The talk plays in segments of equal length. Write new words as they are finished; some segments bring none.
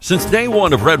Since day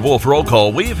one of Red Wolf Roll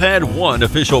Call, we've had one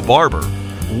official barber.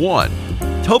 One.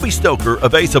 Toby Stoker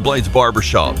of Ace of Blades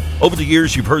Barbershop. Over the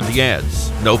years, you've heard the ads.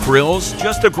 No frills,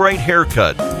 just a great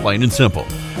haircut, plain and simple.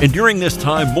 And during this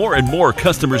time, more and more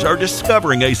customers are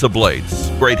discovering Ace of Blades.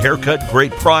 Great haircut,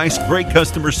 great price, great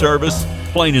customer service,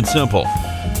 plain and simple.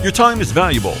 Your time is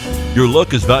valuable. Your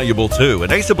look is valuable too,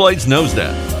 and Ace of Blades knows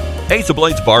that. Ace of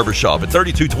Blades Barbershop at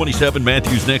 3227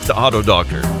 Matthews next to Auto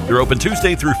Doctor. They're open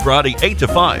Tuesday through Friday, 8 to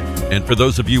 5. And for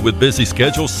those of you with busy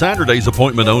schedules, Saturday's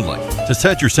appointment only. To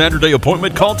set your Saturday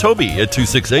appointment, call Toby at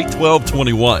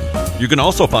 268-1221. You can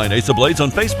also find Ace of Blades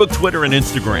on Facebook, Twitter, and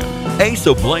Instagram. Ace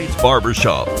of Blades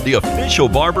Barbershop, the official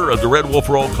barber of the Red Wolf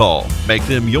Roll Call. Make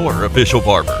them your official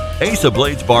barber. Ace of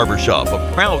Blades Barbershop, a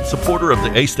proud supporter of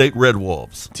the A-State Red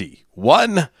Wolves.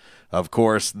 T1, of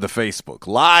course, the Facebook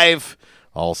Live.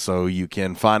 Also, you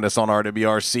can find us on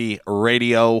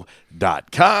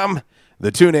RWRCradio.com, the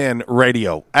TuneIn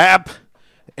Radio app.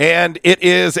 And it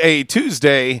is a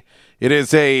Tuesday. It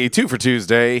is a 2 for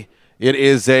Tuesday. It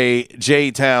is a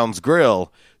J-Town's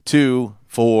Grill 2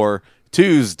 for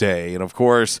Tuesday. And, of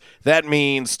course, that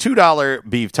means $2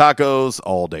 beef tacos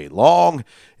all day long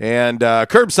and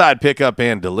curbside pickup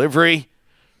and delivery.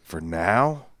 For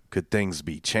now, could things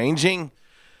be changing?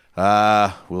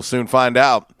 We'll soon find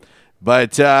out.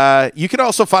 But you can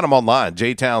also find them online,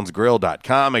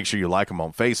 jtownsgrill.com. Make sure you like them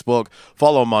on Facebook.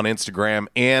 Follow them on Instagram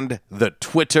and the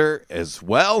Twitter as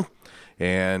well.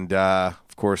 And,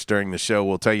 of course, during the show,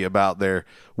 we'll tell you about their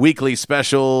weekly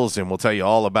specials, and we'll tell you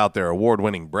all about their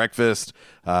award-winning breakfast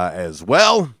as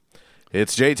well.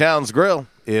 It's J-Town's Grill.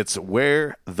 It's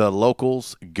where the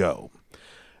locals go.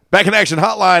 Back in Action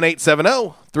Hotline,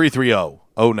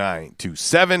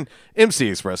 870-330-0927. MC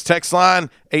Express text line,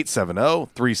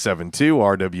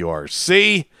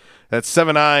 870-372-RWRC. That's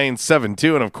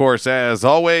 7972. And, of course, as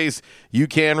always, you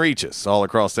can reach us all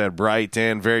across that bright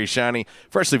and very shiny,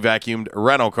 freshly vacuumed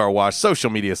rental car wash social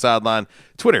media sideline,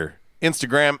 Twitter,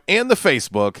 Instagram, and the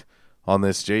Facebook on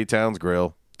this J-Town's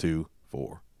Grill 2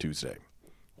 for Tuesday.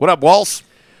 What up, Walls?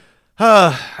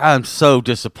 I'm so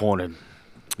disappointed.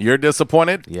 You're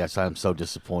disappointed? Yes, I'm so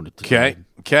disappointed today.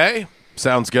 Okay.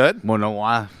 Sounds good. Want to know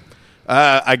why?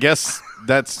 I guess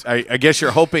I guess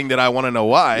you're hoping that I want to know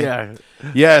why. Yeah.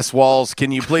 Yes, Walls.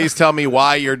 Can you please tell me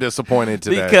why you're disappointed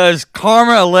today? Because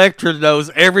Karma Electra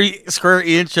knows every square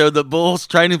inch of the Bulls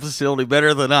training facility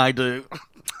better than I do.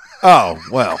 Oh,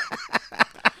 well.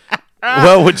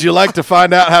 Well, would you like to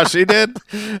find out how she did?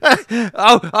 You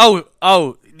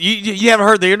haven't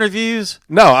heard the interviews?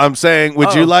 No, I'm saying,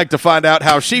 would you like to find out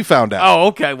how she found out? Oh,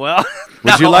 okay, well.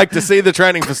 Would you like to see the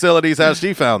training facilities, how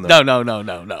she found them?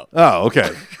 No. Oh, okay.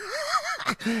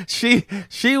 She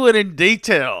went in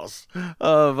details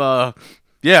of,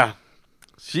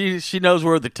 She knows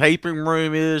where the taping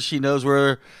room is. She knows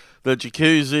where the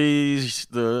jacuzzi's,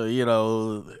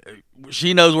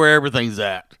 she knows where everything's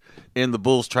at in the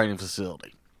Bulls training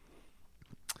facility.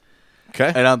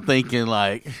 Okay. And I'm thinking,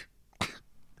 like,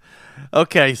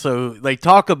 okay, so they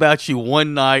talk about you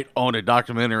one night on a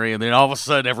documentary, and then all of a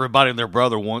sudden everybody and their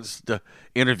brother wants to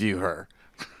interview her.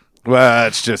 Well,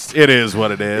 it is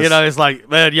what it is. It's like,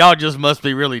 man, y'all just must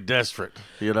be really desperate.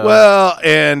 Well,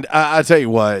 and I tell you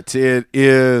what, it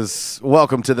is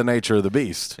welcome to the nature of the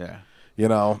beast. Yeah.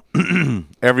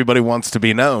 Everybody wants to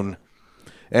be known.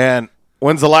 And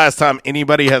when's the last time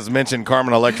anybody has mentioned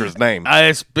Carmen Electra's name?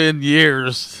 It's been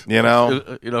years.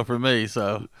 For me,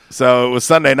 so. So it was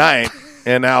Sunday night,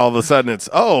 and now all of a sudden it's,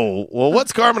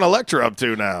 what's Carmen Electra up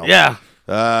to now? Yeah.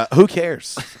 Who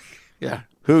cares? Yeah.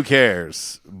 Who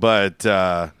cares? But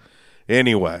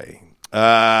anyway,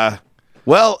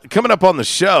 well, coming up on the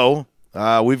show,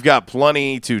 we've got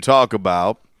plenty to talk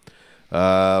about.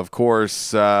 Of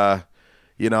course, now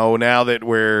that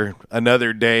we're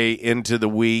another day into the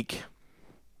week,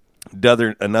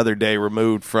 another day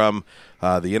removed from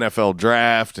the NFL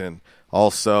draft and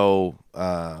also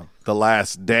the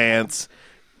Last Dance,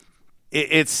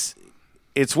 it's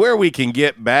where we can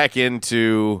get back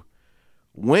into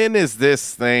when is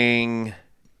this thing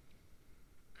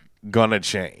going to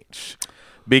change?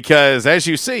 Because as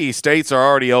you see, states are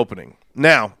already opening.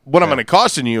 Now, what I'm going to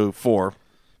caution you for,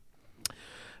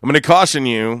 I'm going to caution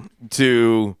you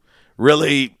to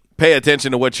really pay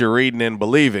attention to what you're reading and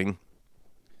believing,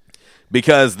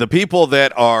 because the people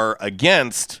that are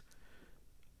against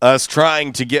us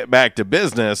trying to get back to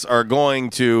business are going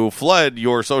to flood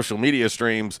your social media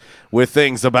streams with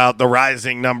things about the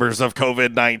rising numbers of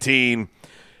COVID-19.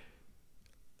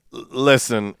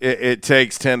 Listen, it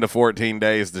takes 10 to 14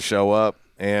 days to show up.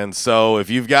 And so if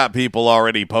you've got people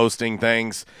already posting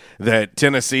things that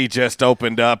Tennessee just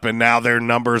opened up and now their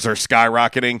numbers are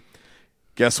skyrocketing,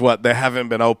 guess what? They haven't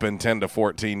been open 10 to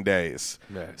 14 days.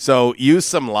 Yeah. So use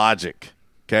some logic,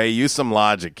 okay? Use some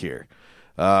logic here.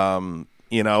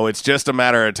 It's just a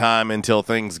matter of time until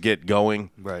things get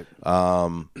going. Right.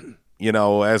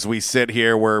 As we sit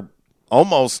here, we're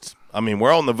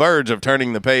on the verge of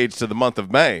turning the page to the month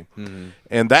of May. Mm-hmm.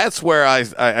 And that's where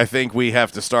I think we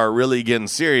have to start really getting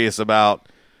serious about,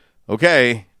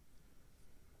 okay,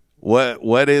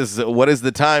 what is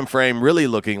the time frame really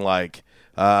looking like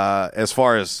as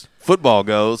far as football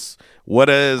goes? What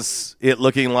is it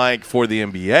looking like for the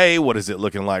NBA? What is it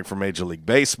looking like for Major League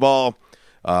Baseball?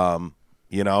 You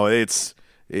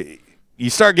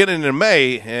start getting into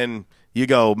May and you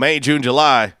go May, June,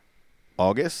 July,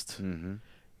 August. Mm-hmm.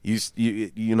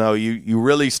 You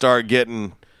really start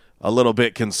getting a little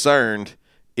bit concerned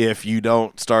if you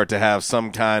don't start to have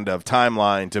some kind of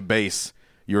timeline to base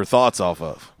your thoughts off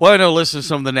of. Well, I know, listen to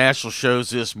some of the national shows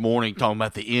this morning talking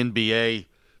about the NBA.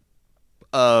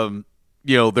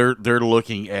 They're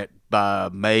looking at by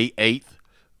May 8th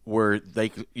where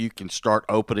you can start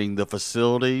opening the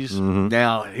facilities. Mm-hmm.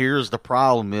 Now, here's the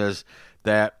problem is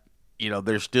that,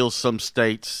 there's still some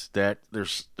states that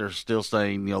they're still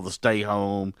saying, the stay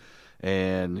home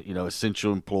and,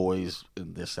 essential employees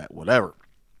and this, that, whatever.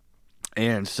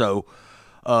 And so,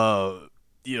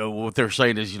 what they're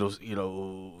saying is,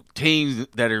 teams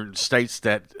that are in states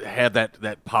that have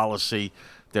that policy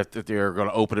that they're going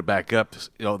to open it back up,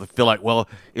 they feel like, well,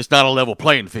 it's not a level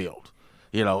playing field,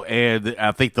 and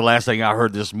I think the last thing I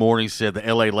heard this morning said the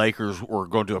LA Lakers were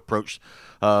going to approach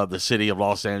the city of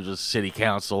Los Angeles City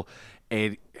Council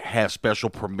and have special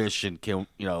permission,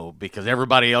 because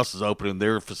everybody else is opening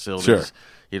their facilities.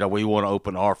 Sure. We want to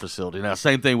open our facility. Now,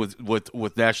 same thing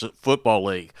with National Football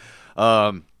League.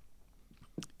 They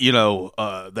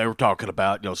were talking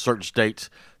about, certain states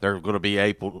they're going to be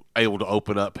able to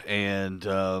open up. And,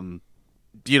 and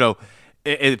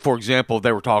for example,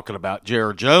 they were talking about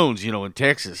Jared Jones, in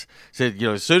Texas, said,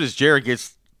 as soon as Jared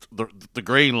gets the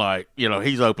green light,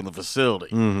 he's opened the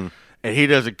facility. Mm-hmm. And he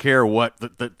doesn't care what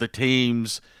the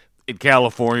teams in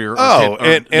California or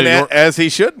as he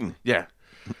shouldn't. Yeah.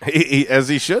 As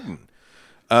he shouldn't.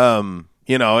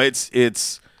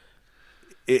 It's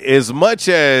as much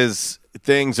as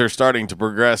things are starting to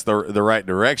progress the right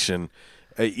direction,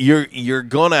 you're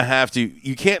going to have to –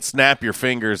 you can't snap your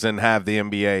fingers and have the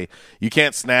NBA. You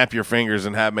can't snap your fingers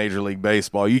and have Major League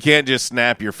Baseball. You can't just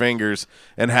snap your fingers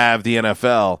and have the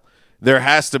NFL. There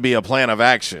has to be a plan of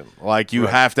action. Like you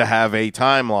have to have a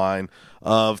timeline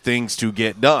of things to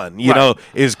get done.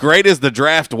 As great as the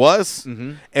draft was,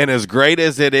 mm-hmm. and as great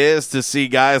as it is to see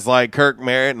guys like Kirk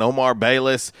Merritt and Omar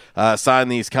Bayless sign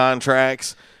these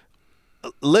contracts,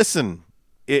 listen,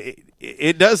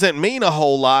 it doesn't mean a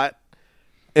whole lot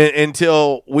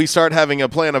until we start having a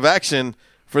plan of action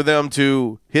for them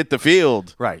to hit the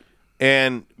field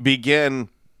and begin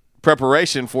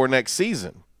preparation for next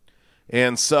season.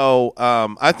 And so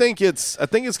I think it's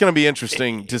going to be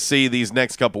interesting to see these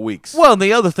next couple weeks. Well, and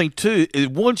the other thing too is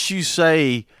once you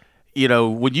say,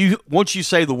 once you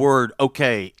say the word,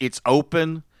 okay, it's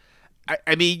open.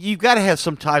 I mean, you've got to have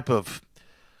some type of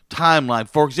timeline.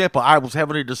 For example, I was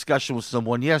having a discussion with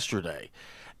someone yesterday,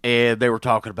 and they were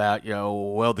talking about,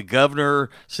 the governor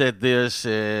said this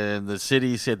and the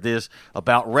city said this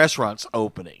about restaurants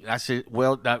opening. I said,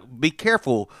 well, now be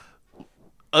careful.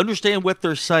 Understand what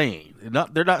they're saying.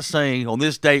 They're not saying on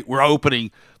this date we're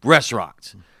opening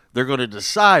restaurants. They're going to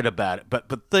decide about it. But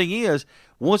the thing is,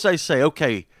 once they say,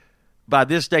 okay, by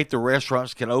this date the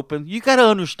restaurants can open, you got to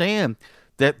understand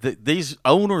that these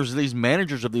owners, these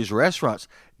managers of these restaurants,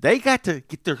 they got to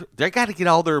get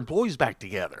all their employees back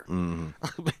together.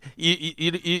 Mm-hmm.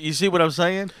 you see what I'm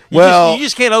saying? You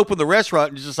just can't open the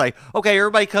restaurant and just say, okay,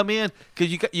 everybody come in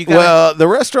because you got. Well, the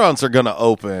restaurants are going to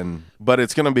open, but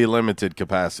it's going to be limited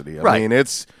capacity. I mean,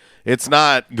 it's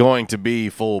not going to be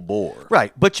full bore.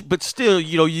 Right, but still,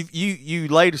 you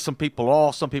laid some people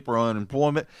off. Some people are on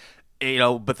unemployment.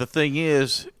 But the thing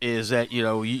is that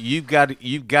you've got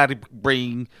to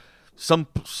bring some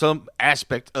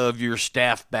aspect of your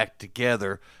staff back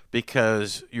together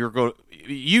because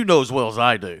you know as well as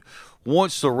I do.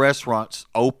 Once the restaurants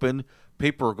open,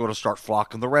 people are going to start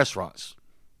flocking the restaurants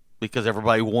because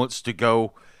everybody wants to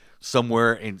go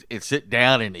somewhere and sit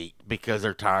down and eat because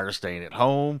they're tired of staying at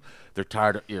home. They're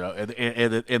tired of,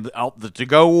 and the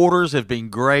to-go orders have been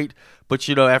great, but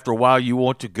after a while you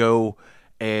want to go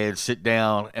and sit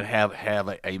down and have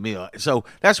a meal. So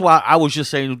that's why I was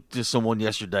just saying to someone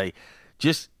yesterday,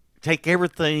 just take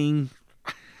everything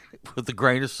with a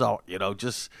grain of salt.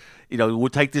 We'll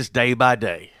take this day by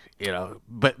day.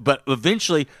 But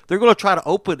eventually they're going to try to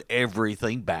open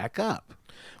everything back up.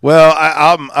 Well,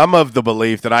 I'm of the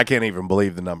belief that I can't even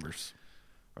believe the numbers.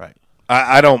 Right.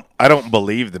 I don't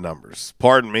believe the numbers.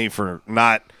 Pardon me for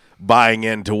not buying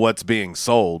into what's being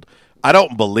sold. I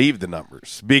don't believe the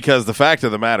numbers because the fact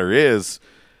of the matter is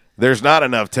there's not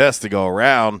enough tests to go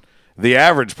around. The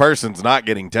average person's not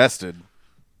getting tested.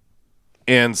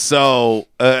 And so,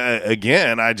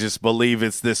 again, I just believe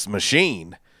it's this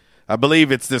machine. I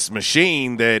believe it's this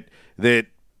machine that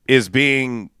is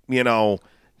being,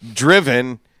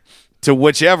 driven to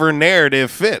whichever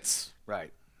narrative fits.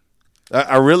 Right.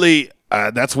 I really,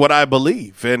 that's what I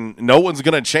believe. And no one's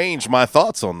going to change my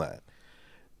thoughts on that.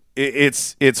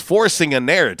 It's forcing a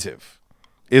narrative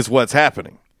is what's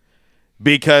happening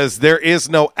because there is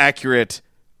no accurate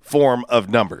form of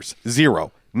numbers.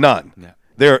 Zero. None. No.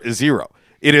 There is zero.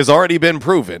 It has already been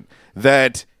proven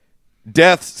that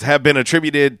deaths have been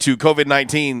attributed to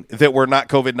COVID-19 that were not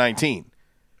COVID-19.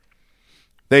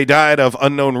 They died of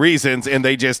unknown reasons, and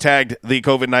they just tagged the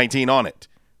COVID-19 on it.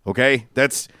 Okay?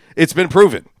 It's been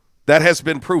proven. That has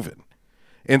been proven.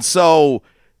 And so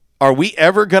are we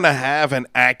ever going to have an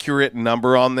accurate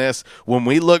number on this? When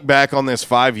we look back on this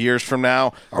 5 years from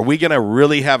now, are we going to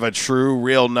really have a true,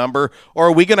 real number? Or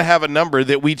are we going to have a number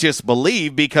that we just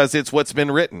believe because it's what's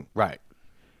been written? Right.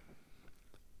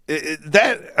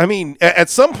 At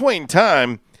some point in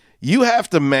time, you have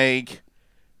to make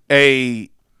a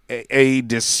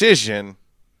decision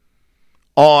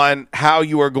on how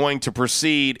you are going to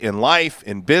proceed in life,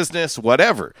 in business,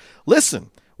 whatever.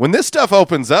 Listen, when this stuff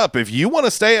opens up, if you want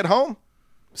to stay at home,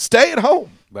 stay at home.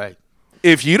 Right.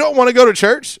 If you don't want to go to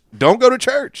church, don't go to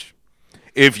church.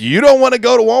 If you don't want to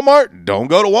go to Walmart, don't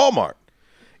go to Walmart.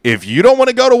 If you don't want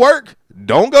to go to work,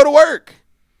 don't go to work.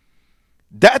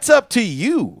 That's up to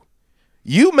you.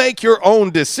 You make your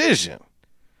own decision.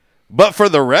 But for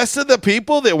the rest of the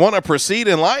people that want to proceed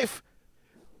in life,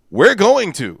 we're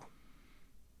going to.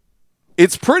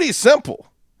 It's pretty simple,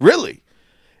 really.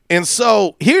 And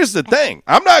so here's the thing.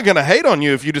 I'm not going to hate on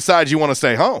you if you decide you want to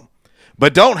stay home.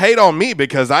 But don't hate on me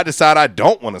because I decide I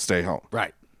don't want to stay home.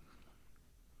 Right.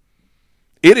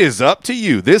 It is up to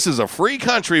you. This is a free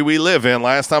country we live in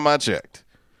last time I checked.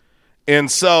 And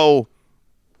so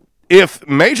if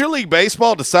Major League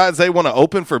Baseball decides they want to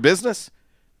open for business,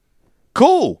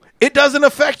 cool. It doesn't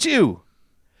affect you.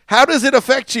 How does it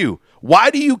affect you?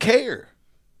 Why do you care?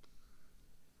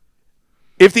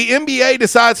 If the NBA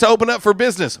decides to open up for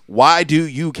business, why do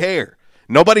you care?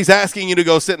 Nobody's asking you to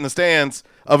go sit in the stands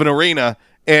of an arena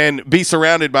and be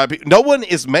surrounded by people. No one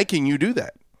is making you do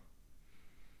that.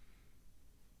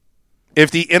 If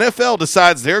the NFL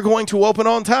decides they're going to open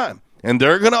on time and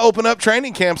they're going to open up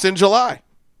training camps in July,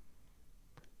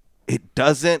 it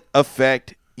doesn't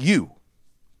affect you.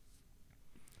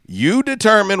 You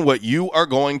determine what you are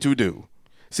going to do.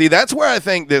 See, that's where I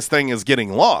think this thing is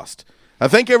getting lost. I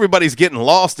think everybody's getting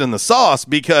lost in the sauce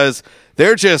because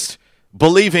they're just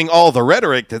believing all the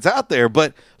rhetoric that's out there.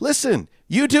 But listen,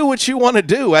 you do what you want to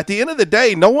do. At the end of the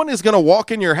day, no one is going to walk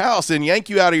in your house and yank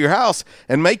you out of your house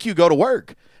and make you go to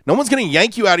work. No one's going to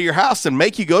yank you out of your house and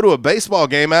make you go to a baseball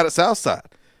game out at Southside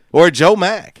or at Joe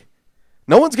Mack.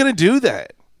 No one's going to do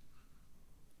that.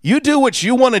 You do what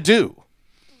you want to do.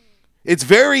 It's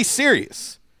very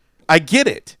serious. I get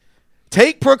it.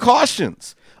 Take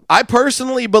precautions. I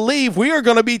personally believe we are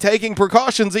going to be taking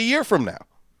precautions a year from now.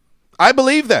 I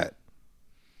believe that.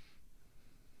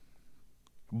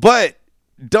 But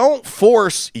don't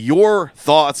force your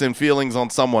thoughts and feelings on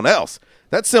someone else.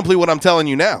 That's simply what I'm telling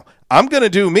you now. I'm going to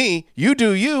do me, you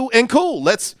do you, and cool.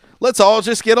 Let's all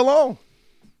just get along.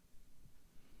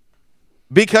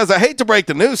 Because I hate to break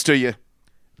the news to you,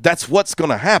 that's what's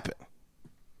going to happen.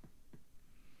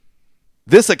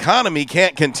 This economy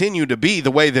can't continue to be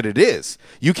the way that it is.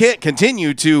 You can't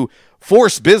continue to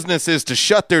force businesses to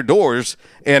shut their doors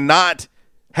and not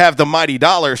have the mighty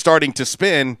dollar starting to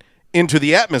spin into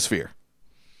the atmosphere.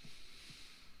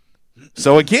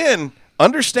 So again,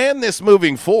 understand this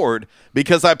moving forward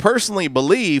because I personally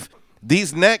believe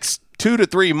these next 2 to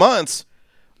 3 months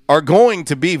are going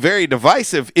to be very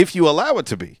divisive if you allow it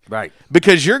to be. Right.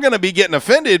 Because you're going to be getting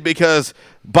offended because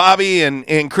Bobby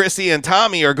and Chrissy and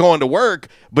Tommy are going to work,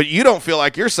 but you don't feel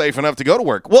like you're safe enough to go to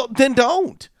work. Well, then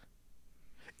don't.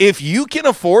 If you can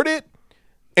afford it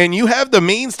and you have the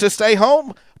means to stay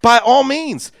home, by all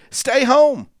means, stay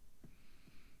home.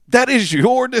 That is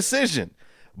your decision.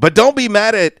 But don't be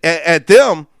mad at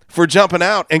them for jumping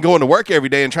out and going to work every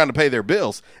day and trying to pay their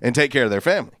bills and take care of their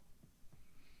family.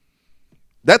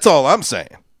 That's all I'm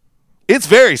saying. It's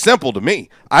very simple to me.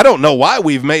 I don't know why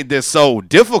we've made this so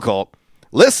difficult.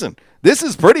 Listen, this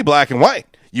is pretty black and white.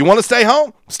 You want to stay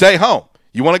home? Stay home.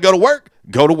 You want to go to work?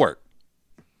 Go to work.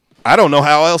 I don't know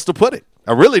how else to put it.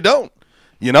 I really don't.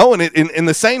 You know, and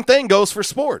the same thing goes for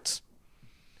sports.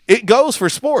 It goes for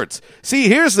sports. See,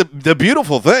 here's the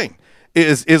beautiful thing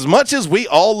is as much as we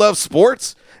all love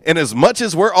sports and as much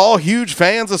as we're all huge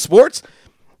fans of sports,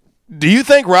 do you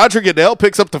think Roger Goodell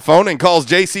picks up the phone and calls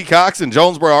J.C. Cox in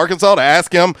Jonesboro, Arkansas to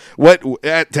ask him what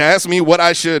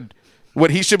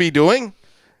he should be doing?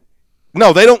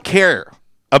 No, they don't care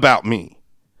about me.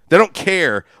 They don't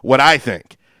care what I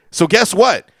think. So guess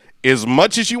what? As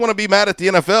much as you want to be mad at the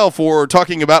NFL for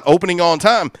talking about opening on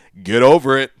time, get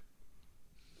over it.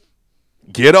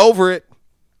 Get over it.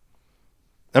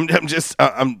 I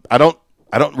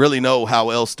don't really know how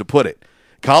else to put it.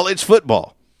 College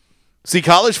football. See,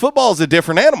 college football is a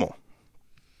different animal.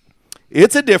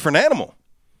 It's a different animal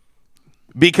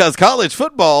because college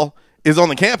football is on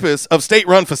the campus of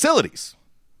state-run facilities,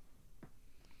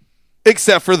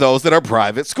 except for those that are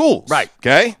private schools. Right.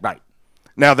 Okay? Right.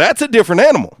 Now, that's a different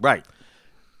animal. Right.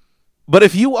 But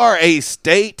if you are a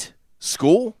state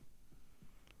school,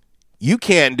 you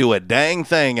can't do a dang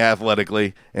thing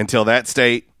athletically until that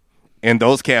state and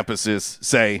those campuses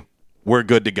say, we're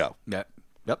good to go. Yep.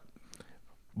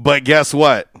 But guess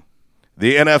what?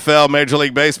 The NFL, Major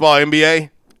League Baseball,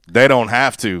 NBA, they don't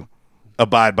have to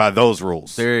abide by those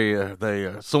rules.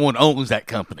 Someone owns that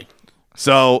company.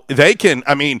 So they can,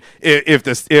 I mean, if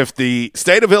the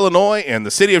state of Illinois and the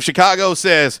city of Chicago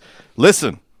says,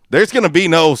 listen, there's going to be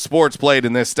no sports played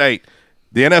in this state.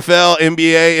 The NFL,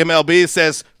 NBA, MLB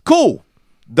says, cool,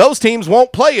 those teams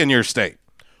won't play in your state,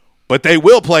 but they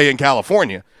will play in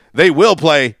California. They will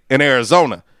play in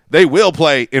Arizona. They will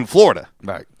play in Florida.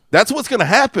 Right. That's what's going to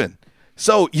happen.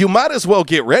 So you might as well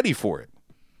get ready for it.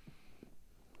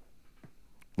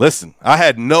 Listen, I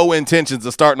had no intentions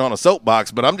of starting on a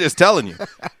soapbox, but I'm just telling you.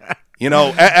 You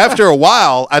know, after a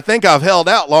while, I think I've held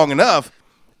out long enough.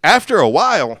 After a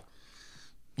while,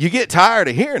 you get tired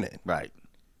of hearing it. Right.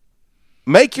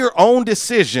 Make your own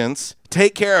decisions.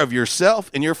 Take care of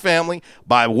yourself and your family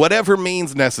by whatever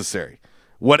means necessary.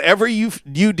 Whatever you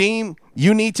deem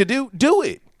you need to do, do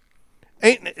it.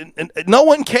 No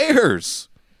one cares.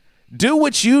 Do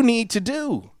what you need to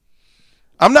do.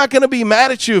 I'm not going to be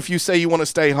mad at you if you say you want to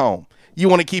stay home. You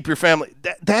want to keep your family.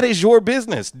 That is your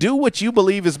business. Do what you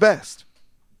believe is best.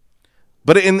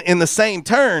 But in the same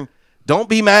turn, don't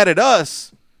be mad at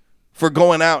us for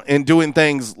going out and doing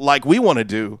things like we want to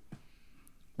do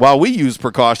while we use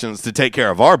precautions to take care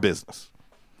of our business.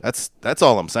 That's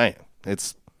all I'm saying.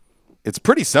 It's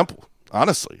pretty simple,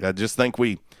 honestly. I just think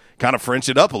we kind of French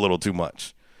it up a little too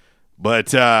much.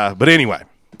 But anyway,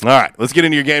 all right, let's get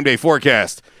into your game day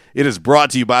forecast. It is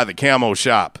brought to you by the Camo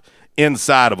Shop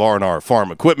inside of R&R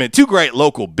Farm Equipment. Two great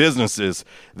local businesses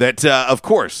that, of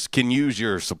course, can use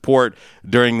your support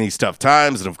during these tough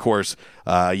times. And, of course,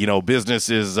 business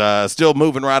is still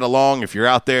moving right along. If you're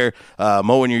out there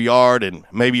mowing your yard and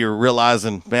maybe you're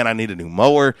realizing, man, I need a new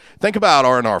mower, think about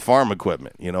R&R Farm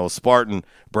Equipment, Spartan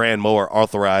brand mower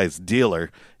authorized dealer.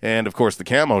 And, of course, the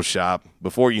Camo Shop.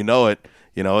 Before you know it,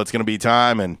 it's going to be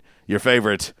time and your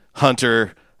favorite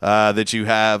hunter that you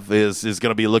have is going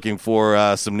to be looking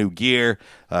for some new gear,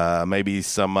 maybe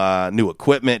some new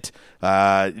equipment.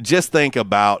 Just think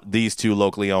about these two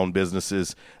locally owned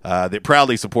businesses that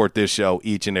proudly support this show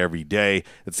each and every day.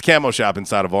 It's the Camo Shop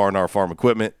inside of R&R Farm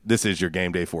Equipment. This is your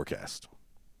game day forecast.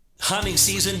 Hunting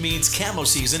season means camo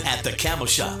season at the Camo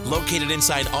Shop, located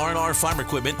inside R&R Farm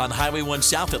Equipment on Highway 1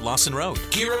 South at Lawson Road.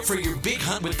 Gear up for your big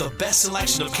hunt with the best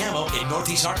selection of camo in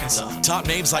Northeast Arkansas. Top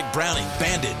names like Browning,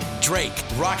 Bandit, Drake,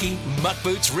 Rocky, Muck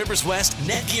Boots, Rivers West,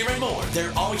 Netgear, and more.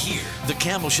 They're all here. The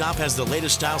Camo Shop has the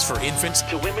latest styles for infants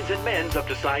to women's and men's up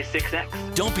to size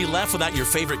 6X. Don't be left without your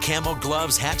favorite camo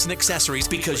gloves, hats, and accessories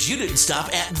because you didn't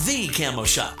stop at the Camo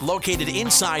Shop, located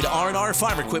inside R&R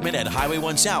Farm Equipment at Highway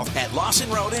 1 South at Lawson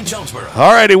Road in Jonesboro.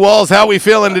 All righty, Walls, how we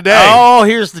feeling today? Oh,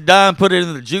 here's the dime. Put it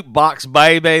in the jukebox,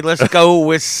 baby. Let's go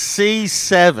with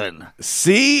C7.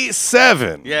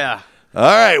 C7. Yeah. All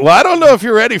right. Well, I don't know if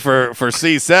you're ready for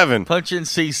C7. Punch in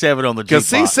C7 on the jukebox.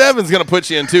 Because C7 is going to put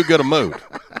you in too good a mood.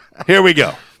 Here we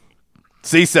go.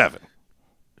 C7.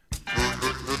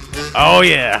 Oh,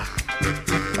 yeah.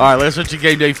 All right, let's get your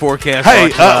game day forecast.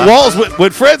 Hey, Walls,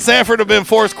 would Fred Sanford have been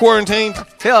forced quarantined?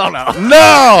 Hell no.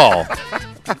 No.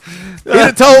 He'd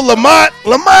have told Lamont,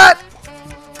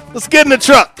 let's get in the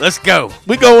truck. Let's go.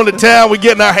 We going to town. We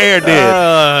getting our hair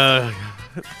did.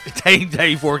 Game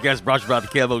day forecast brought to you by the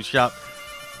Camo Shop.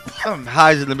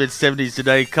 Highs in the mid-70s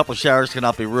today. A couple showers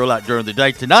cannot be ruled out during the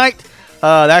day. Tonight,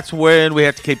 that's when we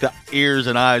have to keep the ears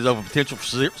and eyes open. Potential for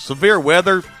severe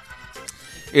weather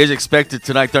is expected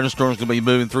tonight. Thunderstorms going to be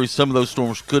moving through. Some of those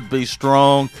storms could be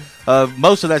strong.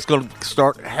 Most of that's going to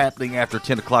start happening after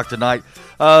 10 o'clock tonight.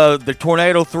 The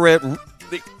tornado threat,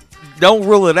 don't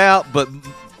rule it out, but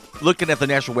looking at the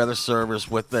National Weather Service,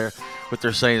 what they're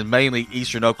saying is mainly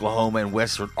eastern Oklahoma and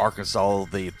western Arkansas,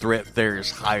 the threat there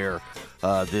is higher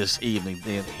this evening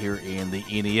than here in the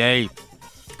NEA.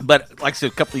 But like I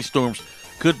said, a couple of these storms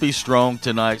could be strong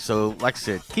tonight. So like I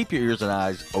said, keep your ears and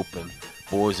eyes open,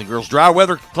 boys and girls. Dry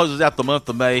weather closes out the month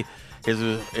of May.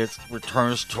 It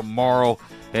returns tomorrow,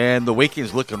 and the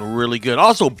weekend's looking really good.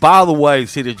 Also, by the way,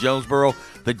 City of Jonesboro,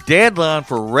 the deadline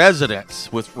for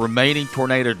residents with remaining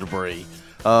tornado debris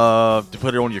to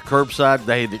put it on your curbside,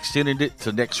 they have extended it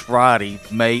to next Friday,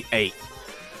 May 8th.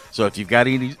 So if you've got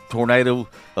any tornado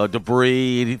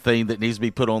debris, anything that needs to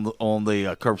be put on the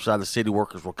curbside, the city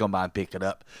workers will come by and pick it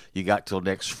up. You got till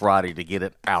next Friday to get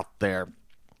it out there.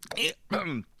 Are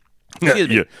you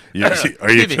good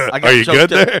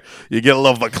there? You get a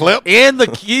little of a clip? In the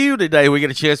queue today, we get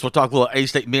a chance. We'll talk a little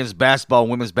A-State men's basketball,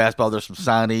 women's basketball. There's some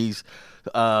signees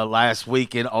last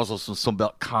weekend, also some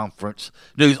Sunbelt Conference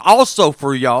news. Also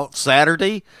for y'all,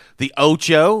 Saturday, the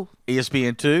Ocho,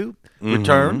 ESPN2,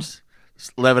 returns.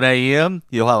 11 a.m.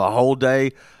 You'll have a whole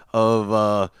day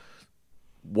of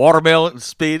watermelon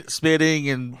spitting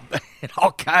and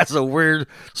all kinds of weird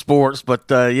sports. But,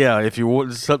 yeah, if you're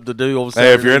wanting something to do on Saturday.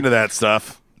 Hey, if you're into that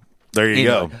stuff, there you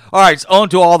go. All right, so on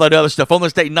to all that other stuff. On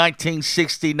this date,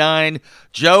 1969,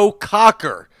 Joe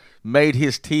Cocker made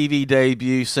his TV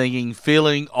debut singing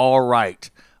Feeling All Right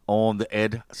on the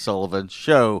Ed Sullivan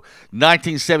Show.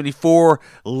 1974,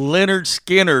 Leonard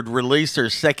Skinner released their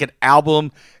second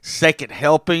album, Second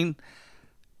Helping.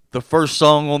 The first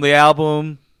song on the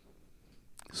album,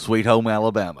 Sweet Home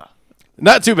Alabama.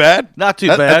 Not too bad. Not too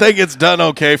bad. I think it's done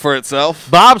okay for itself.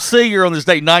 Bob Seger on this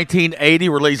date, 1980,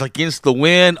 released Against the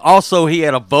Wind. Also, he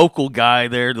had a vocal guy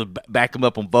there to back him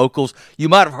up on vocals. You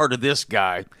might have heard of this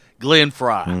guy, Glenn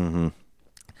Fry. Mm-hmm.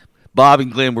 Bob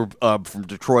and Glenn were from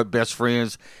Detroit, best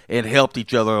friends, and helped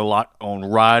each other a lot on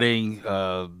writing.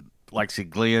 Like I said,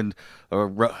 Glenn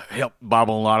helped Bob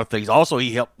on a lot of things. Also,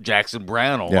 he helped Jackson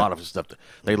Brown on a lot of his stuff.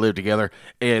 They lived together,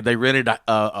 and they rented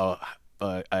a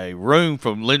room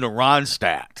from Linda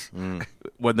Ronstadt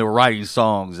when they were writing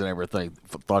songs and everything.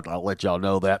 Thought I'll let y'all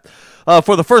know that.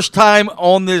 For the first time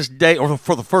on this date,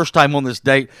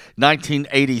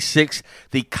 1986,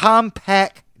 the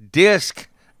compact disc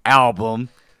album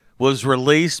was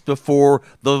released before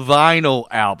the vinyl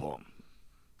album.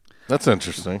 That's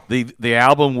interesting. The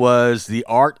album was The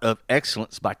Art of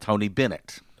Excellence by Tony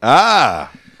Bennett.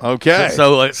 Ah, okay.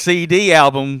 So a CD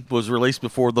album was released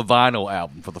before the vinyl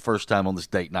album for the first time on this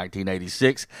date,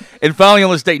 1986. And finally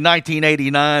on this date,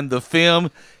 1989, the film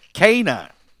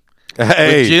K-9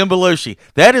 with Jim Belushi.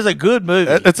 That is a good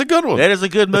movie. That's a good one. That is a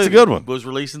good movie. That's a good one. It was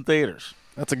released in theaters.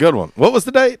 That's a good one. What was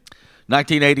the date?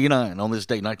 1989. On this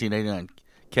date, 1989.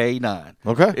 K-9.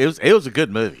 Okay. It was a good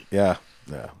movie. Yeah.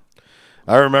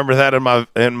 I remember that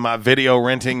in my video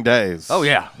renting days. Oh,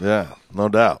 yeah. Yeah, no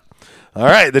doubt. All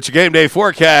right, that's your game day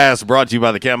forecast brought to you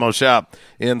by the Camo Shop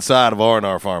inside of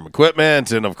R&R Farm Equipment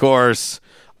and, of course,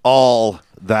 all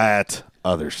that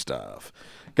other stuff.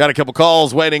 Got a couple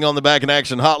calls waiting on the Back in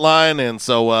Action hotline, and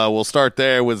so we'll start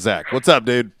there with Zach. What's up,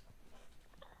 dude?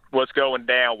 What's going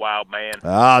down, wild man?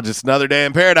 Just another day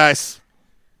in paradise.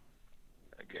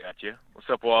 I got you. What's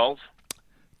up, Walls?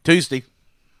 Tuesday.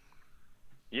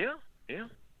 Yeah.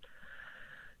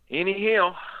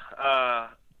 Anyhow, I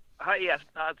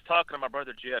was talking to my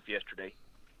brother Jeff yesterday,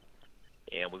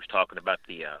 and we was talking about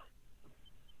the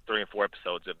 3 and 4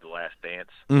 episodes of The Last Dance.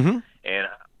 Mm-hmm. And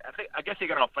I guess he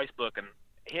got on Facebook, and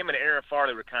him and Aaron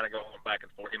Farley were kind of going back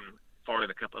and forth. Him, Farley,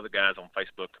 and a couple other guys on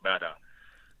Facebook about it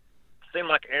seemed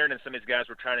like Aaron and some of these guys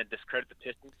were trying to discredit the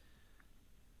Pistons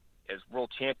as world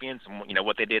champions and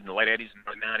what they did in the late 80s and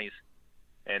early 90s.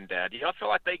 And do y'all feel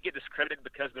like they get discredited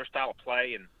because of their style of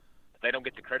play and they don't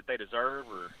get the credit they deserve,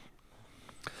 or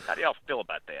how do y'all feel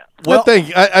about that? Well,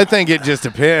 I think it just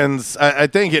depends. I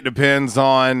think it depends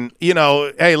on,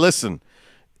 hey, listen,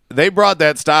 they brought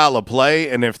that style of play,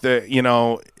 and if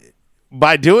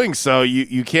by doing so,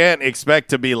 you can't expect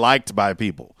to be liked by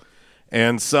people.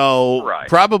 And so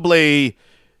probably,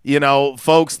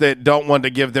 folks that don't want to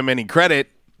give them any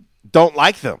credit don't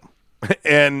like them.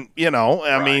 And,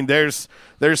 I mean, there's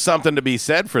something to be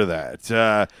said for that.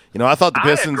 I thought the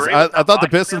Pistons I thought the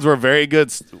Pistons were very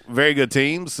good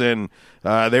teams, and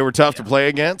they were tough to play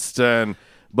against.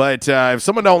 But if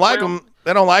someone don't like them,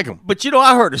 they don't like them. But,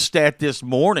 I heard a stat this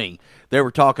morning. They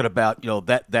were talking about,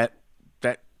 that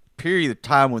period of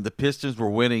time when the Pistons were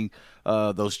winning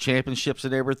those championships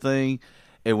and everything.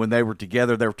 and when they were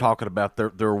together, they were talking about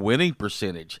their winning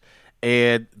percentage.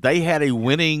 And they had a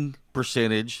winning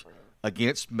percentage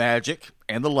against Magic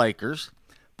and the Lakers.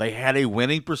 They had a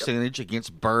winning percentage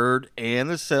against Bird and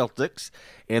the Celtics.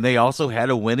 And they also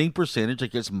had a winning percentage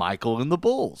against Michael and the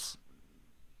Bulls.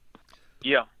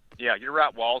 Yeah, you're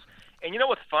right, Walls. And you know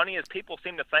what's funny is people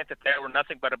seem to think that they were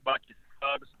nothing but a bunch of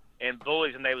thugs and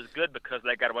bullies, and they was good because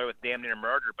they got away with damn near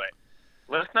murder. But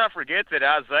let's not forget that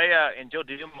Isaiah and Joe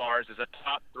Dumars is a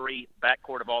top 3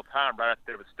 backcourt of all time, right up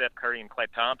there with Steph Curry and Klay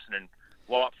Thompson and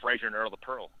Walt Frazier and Earl the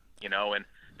Pearl. You know, and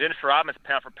Dennis Rodman's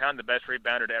pound for pound the best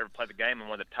rebounder to ever play the game and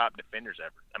one of the top defenders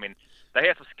ever. I mean, they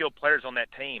have some skilled players on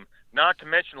that team. Not to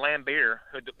mention Lambeer,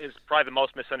 who is probably the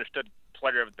most misunderstood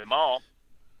player of them all.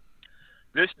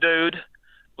 This dude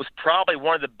was probably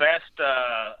one of the best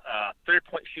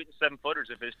 3-point shooting 7-footers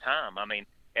of his time. I mean,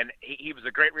 and he was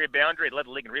a great rebounder. He led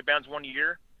the league in rebounds one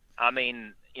year. I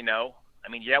mean,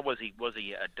 was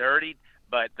he dirty?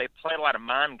 But they played a lot of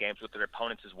mind games with their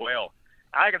opponents as well.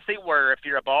 I can see where if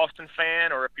you're a Boston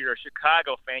fan or if you're a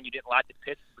Chicago fan, you didn't like the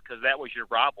Pistons because that was your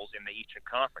rivals in the Eastern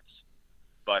Conference.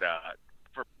 But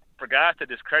for guys to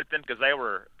discredit them because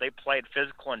they played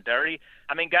physical and dirty.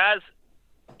 I mean, guys,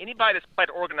 anybody that's played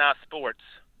organized sports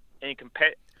and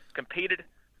competed,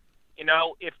 you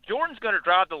know, if Jordan's going to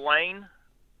drive the lane,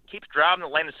 keeps driving the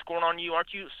lane and scoring on you,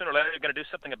 aren't you sooner or later going to do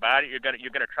something about it? You're going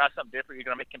to try something different. You're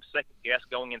going to make him second guess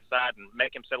going inside and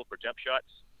make him settle for jump shots.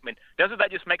 I mean, doesn't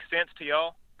that just make sense to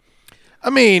y'all?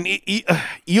 I mean,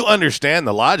 you understand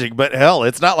the logic, but hell,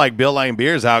 it's not like Bill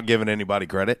Laimbeer's out giving anybody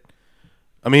credit.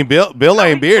 I mean, Bill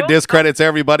Laimbeer discredits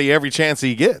everybody every chance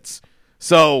he gets.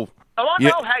 So,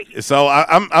 so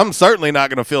I'm certainly not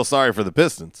going to feel sorry for the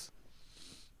Pistons.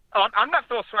 I'm not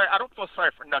feeling sorry. I don't feel sorry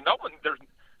for no one. There's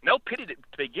no pity to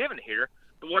be given here.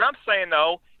 But what I'm saying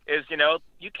though is, you know,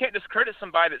 you can't discredit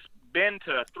somebody that's been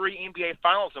to 3 NBA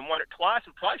Finals and won it twice,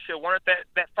 and probably should have won it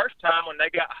that first time when they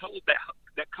got hosed,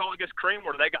 that call against Kareem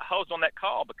where they got hosed on that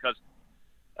call because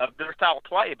of their style of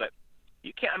play. But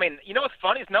you can't. I mean, you know what's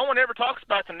funny is no one ever talks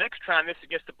about the Knicks trying this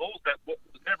against the Bulls. That was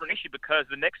never an issue because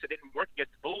the Knicks, it didn't work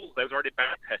against the Bulls. They was already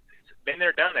back tested. It's been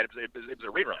there, done that. It was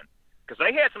a rerun because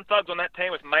they had some thugs on that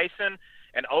team with Mason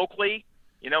and Oakley,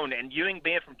 you know, and Ewing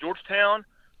being from Georgetown.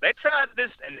 They tried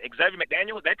this, and Xavier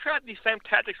McDaniel, they tried these same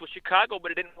tactics with Chicago,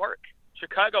 but it didn't work.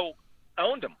 Chicago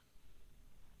owned them.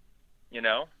 You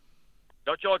know?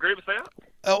 Don't y'all agree with that?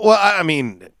 Well, I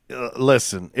mean,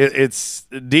 listen, it's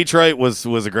Detroit was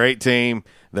a great team.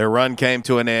 Their run came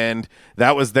to an end.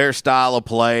 That was their style of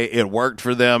play. It worked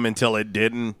for them until it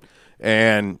didn't.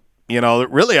 And, you know,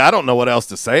 really, I don't know what else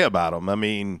to say about them. I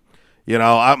mean, you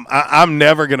know, I'm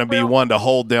never going to be one to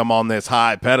hold them on this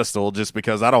high pedestal just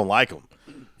because I don't like them.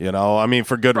 You know, I mean,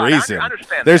 for good reason. I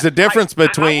understand There's that. a difference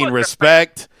between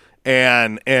respect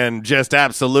and just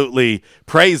absolutely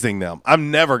praising them. I'm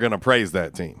never going to praise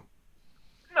that team.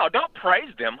 No, don't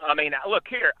praise them. I mean, look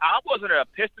here. I wasn't a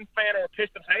Piston fan or a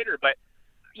Piston hater, but,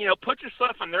 you know, put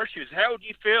yourself in their shoes. How would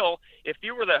you feel if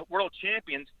you were the world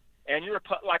champions and you were,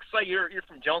 like, say you're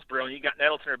from Jonesboro and you got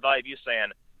Nettleton or Bayview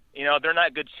saying, you know, they're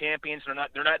not good champions. They're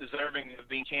not deserving of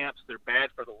being champs. They're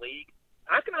bad for the league.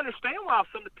 I can understand why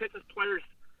some of the Pistons players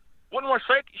wouldn't want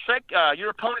to shake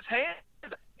your opponent's hand, you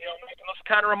know, making those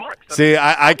kind of remarks. See,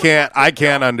 I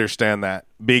can't understand that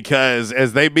because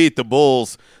as they beat the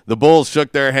Bulls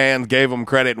shook their hands, gave them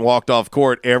credit, and walked off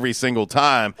court every single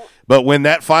time. But when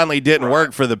that finally didn't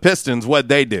work for the Pistons, what'd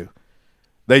they do?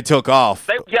 They took off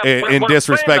and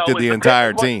disrespected the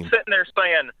entire team. Sitting there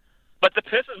saying, but the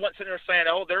Pistons weren't sitting there saying,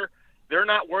 "Oh, they're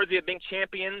not worthy of being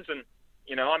champions," and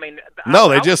you know, I mean, no,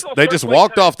 they just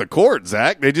walked off the court,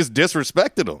 Zach. They just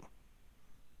disrespected them.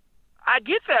 I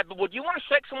get that, but would you want to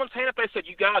shake someone's hand if they said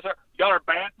y'all are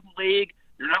bad for the league,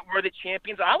 you're not worthy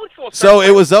champions? I would feel so.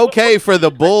 It was okay for the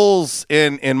Bulls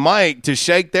and Mike to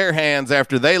shake their hands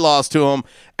after they lost to them,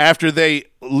 after they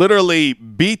literally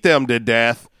beat them to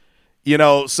death. You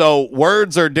know, so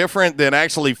words are different than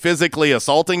actually physically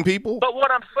assaulting people. But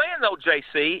what I'm saying though,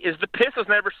 JC, is the Pistons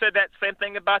never said that same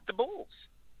thing about the Bulls.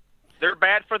 They're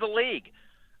bad for the league.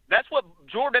 That's what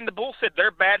Jordan and the Bulls said.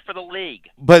 They're bad for the league.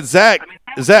 But, Zach,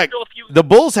 the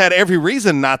Bulls had every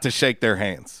reason not to shake their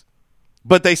hands.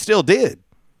 But they still did.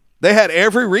 They had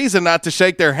every reason not to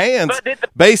shake their hands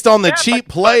based on the cheap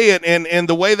play and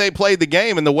the way they played the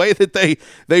game and the way that they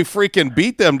freaking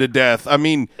beat them to death. I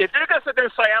mean, if they're going to sit there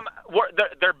and say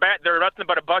they're bad, they're nothing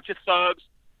but a bunch of thugs,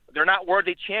 they're not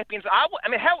worthy champions.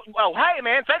 Hey,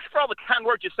 man, thanks for all the kind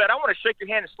words you said. I want to shake your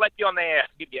hand and slap you on the ass,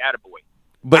 give you attaboy.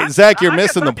 But Zach, you're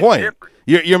missing the point.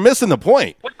 You're missing the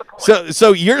point. What's the point?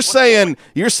 So you're saying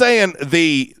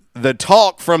the the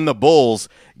talk from the Bulls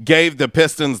gave the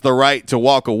Pistons the right to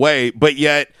walk away, but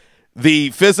yet the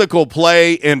physical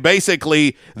play and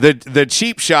basically the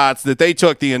cheap shots that they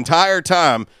took the entire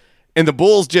time, and the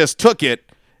Bulls just took it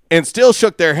and still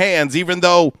shook their hands, even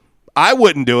though I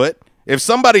wouldn't do it. If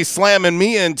somebody's slamming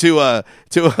me into a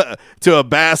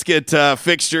basket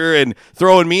fixture and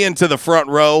throwing me into the front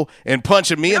row and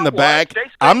punching me in the back,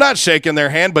 I'm not shaking their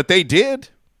hand, but they did.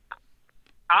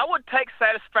 I would take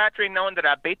satisfactory knowing that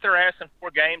I beat their ass in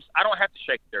 4 games. I don't have to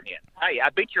shake their hand. Hey, I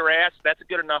beat your ass. That's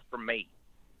good enough for me.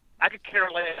 I could care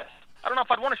less. I don't know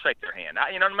if I'd want to shake their hand.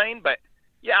 You know what I mean? But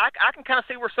yeah, I can kind of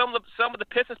see where some of the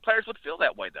Pistons players would feel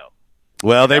that way, though.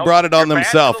 Well, they brought it on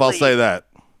themselves. I'll say that.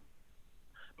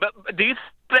 But do you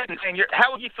think, and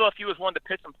how would you feel if you was one of the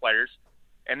Pistons players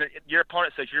and your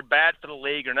opponent says you're bad for the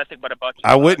league or nothing but a bunch of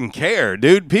I wouldn't care,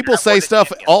 dude. People say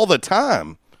stuff all the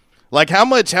time. Like how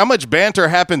much banter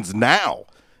happens now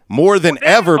more than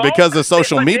ever because of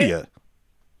social media.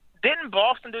 Didn't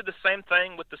Boston do the same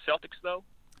thing with the Celtics, though?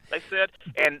 They said,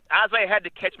 and Isaiah had to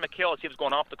catch McHale as he was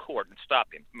going off the court and stop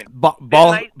him. I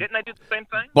mean, didn't they do the same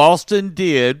thing? Boston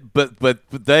did, but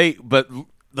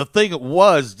the thing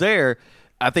was there.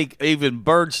 I think even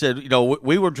Bird said,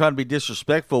 we weren't trying to be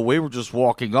disrespectful. We were just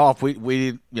walking off. We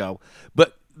didn't,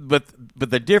 But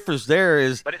the difference there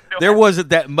is there wasn't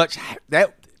that much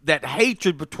that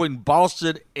hatred between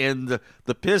Boston and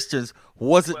the Pistons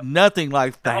wasn't nothing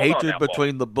like the hatred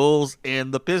between the Bulls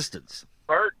and the Pistons.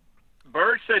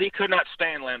 Bird said he could not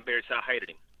stand Lambeer, so I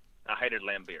hated him. I hated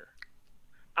Lambeer.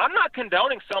 I'm not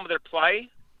condoning some of their play.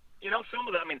 Some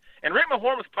of them. I mean, and Rick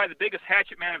Mahorn was probably the biggest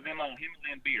hatchet man of them all, him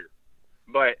and Lambeer.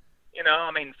 But,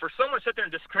 for someone to sit there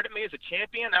and discredit me as a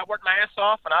champion, I worked my ass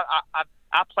off, and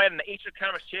I played in the Eastern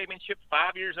Conference Championship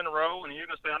 5 years in a row, and you're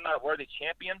going to say I'm not a worthy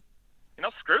champion?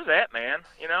 Screw that, man.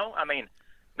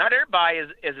 Not everybody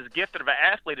is as gifted of an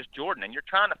athlete as Jordan, and you're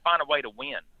trying to find a way to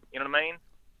win. You know what I mean?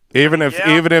 Even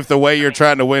if the way you're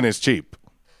trying to win is cheap.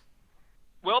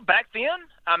 Well, back then,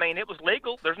 it was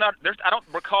legal. I don't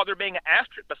recall there being an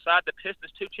asterisk beside the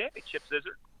Pistons 2 championships, is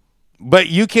there? But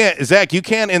you can't, Zach,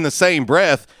 in the same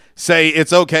breath say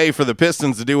it's okay for the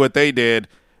Pistons to do what they did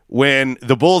when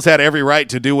the Bulls had every right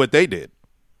to do what they did.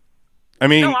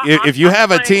 If you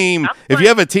have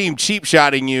a team cheap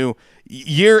shotting you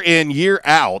year in, year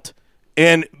out,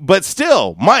 but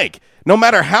still, Mike, no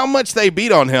matter how much they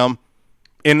beat on him,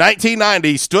 in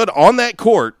 1990, stood on that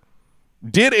court,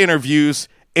 did interviews,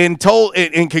 and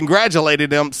congratulated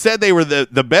them, said they were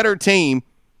the better team,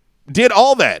 did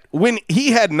all that when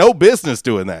he had no business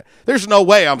doing that. There's no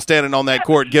way I'm standing on that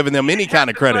court giving them any kind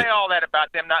of credit. Say all that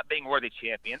about them not being worthy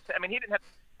champions. He didn't have.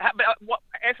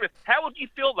 Answer this: how would you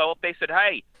feel though if they said,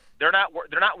 "Hey, they're not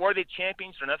worthy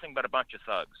champions. They're nothing but a bunch of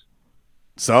thugs"?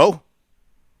 So,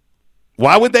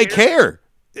 why would they care?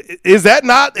 Is that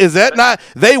not?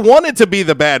 They wanted to be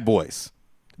the bad boys.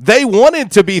 They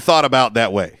wanted to be thought about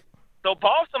that way. So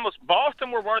Boston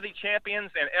were worthy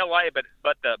champions in L.A.,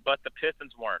 but the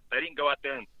Pistons weren't. They didn't go out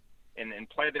there and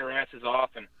play their asses off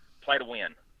and play to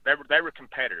win. They were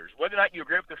competitors. Whether or not you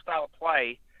agree with their style of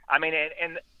play, and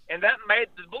that made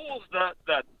the Bulls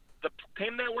the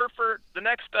team they were for the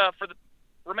next for the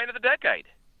remainder of the decade.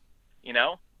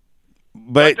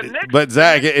 But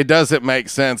Zach, it doesn't make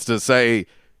sense to say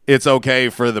it's okay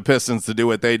for the Pistons to do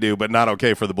what they do, but not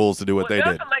okay for the Bulls to do what they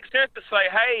did. It doesn't make sense to say,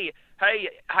 hey,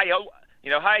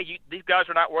 these guys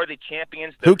are not worthy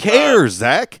champions. Who cares,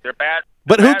 Zach? They're bad.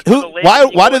 But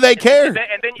why do they care?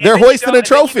 They're hoisting a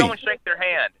trophy. Go and shake their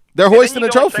hand. They're hoisting a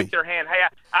trophy. Shake their hand. Hey,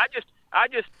 I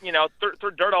just throw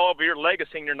dirt all over your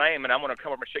legacy and your name, and I'm going to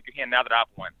come over and shake your hand now that I've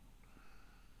won.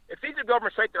 It's easy to go over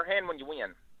and shake their hand when you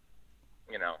win.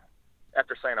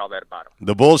 After saying all that about them.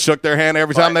 The Bulls shook their hand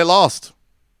every time they lost.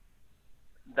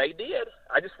 They did.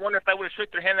 I just wonder if they would have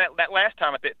shook their hand that last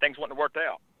time if things wouldn't have worked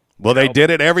out. Well, they did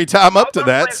it every time up to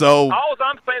that. So all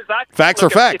I'm saying is, facts are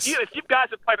facts. If you guys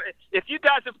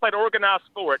have played organized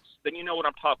sports, then you know what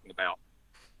I'm talking about.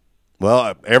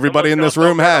 Well, everybody in this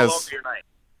room has.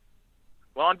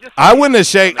 Well, I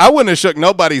wouldn't have shook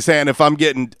nobody's hand if I'm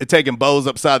taking bows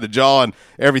upside the jaw and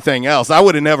everything else. I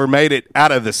would have never made it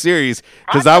out of the series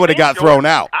because I would have got thrown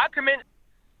out. I commend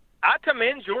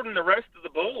Jordan and the rest of the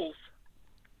Bulls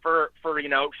for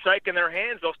shaking their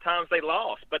hands those times they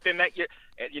lost. But then that's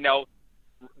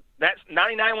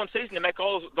 99-1 season to make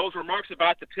all those remarks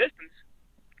about the Pistons.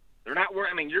 They're not worth.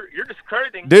 You're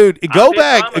discrediting. Dude, go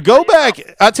back.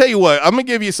 I'll tell you what. I'm gonna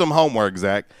give you some homework,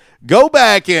 Zach. Go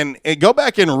back and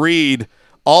read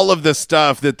all of the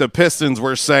stuff that the Pistons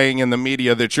were saying in the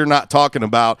media that you're not talking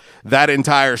about that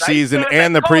entire season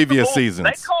and the previous seasons.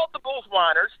 They called the Bulls Bulls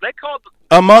whiners. They called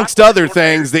amongst other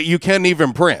things that you can't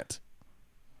even print.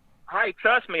 Hey,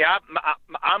 trust me,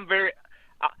 I'm very.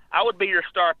 I would be your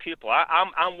star pupil.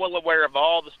 I'm well aware of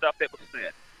all the stuff that was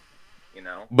said. You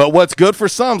know. But what's good for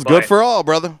some's good for all,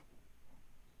 brother.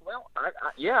 Well,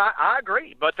 I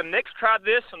agree. But the Knicks tried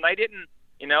this, and they didn't.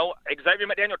 You know, Xavier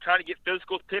McDaniel trying to get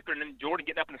physical with Pippen, and then Jordan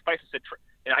getting up in his face and said,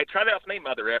 "Hey, try that with me,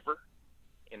 mother effer."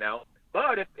 You know.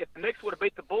 But if the Knicks would have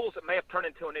beat the Bulls, it may have turned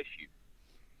into an issue.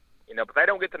 You know, but they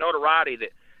don't get the notoriety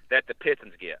that the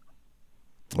Pistons get.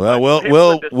 Well,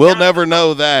 we'll never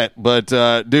know that. But,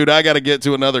 dude, I got to get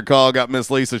to another call. Got Miss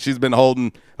Lisa. She's been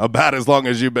holding about as long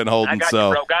as you've been holding. I got so.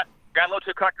 you, bro. Got a little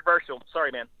too controversial.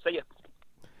 Sorry, man. See ya.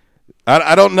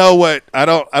 I don't know what I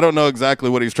don't know exactly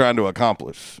what he's trying to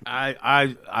accomplish. Are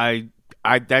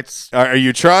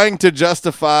you trying to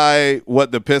justify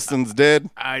what the Pistons did?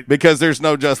 Because there's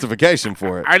no justification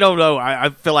for it. I don't know. I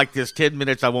feel like this 10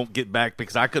 minutes I won't get back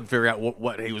because I couldn't figure out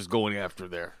what he was going after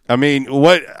there. I mean,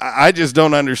 I just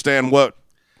don't understand what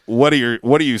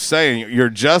are you saying? You're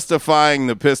justifying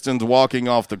the Pistons walking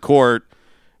off the court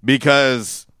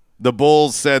because the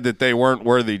Bulls said that they weren't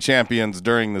worthy champions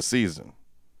during the season.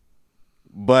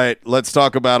 But let's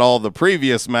talk about all the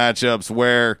previous matchups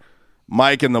where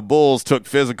Mike and the Bulls took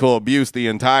physical abuse the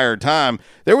entire time.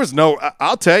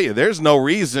 I'll tell you, there's no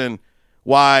reason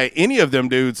why any of them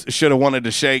dudes should have wanted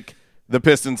to shake the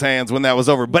Pistons' hands when that was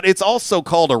over. But it's also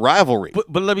called a rivalry.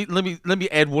 But let me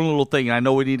add one little thing. And I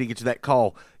know we need to get to that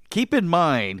call. Keep in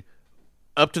mind,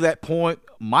 up to that point,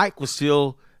 Mike was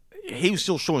still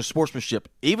showing sportsmanship,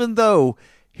 even though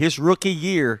his rookie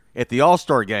year at the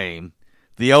All-Star game,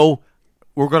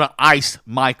 we're going to ice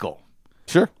Michael.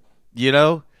 Sure. You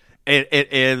know?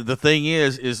 And the thing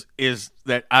is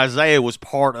that Isaiah was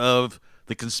part of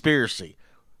the conspiracy.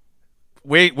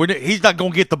 He's not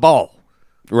going to get the ball.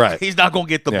 Right. He's not going to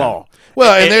get the ball.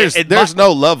 Well, and there's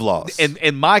no love lost.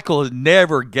 And Michael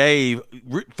never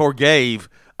forgave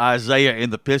Isaiah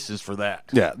and the Pistons for that.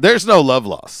 Yeah, there's no love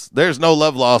loss. There's no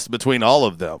love lost between all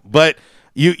of them. But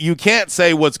you can't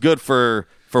say what's good for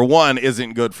one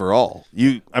isn't good for all.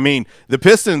 The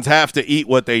Pistons have to eat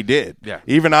what they did. Yeah.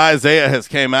 Even Isaiah has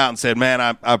came out and said, man,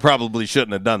 I probably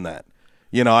shouldn't have done that.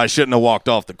 You know, I shouldn't have walked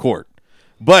off the court.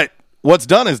 But what's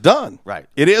done is done. Right.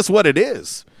 It is what it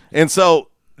is. And so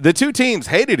the two teams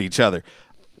hated each other.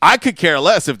 I could care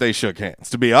less if they shook hands,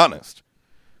 to be honest.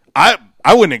 I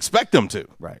wouldn't expect them to.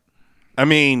 Right. I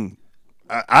mean,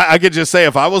 I could just say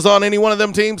if I was on any one of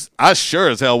them teams, I sure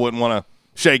as hell wouldn't want to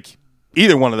shake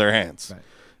either one of their hands. Right.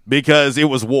 Because it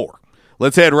was war.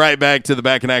 Let's head right back to the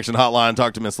Back in Action hotline and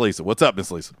talk to Miss Lisa. What's up,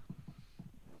 Miss Lisa?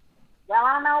 Well,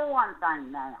 I know one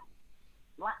thing now.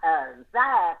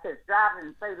 Zach is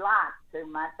driving through life too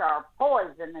much, or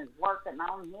poison is working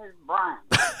on his brain.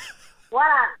 What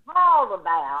I called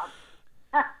about,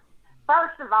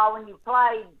 first of all, when you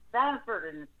played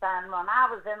Sanford and Son, when I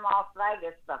was in Las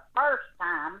Vegas the first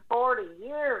time, 40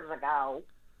 years ago,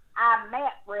 I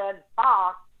met Red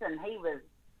Fox, and he was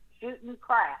shooting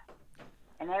crap.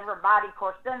 And everybody, of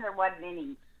course, then there wasn't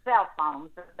any cell phones.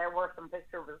 There were some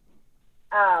pictures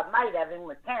made of him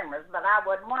with cameras, but I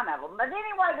wasn't one of them. But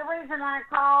anyway, the reason I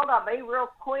called, I'll be real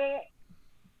quick,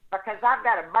 because I've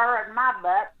got a burr in my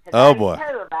butt today,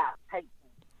 too, about people.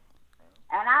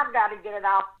 And I've got to get it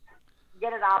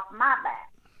off my back.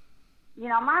 You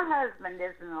know, my husband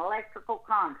is an electrical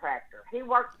contractor. He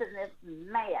works in this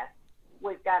mess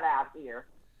we've got out here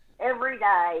every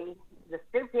day. The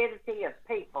stupidity of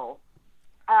people.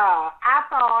 I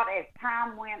thought as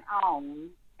time went on,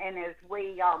 and as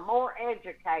we are more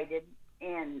educated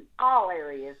in all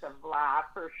areas of life,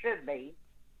 or should be,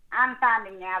 I'm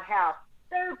finding out how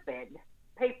stupid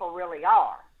people really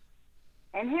are.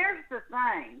 And here's the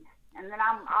thing, and then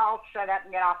I'll shut up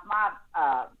and get off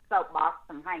my soapbox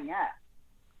and hang up.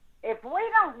 If we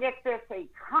don't get this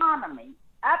economy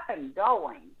up and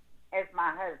going, as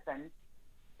my husband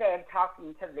said,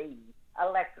 talking to the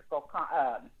electrical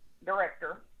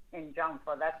director in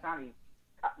Jonesboro, that's not his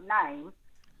name.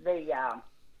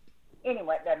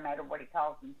 Anyway, it doesn't matter what he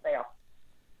calls himself.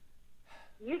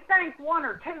 You think one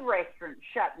or two restaurants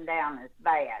shutting down is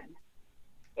bad?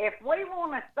 If we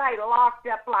want to stay locked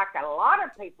up like a lot of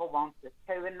people want us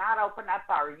to and not open up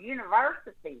our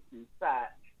universities and such,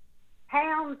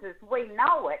 towns as we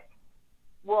know it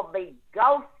will be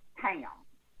ghost towns.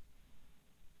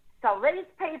 So these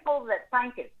people that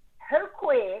think it's too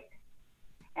quick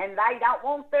and they don't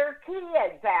want their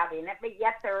kids out in it, but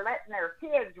yet they're letting their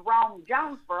kids roam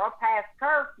Jonesboro past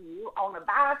curfew on a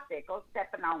bicycle,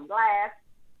 stepping on glass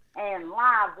and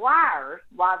live wires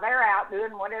while they're out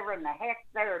doing whatever in the heck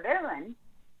they're doing,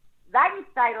 they can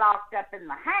stay locked up in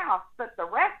the house, but the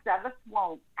rest of us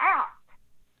won't out.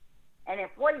 And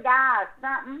if we die of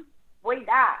something, we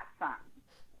die of something.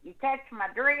 You catch my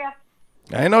drift?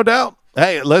 Ain't no doubt.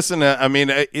 Hey, listen,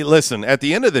 listen, at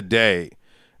the end of the day,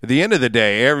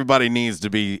 everybody needs to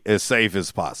be as safe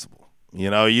as possible. You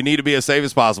know, you need to be as safe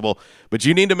as possible, but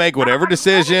you need to make whatever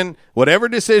decision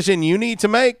you need to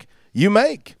make, you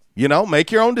make. You know,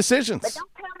 make your own decisions. But don't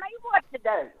tell me what to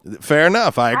do. Fair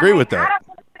enough. I agree with that.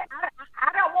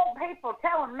 I don't want people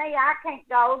telling me I can't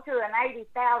go to an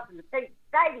 80,000-seat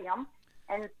stadium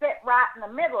and sit right in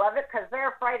the middle of it because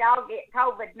they're afraid I'll get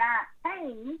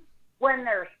COVID-19 when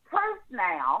there's proof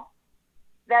now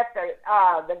that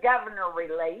the governor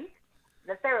released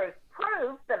that there is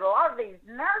proof that a lot of these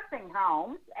nursing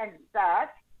homes and such,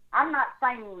 I'm not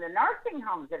saying the nursing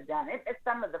homes have done it, but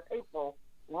some of the people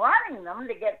running them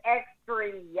to get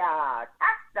extra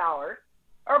tax dollars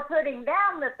are putting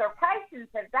down that their patients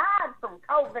have died from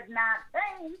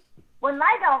COVID-19 when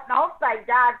they don't know if they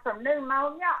died from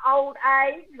pneumonia, old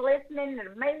age, listening to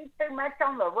me too much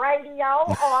on the radio,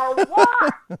 or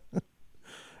what.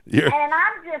 And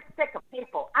I'm just sick of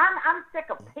people. I'm sick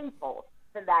of people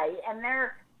today, and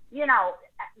they're, you know,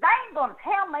 they ain't going to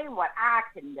tell me what I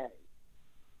can do.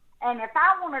 And if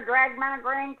I want to drag my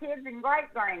grandkids and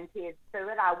great-grandkids to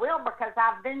it, I will, because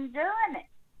I've been doing it,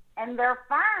 and they're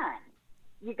fine.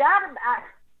 You got to,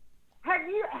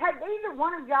 have either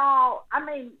one of y'all, I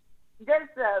mean, does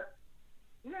the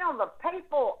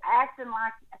people acting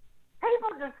like, people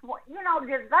just, you know,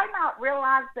 did they not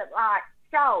realize that, like,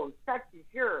 shows such as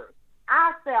yours,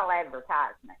 I sell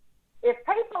advertisements. If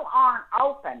people aren't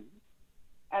open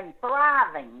and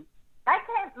thriving, they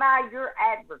can't buy your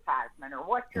advertisement or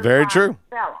what you're Very trying true.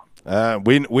 to sell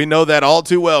them. We know that all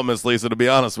too well, Miss Lisa, to be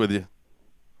honest with you.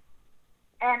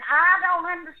 And I don't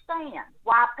understand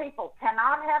why people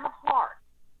cannot have a heart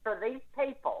for these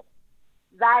people.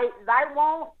 They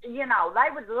won't, you know,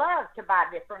 they would love to buy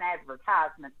different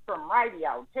advertisements from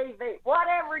radio, TV,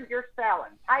 whatever you're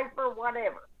selling, paper,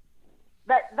 whatever.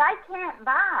 But they can't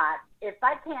buy it if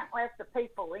they can't let the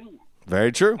people in.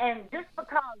 Very true. And just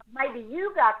because maybe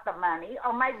you got the money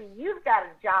or maybe you've got a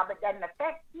job, it doesn't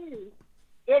affect you.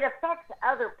 It affects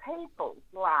other people's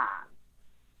lives.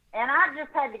 And I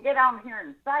just had to get on here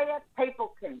and say it.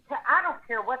 People can I don't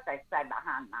care what they say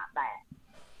behind my back.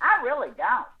 I really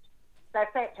don't. They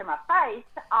say it to my face,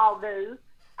 I'll do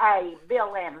a Bill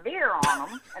Lambier on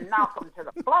them and knock them to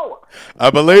the floor. I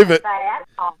believe it. That,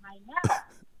 I'll hang up.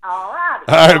 All righty.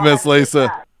 All right, Miss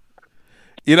Lisa.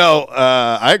 You know,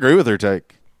 I agree with her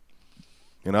take.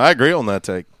 You know, I agree on that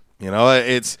take. You know,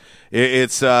 it's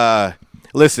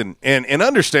listen, and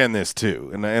understand this too,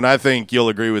 and I think you'll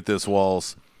agree with this,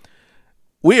 Walls.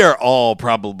 We are all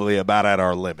probably about at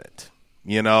our limit.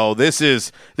 You know, this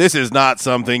is not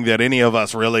something that any of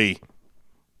us really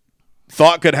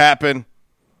thought could happen.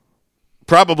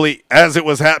 Probably as it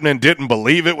was happening, didn't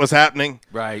believe it was happening.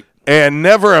 Right. And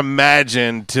never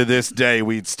imagined to this day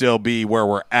we'd still be where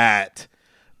we're at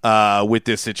with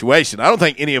this situation. I don't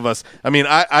think any of us, I mean,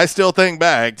 I still think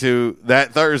back to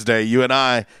that Thursday, you and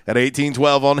I at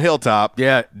 1812 on Hilltop.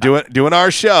 Yeah. Doing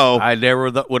our show. I never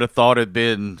would have thought it'd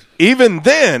been. Even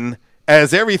then,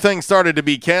 as everything started to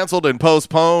be canceled and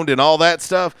postponed and all that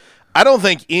stuff, I don't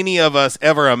think any of us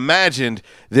ever imagined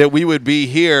that we would be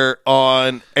here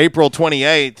on April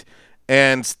 28th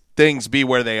and things be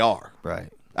where they are.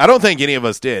 Right. I don't think any of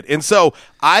us did. And so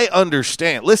I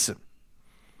understand. Listen,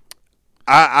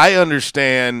 I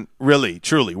understand really,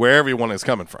 truly where everyone is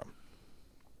coming from.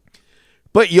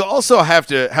 But you also have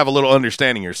to have a little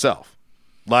understanding yourself.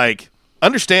 Like,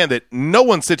 understand that no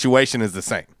one's situation is the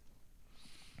same.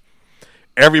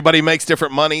 Everybody makes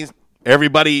different money.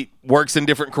 Everybody works in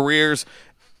different careers.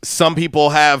 Some people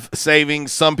have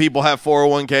savings. Some people have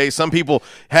 401k. Some people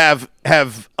have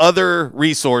other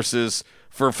resources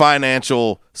for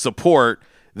financial support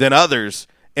than others.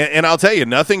 And I'll tell you,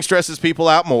 nothing stresses people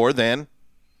out more than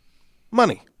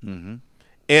money. Mm-hmm.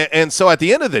 And so at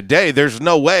the end of the day, there's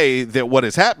no way that what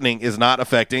is happening is not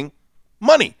affecting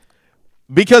money.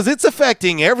 Because it's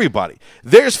affecting everybody.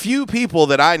 There's few people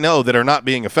that I know that are not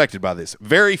being affected by this.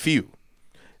 Very few.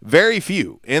 Very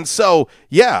few. And so,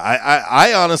 yeah,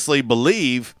 I honestly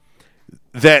believe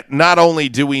that not only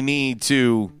do we need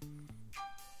to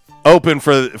open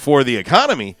for the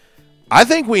economy, I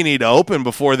think we need to open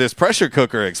before this pressure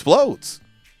cooker explodes.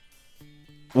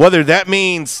 Whether that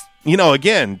means, you know,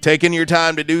 again, taking your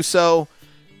time to do so,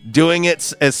 doing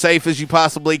it as safe as you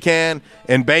possibly can,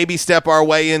 and baby step our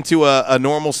way into a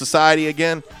normal society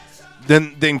again,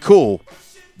 then cool.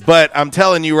 But I'm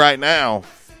telling you right now,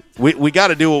 we got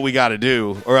to do what we got to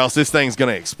do, or else this thing's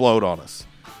going to explode on us.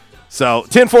 So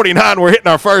 10:49, we're hitting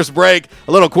our first break.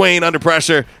 A little Queen, Under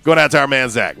Pressure, going out to our man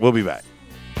Zach. We'll be back.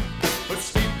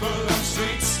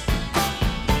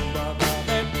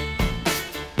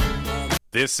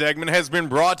 This segment has been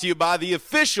brought to you by the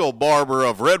official barber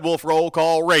of Red Wolf Roll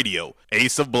Call Radio,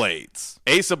 Ace of Blades.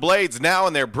 Ace of Blades now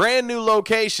in their brand new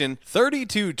location,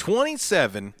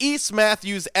 3227 East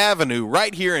Matthews Avenue,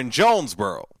 right here in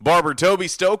Jonesboro. Barber Toby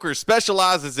Stoker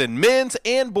specializes in men's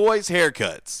and boys'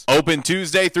 haircuts. Open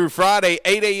Tuesday through Friday,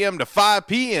 8 a.m. to 5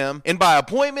 p.m. and by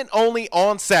appointment only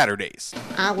on Saturdays.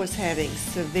 I was having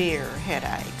severe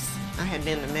headaches. I had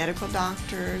been to medical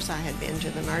doctors. I had been to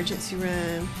the emergency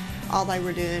room. All they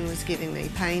were doing was giving me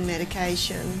pain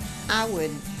medication. I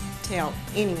would tell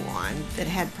anyone that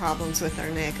had problems with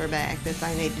their neck or back that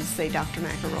they needed to see Dr.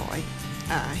 McElroy.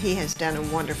 He has done a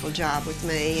wonderful job with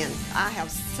me, and I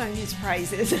have sung his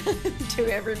praises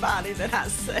to everybody that I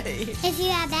see. If you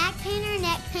have back pain or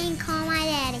neck pain, call my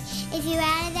daddy. If you're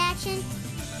out of action,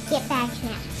 get back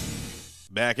now.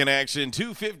 Back in action,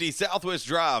 250 Southwest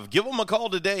Drive. Give them a call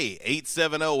today,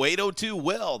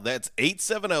 870-802-WELL. That's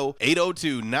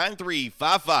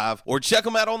 870-802-9355. Or check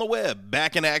them out on the web,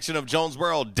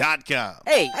 backinactionofjonesboro.com.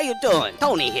 Hey, how you doing?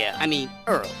 Tony here.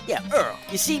 Earl. Yeah, Earl.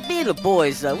 You see, me and the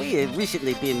boys, we have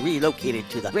recently been relocated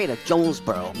to the greater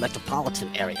Jonesboro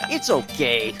metropolitan area. It's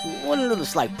okay. One little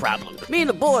slight problem. Me and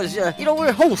the boys,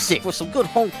 we're homesick for some good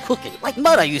home cooking, like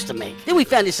Mother used to make. Then we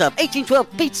found this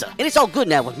 1812 pizza, and it's all good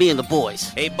now with me and the boys.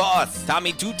 Hey, boss,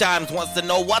 Tommy 2 Times wants to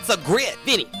know what's a grit.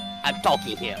 Vinny, I'm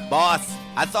talking here. Boss,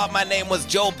 I thought my name was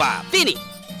Joe Bob. Vinny,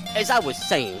 as I was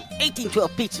saying,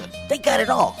 1812 Pizza, they got it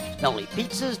all. Not only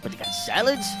pizzas, but they got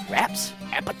salads, wraps,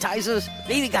 appetizers.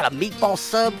 They even got a meatball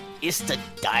sub. It's to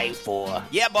die for.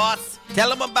 Yeah, boss. Tell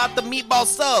them about the meatball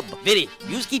sub. Vinny,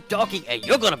 you just keep talking and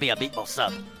you're gonna be a meatball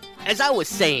sub. As I was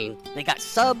saying, they got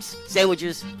subs,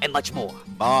 sandwiches, and much more.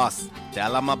 Boss,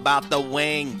 tell them about the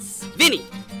wings. Vinny,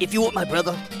 if you want my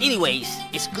brother, anyways,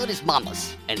 it's good as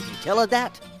Mama's. And if you tell her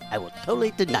that, I will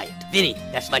totally deny it. Vinny,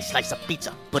 that's my slice of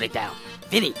pizza. Put it down.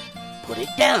 Vinny, put it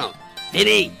down.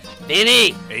 Vinny!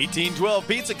 1812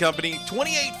 Pizza Company,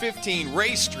 2815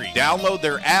 Ray Street. Download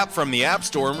their app from the App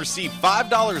Store and receive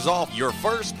 $5 off your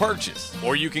first purchase.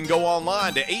 Or you can go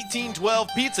online to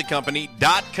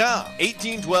 1812pizzacompany.com.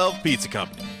 1812 Pizza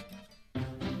Company.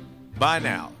 By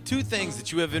now, 2 things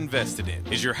that you have invested in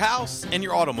is your house and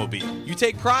your automobile. You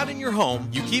take pride in your home,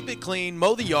 you keep it clean,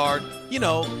 mow the yard,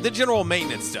 the general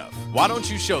maintenance stuff. Why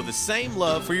don't you show the same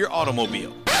love for your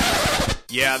automobile?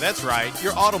 Yeah, that's right,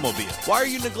 your automobile. Why are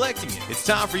you neglecting it? It's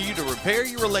time for you to repair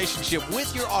your relationship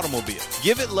with your automobile.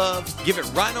 Give it love, give it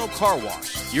Rhino Car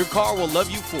Wash. Your car will love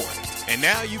you for it. And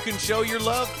now you can show your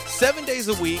love 7 days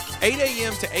a week, 8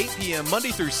 a.m. to 8 p.m.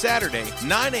 Monday through Saturday,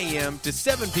 9 a.m. to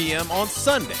 7 p.m. on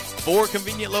Sunday. 4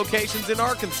 convenient locations in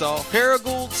Arkansas,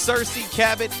 Paragould, Searcy,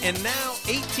 Cabot, and now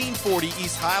 1840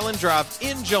 East Highland Drive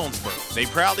in Jonesboro. They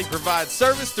proudly provide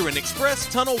service through an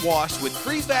express tunnel wash with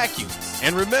free vacuums.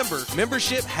 And remember,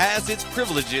 membership has its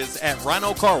privileges at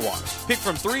Rhino Car Wash. Pick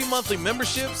from 3 monthly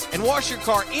memberships and wash your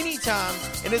car anytime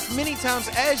and as many times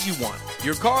as you want.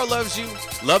 Your car loves you,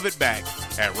 love it back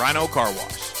at Rhino Car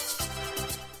Wash.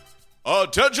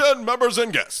 Attention, members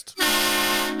and guests.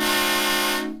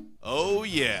 Oh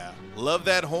yeah, love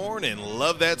that horn and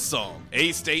love that song.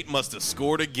 A-State must have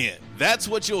scored again. That's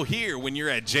what you'll hear when you're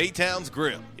at J-Town's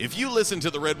Grill. If you listen to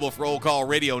the Red Wolf Roll Call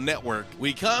Radio Network,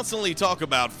 we constantly talk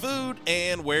about food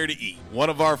and where to eat.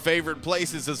 One of our favorite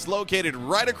places is located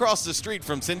right across the street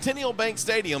from Centennial Bank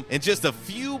Stadium and just a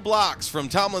few blocks from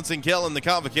Tomlinson Kell and the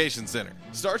Convocation Center.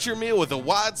 Start your meal with a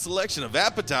wide selection of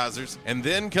appetizers, and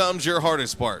then comes your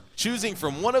hardest part, choosing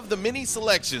from one of the many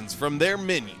selections from their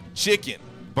menu. Chicken,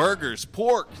 burgers,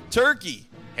 pork, turkey,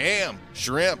 ham,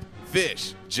 shrimp,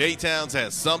 fish. J-Town's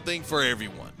has something for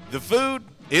everyone. The food,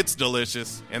 it's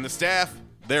delicious, and the staff,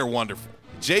 they're wonderful.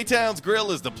 J-Town's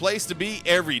Grill is the place to be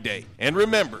every day. And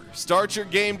remember, start your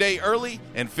game day early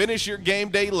and finish your game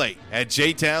day late at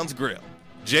J-Town's Grill.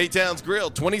 J-Town's Grill,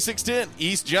 2610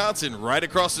 East Johnson, right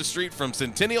across the street from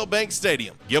Centennial Bank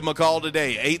Stadium. Give them a call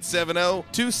today,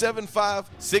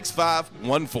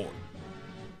 870-275-6514.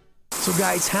 So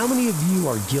guys, how many of you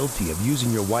are guilty of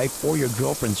using your wife or your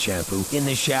girlfriend's shampoo in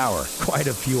the shower? Quite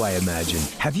a few, I imagine.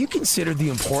 Have you considered the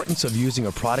importance of using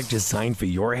a product designed for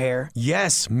your hair?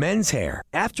 Yes, men's hair.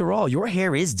 After all, your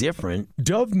hair is different.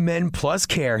 Dove Men Plus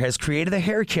Care has created a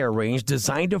hair care range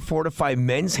designed to fortify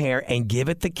men's hair and give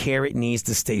it the care it needs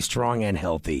to stay strong and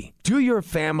healthy. Do your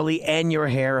family and your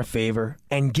hair a favor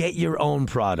and get your own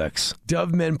products.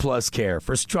 Dove Men Plus Care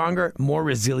for stronger, more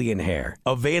resilient hair.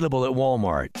 Available at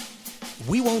Walmart.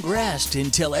 We won't rest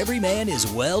until every man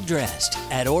is well dressed.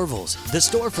 At Orville's, the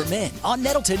store for men, on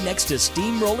Nettleton next to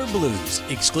Steamroller Blues.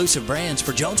 Exclusive brands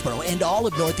for Jonesboro and all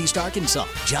of Northeast Arkansas.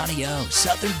 Johnny O,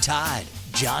 Southern Tide,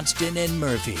 Johnston and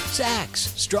Murphy,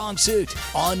 Saks, Strong Suit,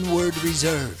 Onward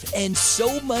Reserve, and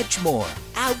so much more.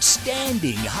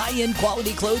 Outstanding high-end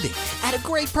quality clothing at a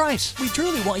great price. We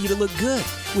truly want you to look good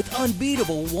with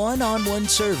unbeatable one-on-one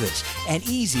service and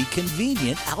easy,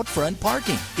 convenient out front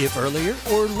parking. If earlier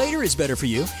or later is better for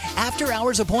you,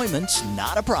 after-hours appointments,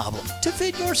 not a problem. To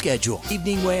fit your schedule.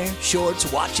 Evening wear, shorts,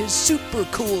 watches, super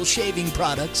cool shaving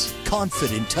products,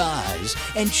 confident ties,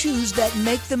 and shoes that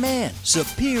make the man.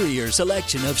 Superior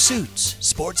selection of suits,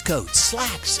 sports coats,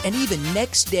 slacks, and even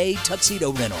next-day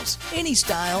tuxedo rentals. Any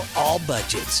style, all budgets.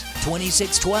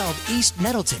 2612 East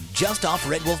Nettleton, just off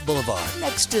Red Wolf Boulevard,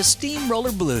 next to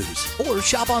Steamroller Blues. Or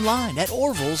shop online at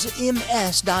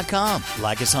orvillesms.com.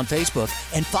 Like us on Facebook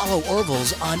and follow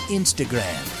Orville's on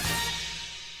Instagram.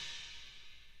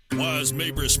 Why is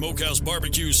Mabry Smokehouse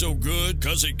Barbecue so good?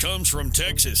 Because it comes from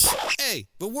Texas. Hey,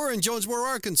 but we're in Jonesboro,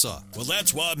 Arkansas. Well,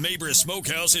 that's why Mabry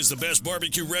Smokehouse is the best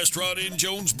barbecue restaurant in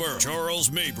Jonesboro. Charles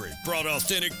Mabry brought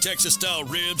authentic Texas-style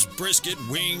ribs, brisket,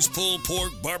 wings, pulled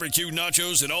pork, barbecue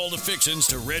nachos, and all the fixings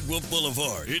to Red Wolf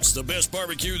Boulevard. It's the best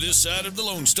barbecue this side of the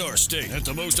Lone Star State and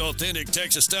the most authentic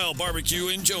Texas-style barbecue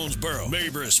in Jonesboro.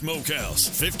 Mabry Smokehouse,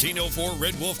 1504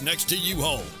 Red Wolf next to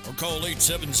U-Haul. Or call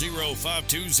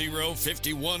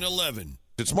 870-520-5111.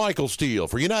 It's Michael Steele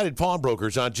for United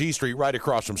Pawnbrokers on G Street right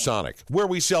across from Sonic, where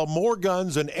we sell more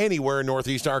guns than anywhere in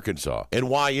Northeast Arkansas. And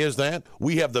why is that?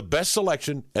 We have the best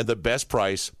selection and the best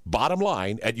price, bottom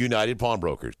line, at United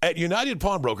Pawnbrokers. At United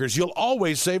Pawnbrokers, you'll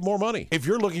always save more money. If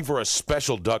you're looking for a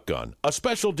special duck gun, a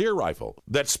special deer rifle,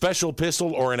 that special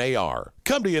pistol, or an AR,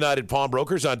 come to United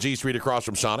Pawnbrokers on G Street across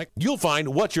from Sonic. You'll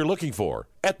find what you're looking for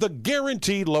at the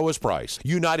guaranteed lowest price.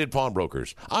 United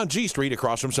Pawnbrokers on G Street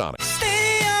across from Sonic.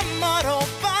 Auto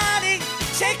Body,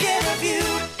 take care of you.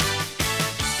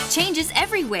 Changes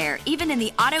everywhere, even in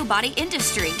the auto body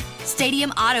industry. Stadium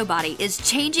Auto Body is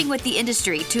changing with the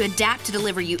industry to adapt to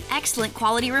deliver you excellent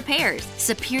quality repairs,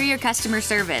 superior customer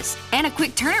service, and a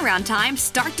quick turnaround time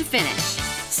start to finish.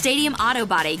 Stadium Auto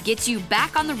Body gets you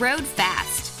back on the road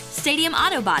fast. Stadium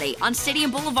Auto Body on Stadium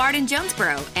Boulevard in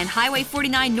Jonesboro and Highway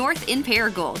 49 North in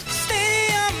Paragould.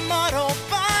 Stadium Auto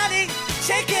Body,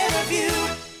 take care of you.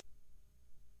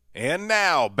 And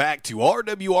now, back to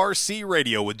RWRC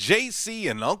Radio with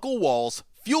JC and Uncle Walls,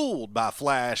 fueled by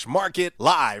Flash Market,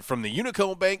 live from the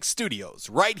Unico Bank Studios,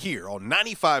 right here on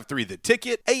 95.3 The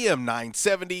Ticket, AM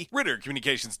 970, Ritter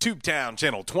Communications Tubetown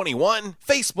Channel 21,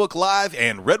 Facebook Live,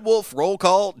 and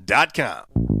RedWolfRollCall.com.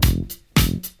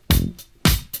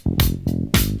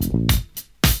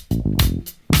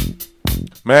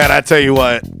 Man, I tell you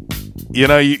what,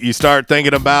 you start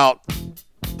thinking about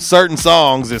certain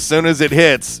songs as soon as it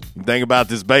hits. Think about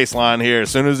this bass line here. As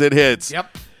soon as it hits,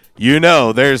 yep.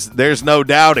 There's no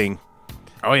doubting.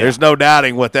 Oh, yeah. There's no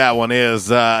doubting what that one is.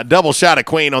 Double shot of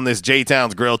Queen on this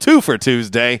J-Town's Grill, 2 for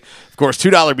Tuesday. Of course,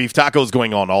 $2 beef tacos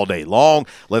going on all day long.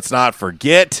 Let's not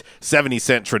forget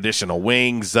 70-cent traditional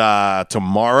wings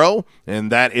tomorrow,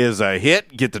 and that is a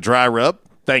hit. Get the dry rub.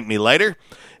 Thank me later.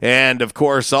 And, of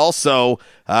course, also,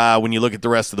 when you look at the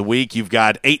rest of the week, you've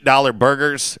got $8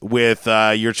 burgers with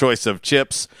your choice of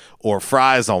chips or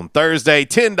fries on Thursday,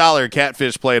 $10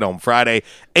 catfish plate on Friday,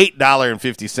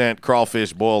 $8.50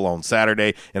 crawfish boil on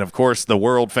Saturday, and, of course, the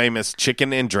world-famous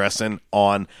chicken and dressing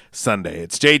on Sunday.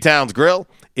 It's J-Town's Grill.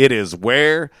 It is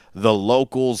where the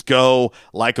locals go.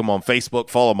 Like them on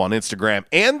Facebook, follow them on Instagram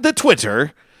and the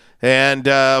Twitter. And,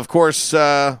 of course, you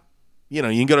can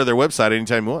go to their website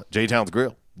anytime you want,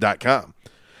 jtownsgrill.com.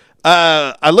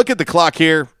 I look at the clock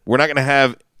here. We're not going to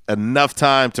have enough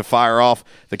time to fire off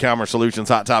the Calmer Solutions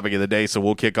Hot Topic of the Day, so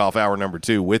we'll kick off hour number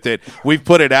 2 with it. We've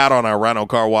put it out on our Rhino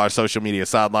Car Wash social media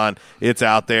sideline. It's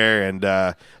out there, and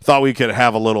thought we could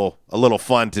have a little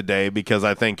fun today because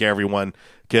I think everyone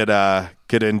could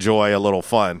enjoy a little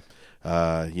fun,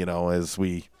 as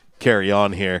we carry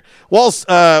on here. Well,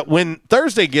 when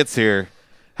Thursday gets here,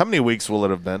 how many weeks will it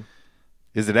have been?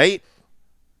 Is it 8?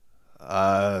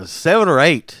 7 or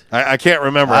 8. I can't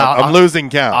remember. I'm losing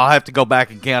count. I'll have to go back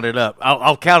and count it up.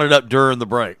 I'll count it up during the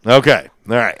break. Okay.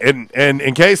 All right. And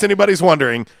in case anybody's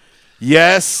wondering,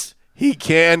 yes, he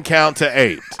can count to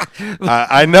 8.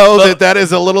 I know that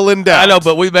is a little in doubt. I know,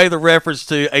 but we made the reference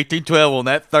to 1812 on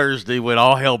that Thursday when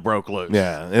all hell broke loose.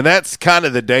 Yeah, and that's kind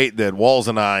of the date that Walls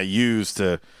and I use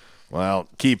to,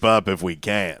 keep up if we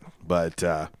can. But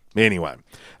Anyway.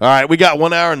 All right, we got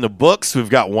 1 hour in the books. We've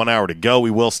got 1 hour to go.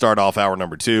 We will start off hour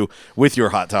number 2 with your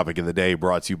hot topic of the day,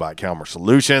 brought to you by Calmer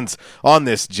Solutions on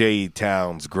this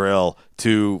J-Town's Grill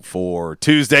 2 for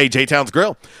Tuesday. J-Town's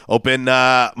Grill, open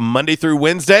Monday through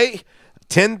Wednesday,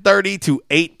 10:30 to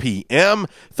 8 p.m.,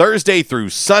 Thursday through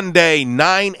Sunday,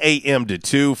 9 a.m. to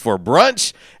 2 for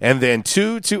brunch, and then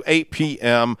 2 to 8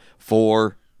 p.m.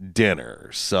 for dinner.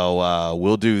 So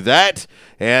we'll do that,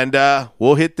 and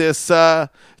we'll hit this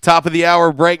top of the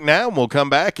hour break now, and we'll come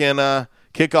back and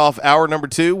kick off hour number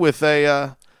 2 with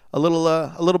a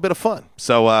little bit of fun.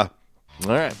 So all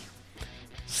right,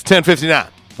 it's 10:59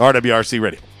 RWRC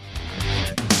Radio.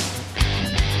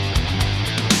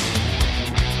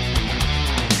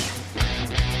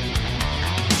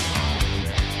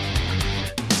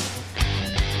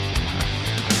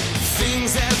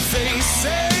 Things that they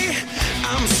say,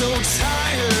 I'm so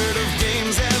tired of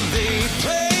games that they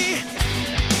play.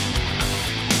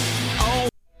 Oh.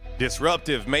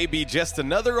 Disruptive may be just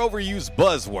another overused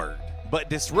buzzword, but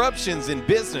disruptions in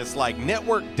business like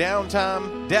network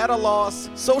downtime, data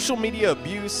loss, social media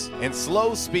abuse, and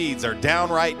slow speeds are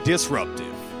downright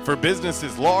disruptive. For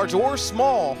businesses large or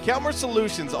small, Calmer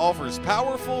Solutions offers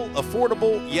powerful,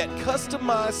 affordable, yet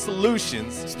customized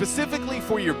solutions specifically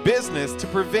for your business to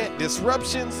prevent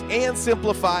disruptions and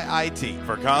simplify IT.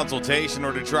 For consultation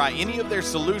or to try any of their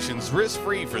solutions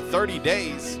risk-free for 30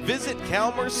 days, visit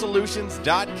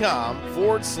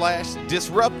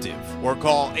calmersolutions.com/disruptive or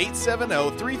call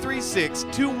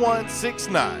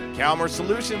 870-336-2169. Calmer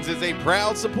Solutions is a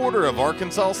proud supporter of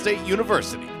Arkansas State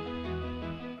University.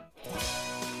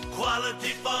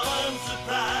 Quality Farm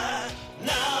Supply,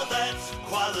 now that's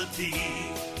quality.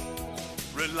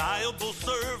 Reliable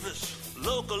service,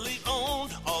 locally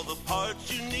owned, all the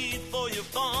parts you need for your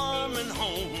farm and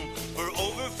home. For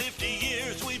over 50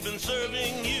 years we've been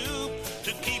serving you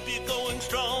to keep you going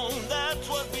strong, that's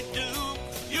what we do.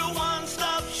 Your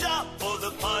one-stop shop for the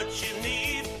parts you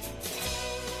need.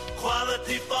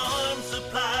 Quality Farm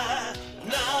Supply,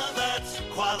 now that's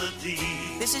quality.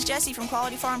 This is Jessie from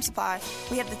Quality Farm Supply.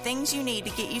 We have the things you need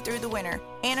to get you through the winter.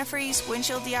 Antifreeze,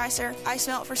 windshield deicer, ice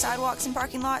melt for sidewalks and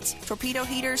parking lots, torpedo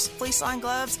heaters, fleece line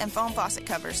gloves, and foam faucet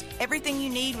covers. Everything you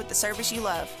need with the service you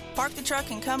love. Park the truck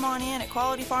and come on in at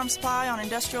Quality Farm Supply on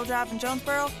Industrial Drive in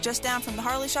Jonesboro, just down from the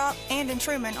Harley Shop, and in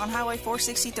Truman on Highway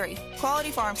 463.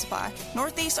 Quality Farm Supply,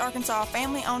 Northeast Arkansas,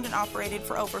 family owned and operated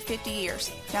for over 50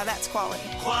 years. Now that's quality.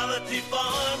 Quality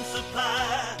Farm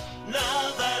Supply,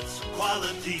 now that's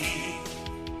quality.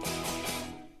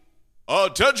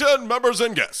 Attention, members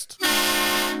and guests.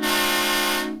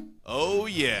 Oh,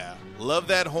 yeah. Love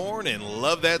that horn and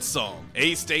love that song.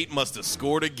 A-State must have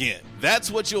scored again.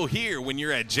 That's what you'll hear when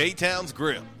you're at J-Town's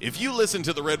Grill. If you listen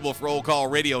to the Red Wolf Roll Call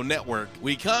Radio Network,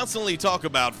 we constantly talk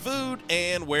about food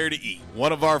and where to eat.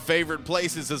 One of our favorite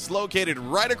places is located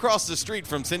right across the street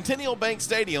from Centennial Bank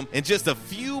Stadium and just a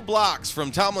few blocks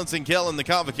from Tomlinson Kell and the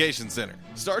Convocation Center.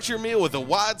 Start your meal with a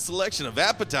wide selection of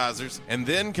appetizers, and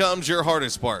then comes your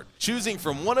hardest part, choosing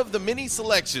from one of the many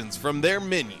selections from their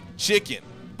menu. Chicken,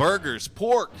 burgers,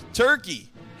 pork,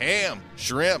 turkey, ham,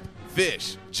 shrimp,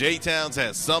 fish. J-Town's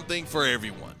has something for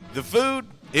everyone. The food,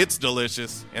 it's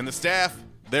delicious, and the staff,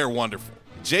 they're wonderful.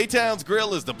 J-Town's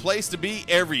Grill is the place to be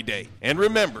every day. And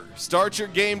remember, start your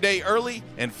game day early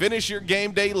and finish your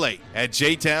game day late at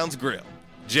J-Town's Grill.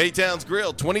 J-Town's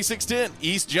Grill, 2610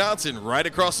 East Johnson, right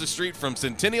across the street from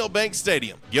Centennial Bank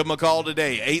Stadium. Give them a call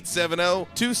today,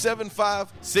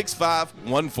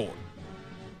 870-275-6514.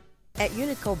 At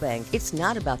Unico Bank, it's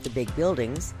not about the big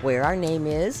buildings, where our name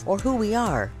is, or who we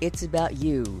are. It's about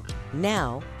you,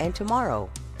 now and tomorrow.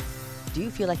 Do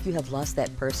you feel like you have lost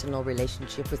that personal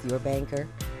relationship with your banker?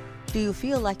 Do you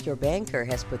feel like your banker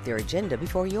has put their agenda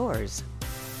before yours?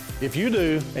 If you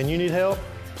do and you need help,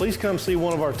 please come see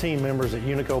one of our team members at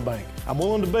Unico Bank. I'm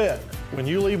willing to bet when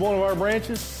you leave one of our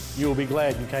branches, you will be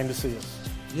glad you came to see us.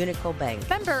 Unico Bank.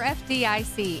 Member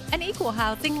FDIC, an equal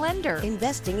housing lender.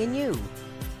 Investing in you.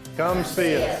 Come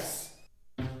see us.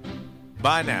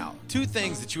 By now, two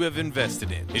things that you have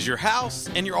invested in is your house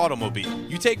and your automobile.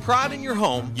 You take pride in your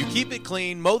home, you keep it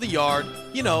clean, mow the yard,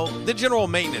 you know, the general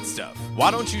maintenance stuff.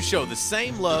 Why don't you show the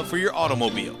same love for your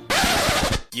automobile?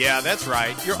 Yeah, that's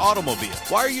right, your automobile.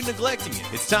 Why are you neglecting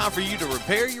it? It's time for you to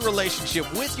repair your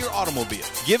relationship with your automobile.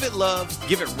 Give it love,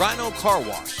 give it Rhino Car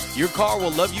Wash. Your car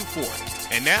will love you for it.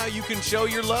 And now you can show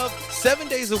your love 7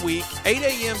 days a week, 8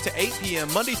 a.m. to 8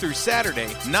 p.m. Monday through Saturday,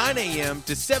 9 a.m.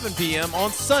 to 7 p.m.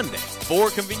 on Sunday. 4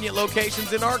 convenient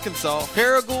locations in Arkansas: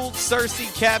 Paragould, Searcy,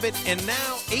 Cabot, and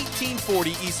now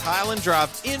 1840 East Highland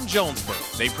Drive in Jonesboro.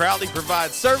 They proudly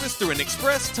provide service through an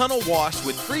express tunnel wash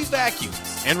with free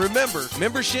vacuums. And remember,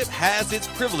 membership has its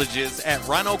privileges at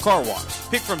Rhino Car Wash.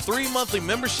 Pick from 3 monthly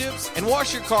memberships and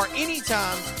wash your car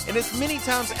anytime and as many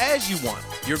times as you want.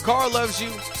 Your car loves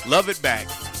you, love it back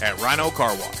at Rhino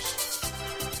Car Wash.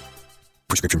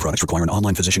 Prescription products require an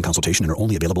online physician consultation and are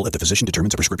only available if the physician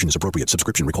determines a prescription is appropriate.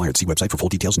 Subscription required. See website for full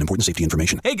details and important safety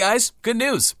information. Hey guys, good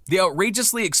news. The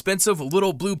outrageously expensive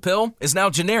little blue pill is now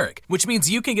generic, which means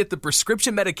you can get the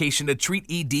prescription medication to treat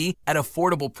ED at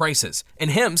affordable prices.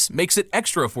 And Hims makes it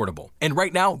extra affordable. And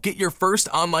right now, get your first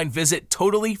online visit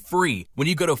totally free when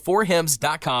you go to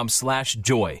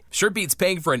 4hims.com/joy. Sure beats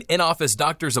paying for an in-office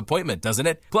doctor's appointment, doesn't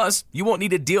it? Plus, you won't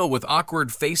need to deal with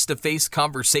awkward face-to-face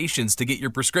conversations to get your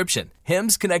prescription. Hims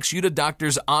connects you to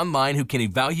doctors online who can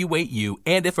evaluate you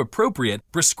and, if appropriate,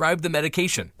 prescribe the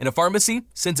medication. And a pharmacy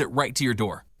sends it right to your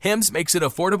door. Hims makes it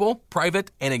affordable,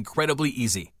 private, and incredibly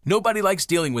easy. Nobody likes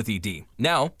dealing with ED.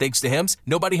 Now, thanks to Hims,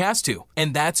 nobody has to.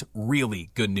 And that's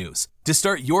really good news. To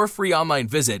start your free online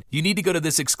visit, you need to go to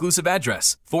this exclusive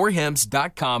address,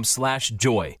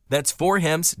 4hims.com/joy. That's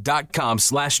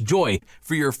 4hims.com/joy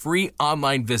for your free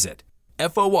online visit.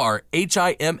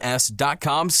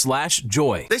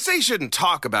 FORHIMS.com/joy. They say you shouldn't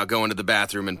talk about going to the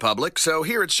bathroom in public, so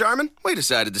here at Charmin, we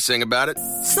decided to sing about it.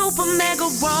 Super mega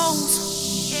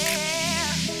rolls.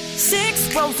 Yeah.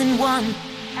 6 rolls in one.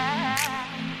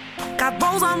 Got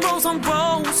rolls on rolls on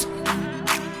rolls.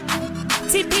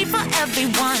 TP for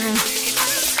everyone.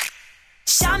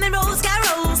 Charmin rolls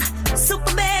got rolls.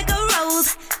 Super mega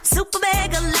rolls. Super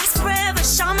mega lasts forever.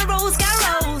 Charmin rolls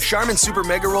got rolls. Charmin Super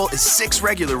Mega Roll is 6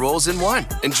 regular rolls in one.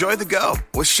 Enjoy the go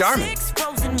with Charmin. 6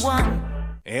 rolls in one.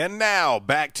 And now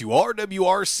back to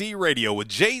RWRC Radio with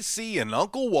JC and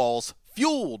Uncle Walls,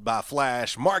 fueled by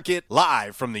Flash Market,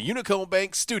 live from the Unico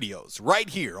Bank Studios, right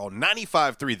here on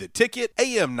 95.3 The Ticket,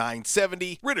 AM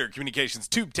 970, Ritter Communications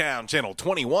Tubetown Channel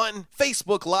 21,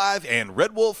 Facebook Live, and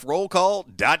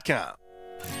RedWolfRollCall.com.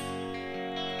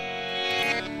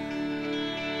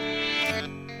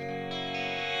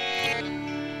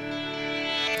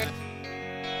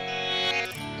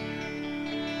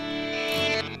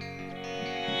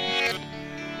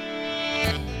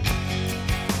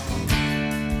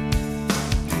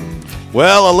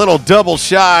 Well, a little double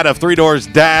shot of Three Doors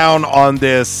Down on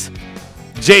this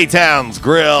J-Town's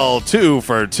Grill 2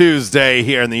 for Tuesday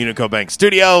here in the Unico Bank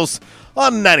Studios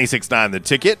on 96.9 The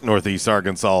Ticket, Northeast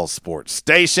Arkansas Sports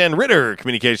Station, Ritter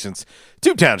Communications,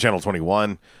 Tubetown Channel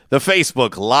 21, the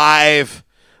Facebook Live,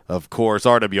 of course,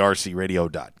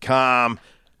 RWRCradio.com,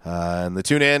 and the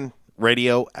TuneIn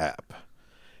Radio app.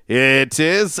 It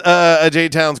is a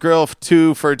J-Town's Grill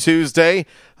 2 for Tuesday.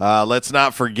 Let's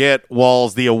not forget,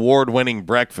 Walls, the award-winning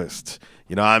breakfast.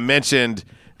 You know, I mentioned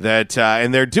that,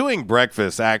 and they're doing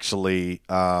breakfast actually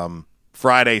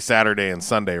Friday, Saturday, and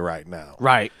Sunday right now.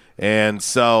 Right. And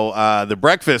so the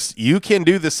breakfast, you can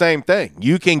do the same thing.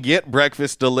 You can get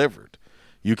breakfast delivered.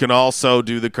 You can also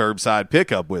do the curbside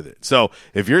pickup with it. So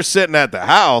if you're sitting at the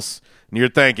house and you're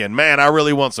thinking, man, I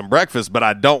really want some breakfast, but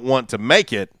I don't want to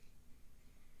make it,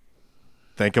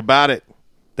 think about it.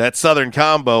 That Southern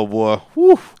combo, boy,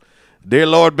 whew, dear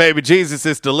Lord, baby Jesus,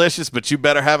 it's delicious, but you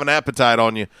better have an appetite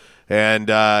on you. And,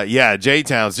 yeah,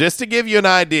 J-Town's, just to give you an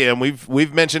idea, and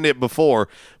we've mentioned it before,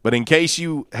 but in case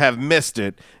you have missed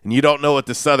it and you don't know what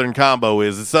the Southern combo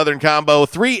is, the Southern combo,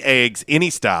 3 eggs,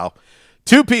 any style,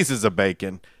 2 pieces of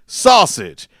bacon,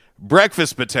 sausage,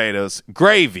 breakfast potatoes,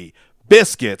 gravy,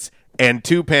 biscuits, and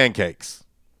 2 pancakes.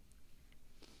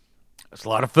 That's a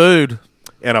lot of food.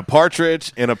 And a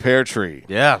partridge in a pear tree.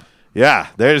 Yeah. Yeah,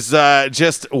 there's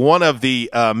just one of the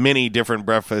many different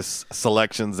breakfast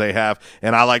selections they have,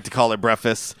 and I like to call it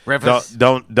breakfast. Breakfast.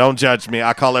 Don't judge me.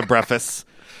 I call it breakfast.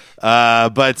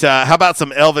 But how about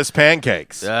some Elvis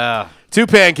pancakes? Yeah. 2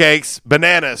 pancakes,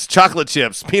 bananas, chocolate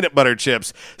chips, peanut butter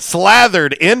chips,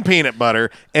 slathered in peanut butter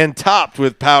and topped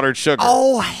with powdered sugar.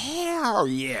 Oh, hell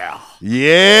yeah.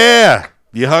 Yeah.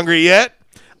 You hungry yet?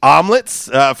 Omelets,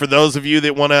 for those of you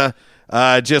that want to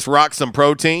just rock some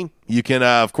protein. You can,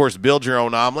 of course, build your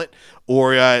own omelet.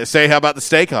 Or say, how about the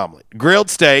steak omelet? Grilled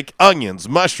steak, onions,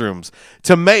 mushrooms,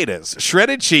 tomatoes,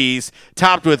 shredded cheese,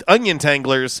 topped with onion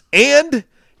tanglers, and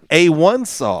A1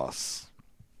 sauce.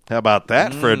 How about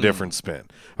that for a different spin?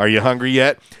 Are you hungry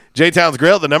yet? J-Town's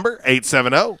Grill, the number,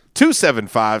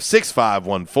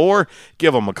 870-275-6514.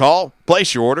 Give them a call.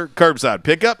 Place your order, curbside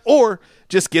pickup, or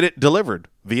just get it delivered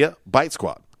via Bite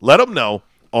Squad. Let them know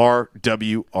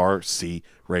RWRC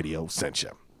Radio sent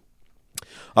you.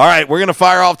 All right, we're going to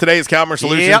fire off today's Calmer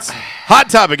Solutions hot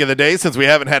topic of the day since we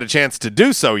haven't had a chance to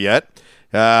do so yet.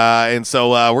 And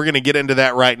so we're going to get into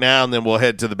that right now, and then we'll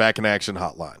head to the Back in Action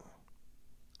hotline.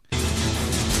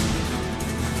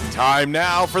 Time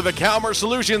now for the Calmer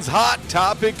Solutions Hot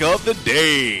Topic of the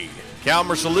Day.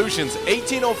 Calmer Solutions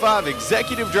 1805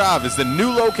 Executive Drive is the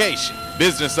new location.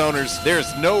 Business owners,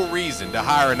 there's no reason to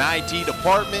hire an IT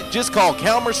department. Just call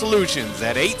Calmer Solutions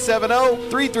at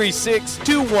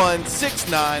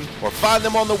 870-336-2169 or find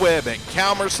them on the web at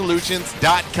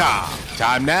calmersolutions.com.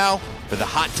 Time now for the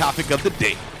Hot Topic of the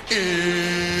Day.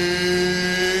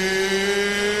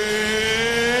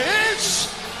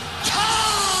 It's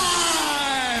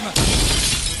time!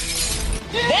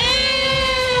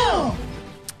 Damn!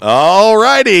 All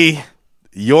righty.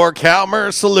 Your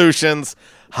Calmer Solutions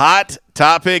Hot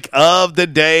Topic of the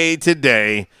Day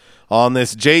today on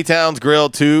this J-Town's Grill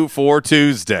 2 for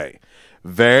Tuesday.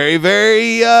 Very,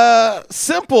 very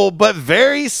simple, but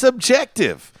very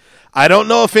subjective. I don't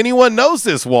know if anyone knows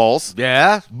this, Walls.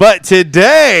 Yeah. But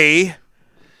today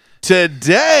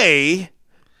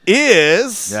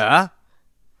is... Yeah.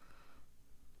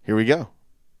 Here we go.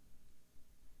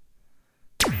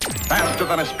 Faster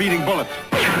than a speeding bullet.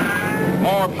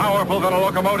 More powerful than a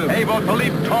locomotive. Able to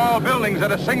leap tall buildings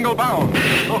at a single bound.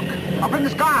 Look, up in the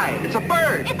sky. It's a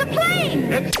bird. It's a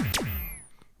plane.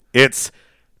 It's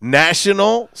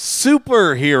National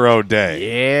Superhero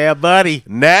Day. Yeah, buddy.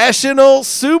 National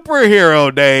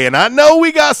Superhero Day. And I know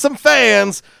we got some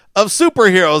fans of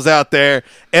superheroes out there,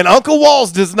 and Uncle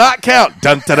Walls does not count.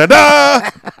 Dun-da-da-da!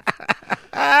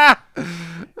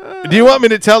 Do you want me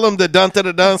to tell them the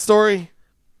dun-da-da-dun story?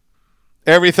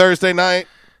 Every Thursday night?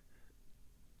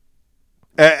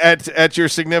 At your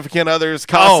significant other's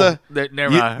casa? Oh,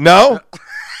 never mind. No?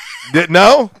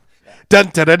 No?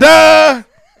 Dun-da-da-da!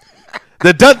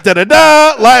 The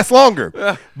dun-da-da-da lasts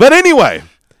longer. But anyway,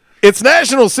 it's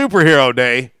National Superhero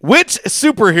Day. Which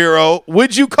superhero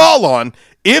would you call on,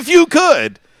 if you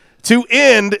could, to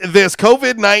end this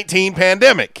COVID-19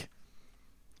 pandemic?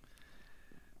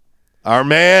 Our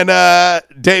man,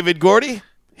 David Gordy,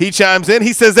 he chimes in.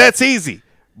 He says, that's easy.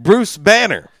 Bruce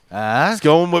Banner. He's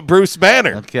going with Bruce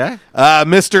Banner. Okay.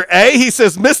 Mr. A, he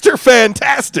says, Mr.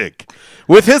 Fantastic.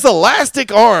 With his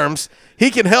elastic arms,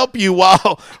 he can help you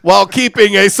while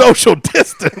keeping a social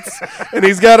distance. And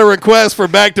he's got a request for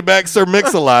back-to-back Sir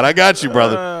Mix-a-Lot. I got you,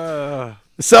 brother.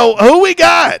 So who we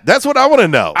got? That's what I want to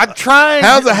know. I'm trying.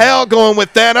 How's the hell going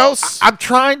with Thanos? I'm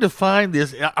trying to find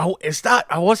this. It's not.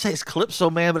 I want to say it's Calypso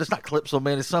Man, but it's not Calypso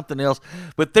Man. It's something else.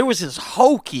 But there was this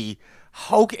hokey.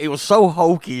 It was so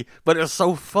hokey, but it was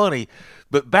so funny.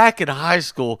 But back in high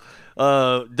school,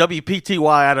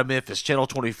 WPTY out of Memphis, Channel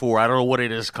 24. I don't know what it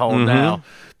is called now.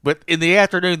 But in the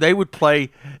afternoon, they would play.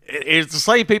 It's the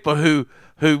same people who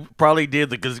probably did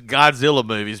the Godzilla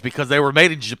movies because they were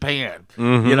made in Japan,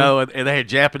 you know, and they had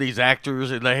Japanese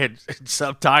actors and they had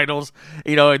subtitles,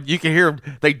 you know, and you can hear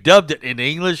them. They dubbed it in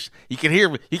English. You can hear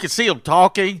them, you can see them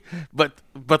talking, but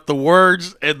the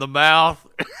words and the mouth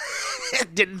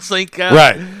didn't sync up.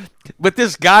 Right. But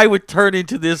this guy would turn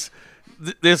into this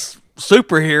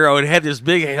superhero and had this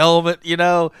big helmet, you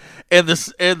know, and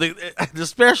the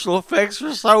special effects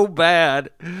were so bad.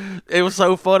 It was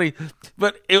so funny.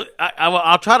 But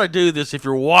I'll try to do this if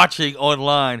you're watching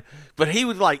online. But he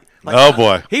would like oh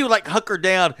boy, he would like hunker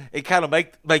down and kind of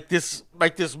make this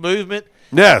movement.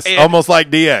 Yes, and, almost like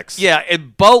DX. Yeah,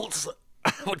 and bolts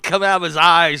would come out of his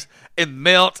eyes and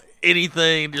melt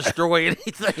anything, destroy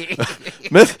anything.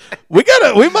 We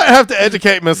might have to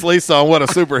educate Miss Lisa on what a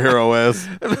superhero is.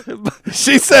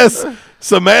 She says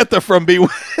Samantha from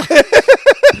Bewitched.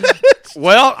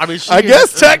 Well, I mean, I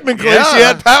guess technically she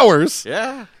had powers.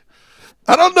 Yeah.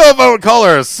 I don't know if I would call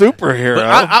her a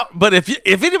superhero. But if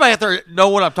anybody out there know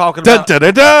what I'm talking about,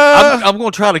 I'm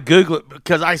going to try to Google it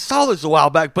because I saw this a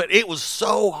while back, but it was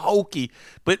so hokey.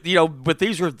 But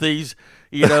these were these,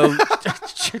 you know,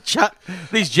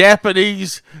 these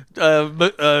Japanese,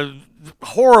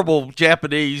 horrible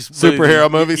Japanese superhero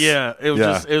movies. Yeah, it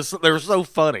was they were so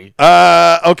funny.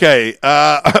 Okay,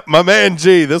 my man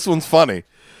G, this one's funny.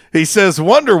 He says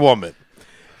Wonder Woman.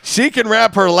 She can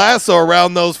wrap her lasso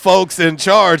around those folks in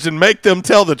charge and make them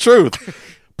tell the truth.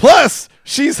 Plus,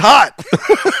 she's hot.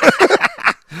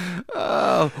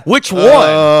 Which one?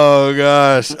 Oh,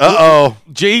 gosh. Uh-oh.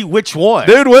 Gee, which one?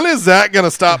 Dude, when is Zach going to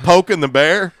stop poking the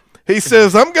bear? He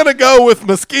says, I'm going to go with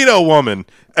Mosquito Woman,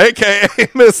 a.k.a.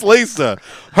 Miss Lisa.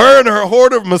 Her and her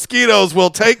horde of mosquitoes will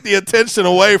take the attention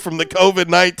away from the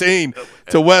COVID-19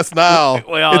 to West Nile.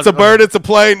 Well, it's a bird, it's a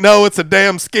plane. No, it's a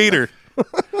damn skeeter.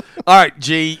 All right,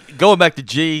 G. Going back to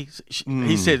G,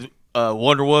 he said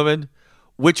Wonder Woman.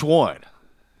 Which one?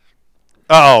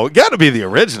 Oh, got to be the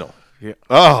original. Yeah.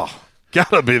 Oh,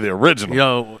 got to be the original. You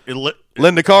know,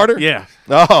 Linda Carter? Yeah.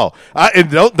 Oh, and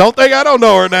don't think I don't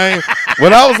know her name.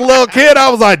 When I was a little kid,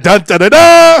 I was like, dun da da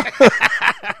da.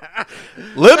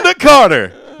 Linda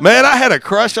Carter. Man, I had a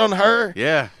crush on her.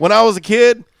 Yeah. When I was a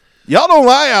kid. Y'all don't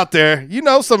lie out there. You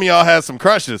know some of y'all had some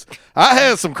crushes. I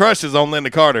had some crushes on Linda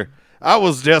Carter. I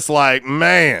was just like,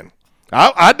 man.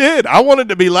 I did. I wanted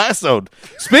to be lassoed.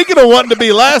 Speaking of wanting to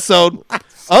be lassoed,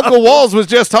 Uncle Walls was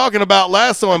just talking about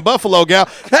lassoing Buffalo Gal.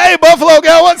 Hey, Buffalo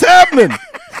Gal, what's happening?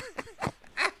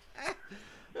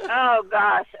 Oh,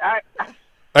 gosh.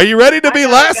 Are you ready to be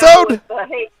lassoed?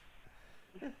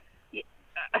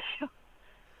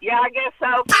 Yeah, I guess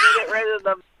so. To get rid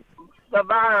of the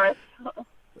virus.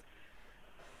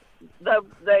 The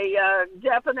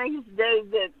Japanese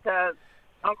dude that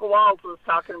Uncle Walt was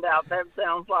talking about, that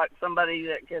sounds like somebody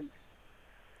that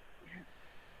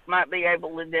might be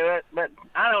able to do it, but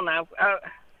I don't know.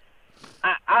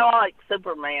 I like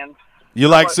Superman. You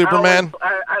like Superman?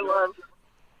 I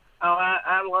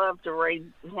love to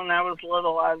read. When I was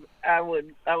little, I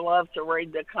loved to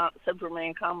read the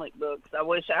Superman comic books. I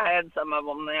wish I had some of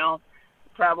them now.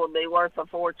 Probably be worth a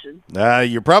fortune.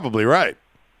 You're probably right.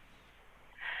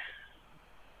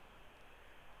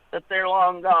 But they're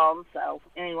long gone. So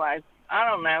anyway, I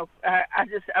don't know.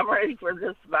 I'm ready for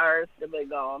this virus to be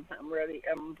gone. I'm ready.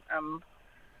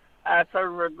 I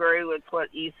sort of agree with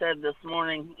what you said this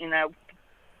morning. You know,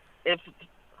 if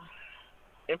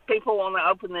people want to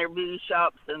open their beauty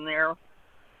shops and their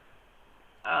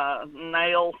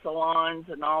nail salons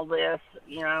and all this,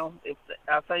 you know,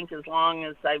 I think as long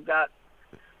as they've got,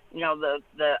 you know, the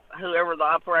whoever the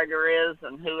operator is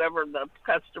and whoever the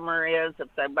customer is, if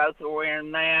they both are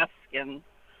wearing masks and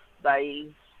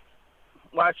they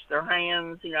wash their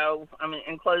hands, you know, I mean,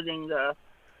 including the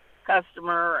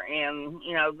customer, and,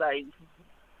 you know, they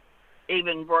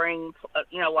even bring,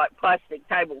 you know, like plastic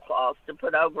tablecloths to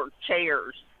put over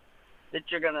chairs that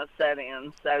you're going to sit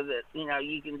in, so that, you know,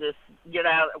 you can just get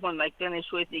out, when they finish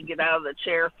with you, get out of the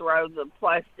chair, throw the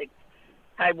plastic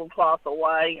tablecloth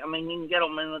away. I mean, you can get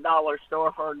them in the dollar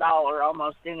store for $1,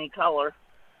 almost any color.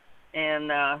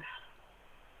 And,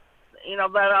 you know,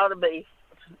 that ought to be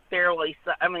fairly,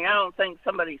 I mean, I don't think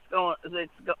somebody's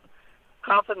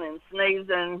coughing and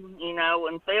sneezing, you know,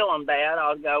 and feeling bad,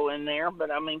 I'll go in there. But,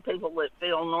 I mean, people that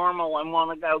feel normal and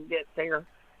want to go get their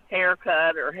hair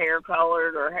cut or hair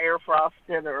colored or hair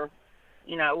frosted or,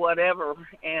 you know, whatever,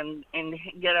 and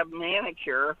get a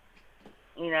manicure,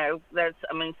 you know, that's,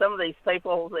 I mean, some of these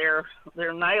people, their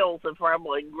nails have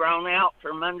probably grown out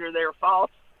from under their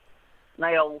false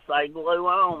nails they glue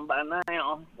on by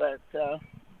now. But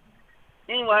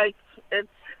anyway,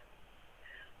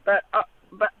 but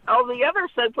the other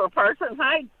super person,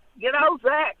 hey, get old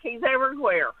Zach. He's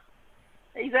everywhere.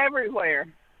 He's everywhere.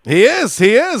 He is.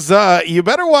 You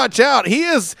better watch out. He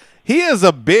is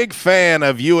a big fan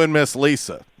of you and Miss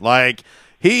Lisa. Like,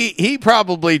 he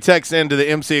probably texts into the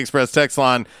MC Express text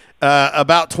line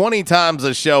about 20 times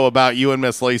a show about you and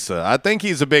Miss Lisa. I think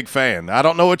he's a big fan. I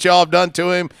don't know what y'all have done to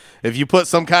him, if you put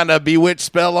some kind of bewitched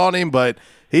spell on him, but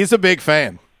he's a big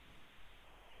fan.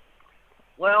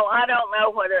 Well, I don't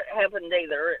know what happened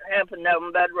either. It happened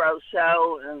on Bedrow's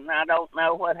show, and I don't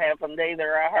know what happened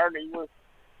either. I heard he was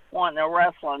wanting a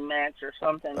wrestling match or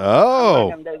something. Oh. I'm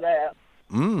not going to do that.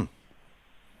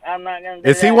 I'm not going to do that.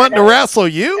 Is he wanting to wrestle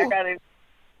you?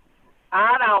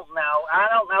 I don't know. I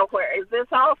don't know where. This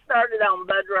all started on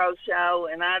Bedrow's show,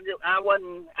 and I don't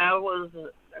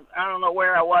know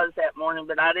where I was that morning,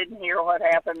 but I didn't hear what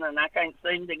happened, and I can't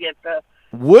seem to get the.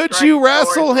 Would you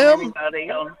wrestle him?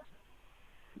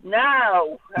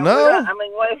 No. No. I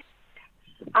mean,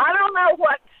 I don't know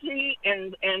what she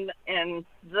and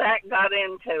Zach got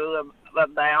into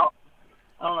about.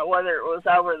 I don't know whether it was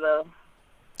over the.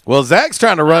 Well, Zach's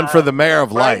trying to run for the mayor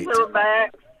of Light.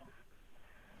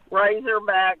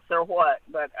 Razorbacks or what?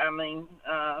 But I mean,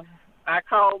 I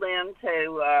called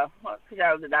into what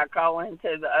show did I call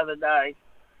into the other day?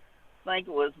 I think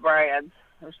it was Brad's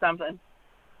or something.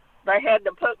 They had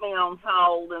to put me on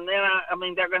hold, and then I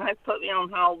mean, they're going to have to put me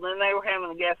on hold. Then they were having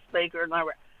a guest speaker, and I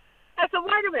said,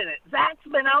 wait a minute, Zach's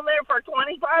been on there for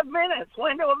 25 minutes.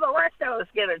 When do the rest of us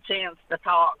get a chance to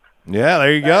talk? Yeah,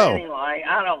 there you go. Anyway,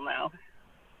 I don't know.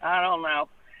 I don't know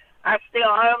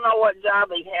what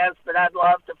job he has, but I'd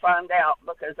love to find out,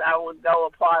 because I would go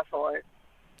apply for it.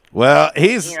 Well,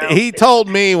 he told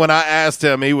me when I asked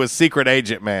him he was secret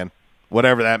agent man,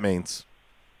 whatever that means.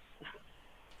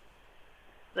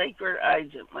 Secret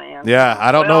agent man. Yeah,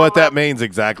 I don't know what that means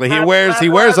exactly. He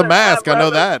wears a mask. I know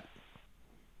that.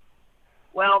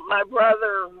 Well, my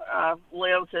brother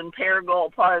lives in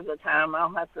Paragould part of the time.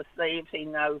 I'll have to see if he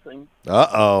knows him.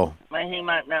 Uh-oh. He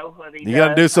might know what he does. You got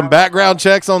to do some background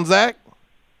checks on Zach?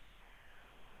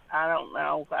 I don't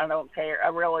know. I don't care. I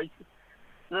really,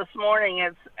 this morning.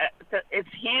 It's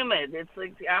humid. It's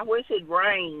like, I wish it'd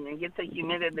rain and get the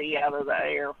humidity out of the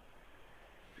air.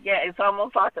 Yeah, it's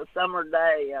almost like a summer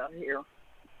day out here.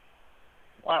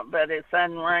 Well, but it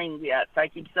hasn't rained yet. They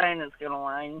keep saying it's going to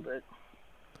rain, but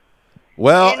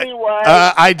well, anyway,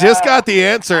 I just got the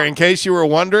answer. In case you were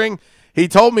wondering, he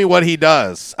told me what he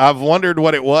does. I've wondered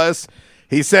what it was.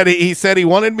 He said he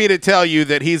wanted me to tell you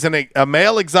that he's a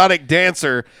male exotic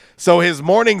dancer, so his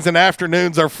mornings and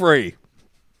afternoons are free.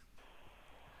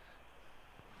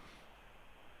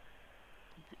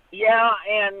 Yeah,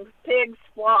 and pigs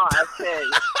fly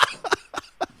too.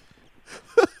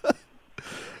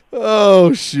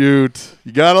 Oh, shoot.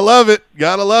 You got to love it.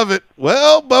 Got to love it.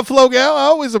 Well, Buffalo Gal, I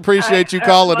always appreciate you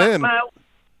calling in. My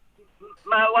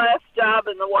last job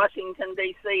in the Washington,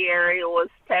 D.C. area was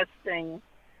testing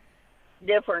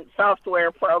different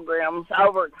software programs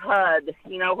over at HUD.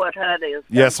 You know what HUD is?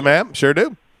 Yes, ma'am. Sure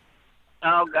do.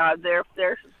 Oh, God. Their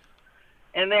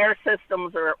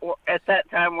systems are, at that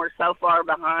time, were so far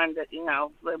behind that,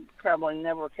 they'll probably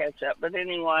never catch up. But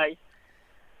anyway,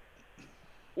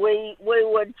 we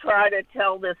would try to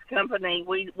tell this company,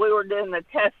 we were doing the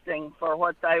testing for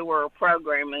what they were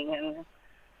programming, and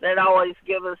they'd always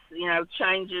give us,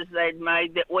 changes they'd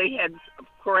made that we had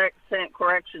sent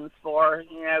corrections for,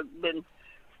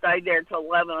 stayed there till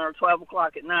 11 or 12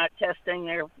 o'clock at night testing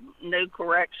their new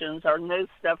corrections or new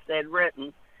stuff they'd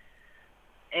written.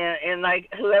 And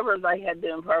whoever they had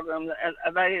doing programs,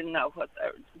 they didn't know what they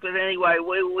were. But anyway,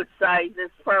 we would say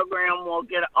this program will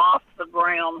get off the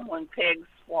ground when pigs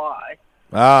fly.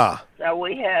 Ah. So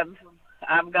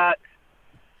I've got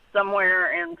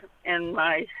somewhere in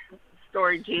my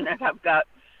storage unit, I've got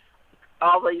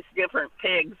all these different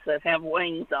pigs that have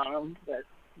wings on them. But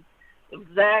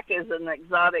Zach is an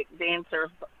exotic dancer.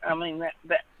 I mean,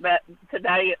 that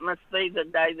today it must be the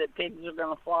day that pigs are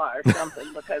going to fly or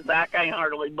something because I can't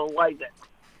hardly believe it.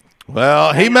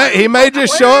 Well, he may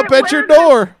just show up at your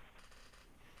door.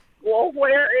 Well,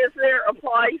 where is there a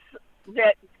place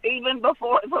that even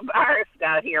before the virus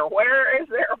got here, where is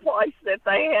there a place that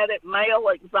they had it male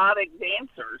exotic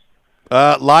dancers?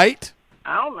 Light.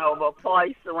 I don't know of a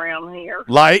place around here.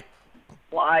 Light.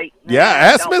 Yeah,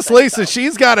 ask Miss Lisa. So.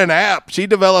 She's got an app. She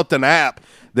developed an app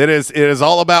that is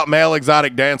all about male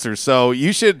exotic dancers. So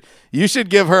you should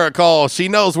give her a call. She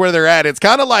knows where they're at. It's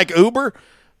kind of like Uber,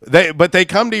 but they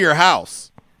come to your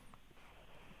house.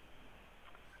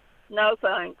 No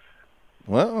thanks.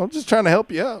 Well, I'm just trying to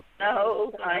help you out.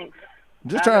 No thanks.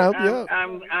 I'm just trying to help you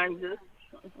out. I'm just.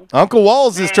 Uncle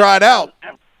Walls has tried out.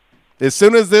 As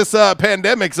soon as this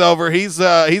pandemic's over, he's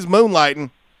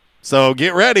moonlighting. So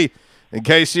get ready. In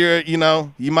case you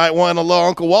might want a little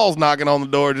Uncle Walls knocking on the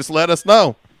door, just let us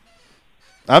know.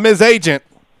 I'm his agent.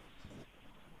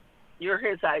 You're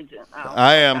his agent. Oh,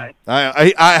 I am. Okay.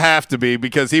 I have to be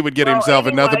because he would get himself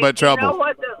in nothing but trouble. You know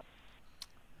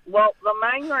what the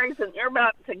main reason you're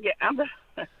about to get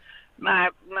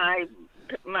my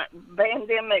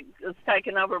pandemic is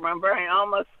taking over my brain. I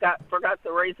almost forgot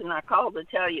the reason I called to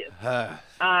tell you.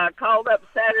 I called up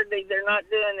Saturday. They're not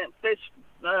doing it fish.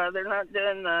 They're not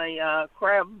doing the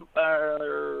crab,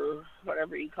 or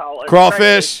whatever you call it.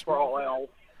 Crawfish.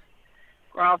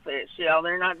 Crawfish, yeah.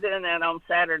 They're not doing that on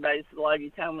Saturdays, the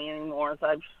lady told me anymore.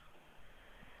 I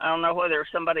don't know whether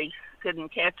somebody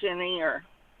couldn't catch any, or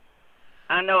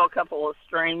I know a couple of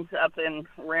streams up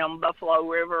around Buffalo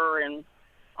River and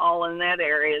all in that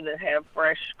area that have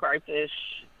fresh crayfish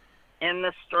in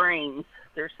the streams.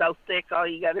 They're so thick, all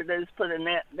you got to do is put a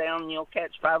net down and you'll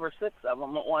catch 5 or 6 of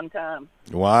them at one time.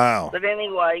 Wow. But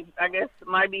anyway, I guess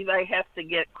maybe they have to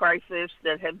get crayfish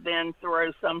that have been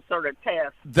through some sort of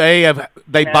test. They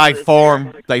buy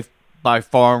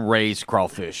farm raised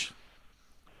crawfish.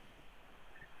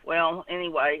 Well,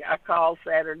 anyway, I called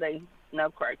Saturday, no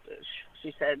crayfish.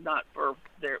 She said not for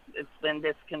their. It's been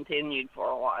discontinued for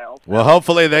a while. So. Well,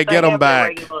 hopefully they get them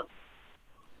back.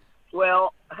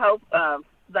 Well, hope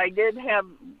they did have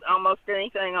almost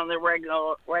anything on the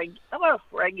regular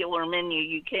menu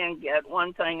you can get.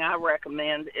 One thing I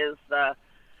recommend is the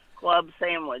club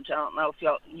sandwich. I don't know if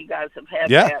you guys have had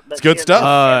that. Yeah, it's good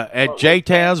stuff. At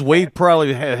J-Town's, we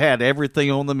probably have had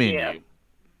everything on the menu. Yeah.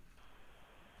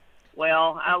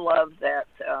 Well, I love that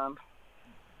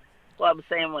club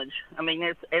sandwich. I mean,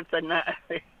 it's enough.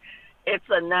 It's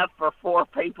enough for 4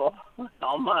 people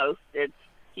almost. It's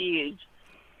huge.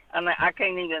 And I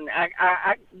can't even.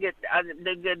 I do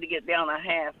good to get down a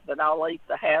half, but I'll eat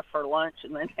the half for lunch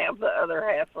and then have the other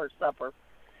half for supper.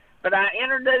 But I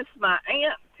introduced my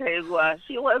aunt to.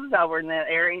 She lives over in that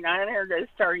area, and I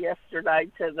introduced her yesterday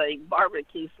to the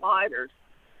barbecue sliders.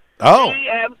 Oh. She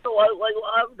absolutely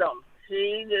loved them.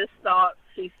 She just thought.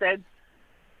 She said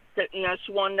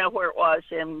she wanted to know where it was.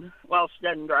 And, well, she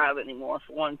doesn't drive anymore,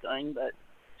 for one thing, but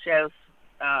she has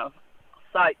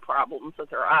sight problems with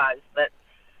her eyes. But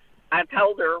I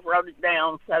told her, wrote it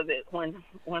down so that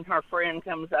when her friend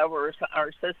comes over,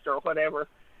 or sister or whatever,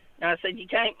 and I said, you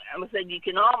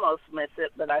can almost miss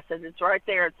it, but I said, it's right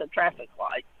there. It's a traffic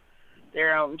light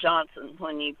there on Johnson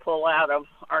when you pull out of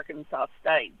Arkansas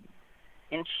State.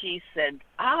 And she said,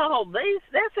 oh, this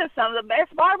is some of the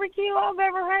best barbecue I've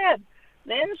ever had.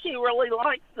 Then she really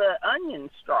liked the onion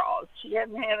straws. She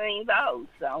hadn't had any of those,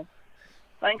 so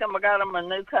I think I got them a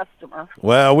new customer.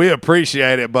 Well, we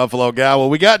appreciate it, Buffalo Gal. Well,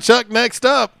 we got Chuck next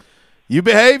up. You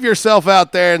behave yourself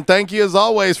out there, and thank you as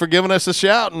always for giving us a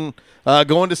shout and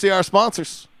going to see our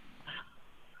sponsors.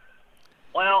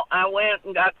 Well, I went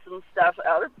and got some stuff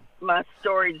out of my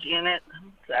storage unit,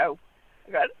 so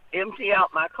I got to empty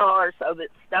out my car so that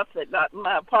stuff that got in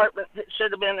my apartment that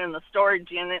should have been in the storage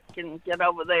unit can get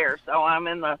over there. So I'm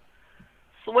in the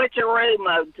switcheroo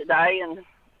mode today, and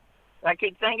I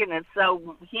keep thinking it's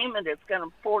so humid it's going to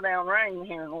pour down rain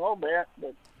here in a little bit,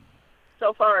 but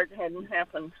so far it hadn't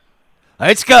happened.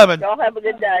 It's coming. Y'all have a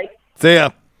good day. See ya,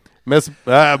 Miss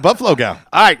Buffalo Gal.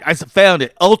 All right, I found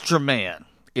it. Ultraman.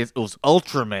 It was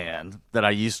Ultraman that I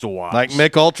used to watch. Like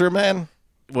Mick Ultraman?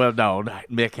 Well, no,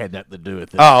 Mick had nothing to do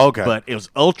with it. Oh, okay. But it was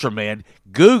Ultraman.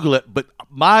 Google it, but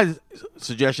my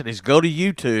suggestion is go to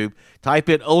YouTube, type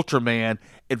in Ultraman,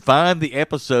 and find the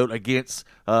episode against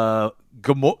Gomorrah,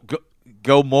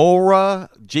 Gomorrah,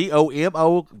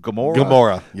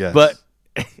 Gomorrah, yes. But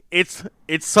it's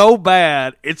so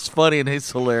bad, it's funny and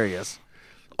it's hilarious.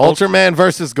 Ultraman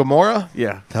versus Gomorrah?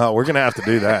 Yeah. Oh, we're going to have to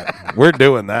do that. We're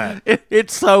doing that.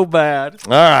 It's so bad.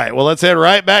 All right. Well, let's head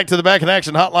right back to the Back in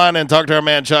Action hotline and talk to our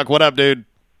man, Chuck. What up, dude?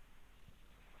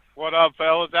 What up,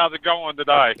 fellas? How's it going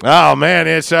today? Oh, man.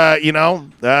 It's,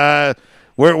 we're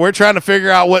trying to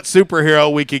figure out what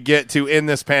superhero we could get to in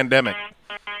this pandemic.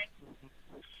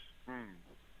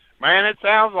 Man, it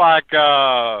sounds like,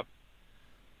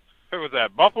 who was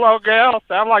that, Buffalo Gal?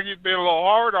 Sounds like you'd been a little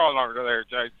hard on her there,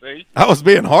 JC. I was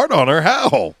being hard on her.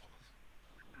 How?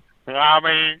 I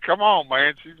mean, come on,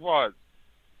 man. She's what,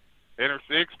 in her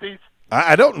 60s?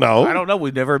 I don't know. I don't know.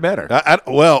 We've never met her.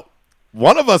 Well,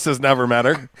 one of us has never met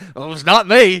her. Well, it's not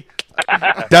me.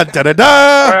 Da, da, da,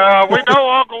 da. We know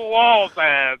Uncle Walls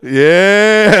has.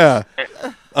 Yeah.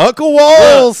 Uncle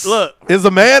Walls look, is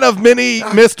a man of many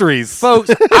mysteries. Folks,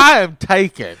 I am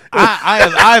taken.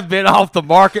 I've been off the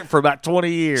market for about 20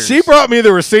 years. She brought me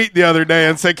the receipt the other day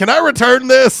and said, can I return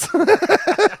this?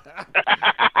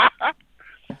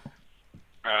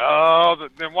 Oh,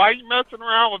 then why are you messing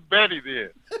around with Betty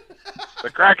then? The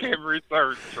crackhead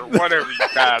research or whatever you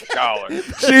guys call her.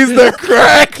 She's the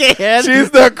crackhead.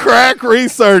 She's the crack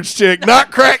research chick, not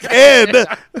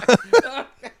crackhead.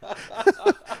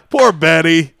 Poor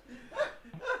Betty.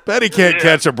 Betty can't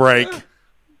catch a break.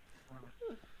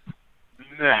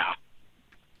 Now,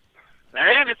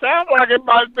 man, it sounds like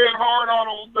everybody's been hard on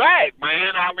old Zach,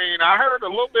 man. I mean, I heard a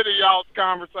little bit of y'all's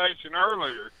conversation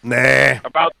earlier. Nah.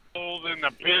 About the Bulls and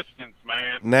the Pistons,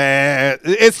 man. Nah,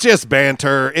 it's just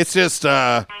banter. It's just,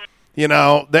 hey,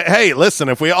 listen,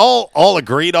 if we all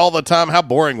agreed all the time, how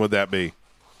boring would that be?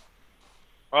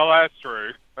 Well, that's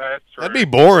true. That's true. That'd be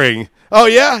boring. Oh,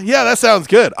 yeah, that sounds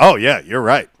good. Oh, yeah, you're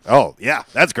right. Oh, yeah,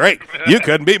 that's great. You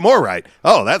couldn't be more right.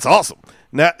 Oh, that's awesome.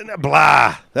 Nah,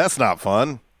 blah, that's not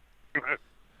fun.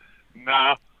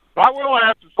 No. I will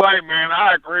have to say, man,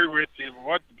 I agree with you.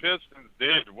 What the Pistons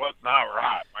did was not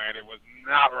right, man. It was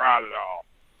not right at all.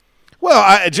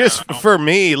 Well, for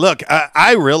me, look,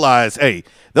 I realize, hey,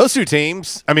 those two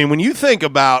teams, I mean, when you think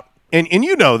about, and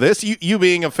you know this, you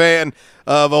being a fan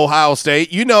of Ohio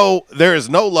State, you know there is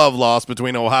no love lost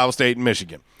between Ohio State and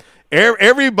Michigan.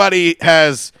 Everybody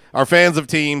are fans of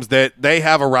teams that they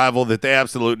have a rival that they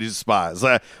absolutely despise.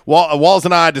 Walls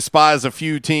and I despise a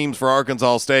few teams for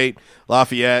Arkansas State,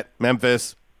 Lafayette,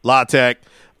 Memphis, La Tech.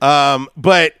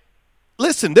 But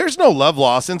listen, there's no love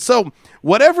lost, and so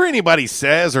whatever anybody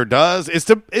says or does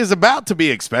is about to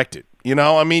be expected. You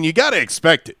know, I mean, you got to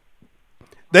expect it.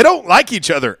 They don't like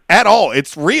each other at all.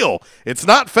 It's real. It's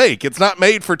not fake. It's not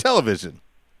made for television.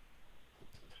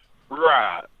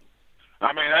 Right.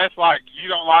 I mean, that's like you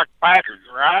don't like Packers,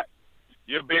 right?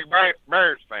 You're a big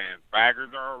Bears fan. Packers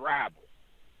are a rival.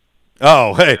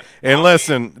 Oh, hey, and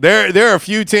listen, there are a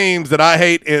few teams that I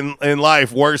hate in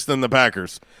life worse than the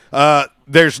Packers.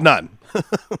 There's none. Well,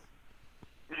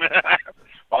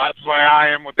 that's the way I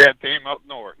am with that team up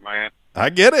north, man. I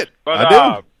get it. But,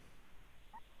 I do.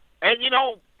 And,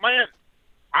 man,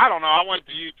 I don't know. I went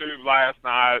to YouTube last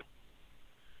night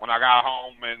when I got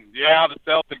home, and, yeah, the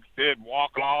Celtics did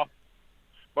walk off.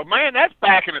 But, man, that's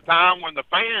back in a time when the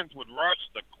fans would rush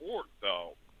the court,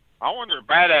 though. I wonder if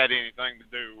that had anything to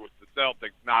do with the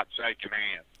Celtics not shaking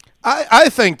hands. I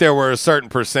think there were a certain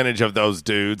percentage of those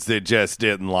dudes that just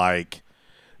didn't like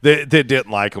that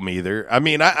didn't like him either. I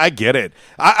mean, I get it.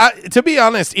 I to be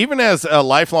honest, even as a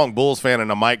lifelong Bulls fan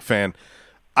and a Mike fan,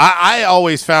 I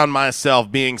always found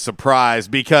myself being surprised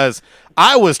because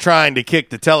I was trying to kick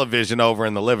the television over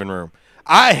in the living room.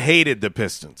 I hated the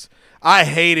Pistons. I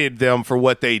hated them for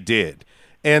what they did.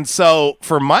 And so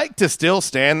for Mike to still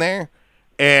stand there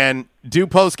and do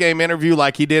post-game interview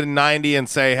like he did in 90 and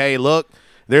say, hey, look,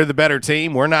 they're the better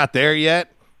team. We're not there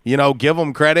yet. You know, give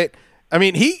them credit. I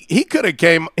mean, he could have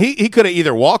he could have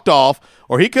either walked off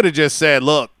or he could have just said,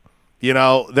 look, you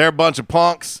know, they're a bunch of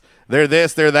punks. They're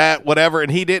this, they're that, whatever. And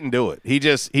he didn't do it. He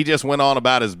just went on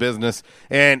about his business.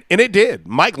 And it did.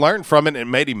 Mike learned from it and it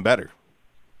made him better.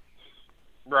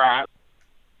 Right.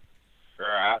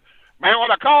 Man,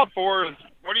 what I called for is,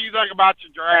 what do you think about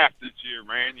your draft this year,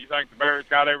 man? You think the Bears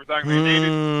got everything they needed?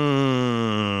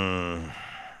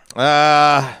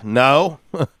 No.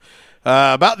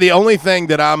 About the only thing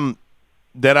that I'm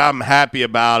happy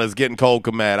about is getting Cole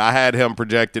Kmet. I had him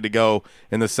projected to go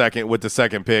in the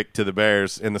second pick to the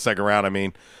Bears in the second round. I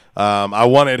mean, I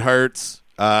wanted Hurts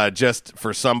just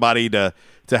for somebody to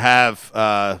have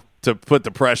to put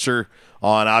the pressure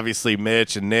on, obviously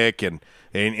Mitch and Nick and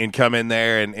come in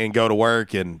there and go to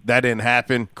work, and that didn't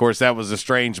happen. Of course, that was a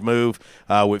strange move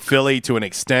with Philly to an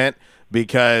extent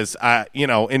because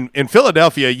in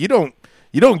Philadelphia you don't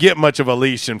get much of a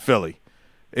leash in Philly.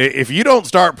 If you don't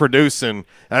start producing,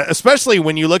 especially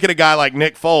when you look at a guy like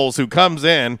Nick Foles who comes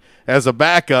in as a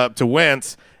backup to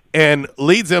Wentz and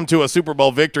leads them to a Super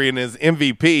Bowl victory and is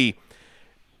MVP,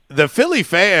 the Philly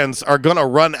fans are going to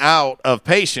run out of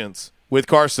patience with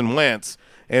Carson Wentz.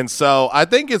 And so I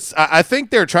think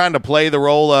they're trying to play the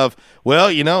role of, well,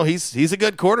 you know, he's a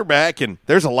good quarterback and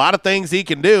there's a lot of things he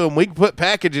can do and we can put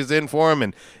packages in for him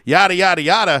and yada, yada,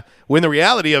 yada. When the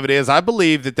reality of it is I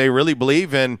believe that they really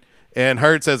believe in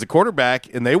Hurts as a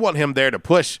quarterback and they want him there to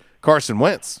push Carson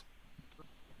Wentz.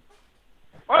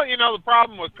 Well, you know, the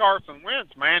problem with Carson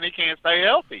Wentz, man, he can't stay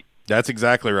healthy. That's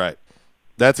exactly right.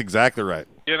 You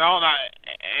know, and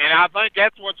I think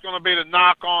that's what's going to be the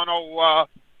knock on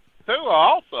Tua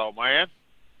also, man.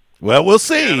 Well, we'll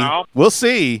see. You know? We'll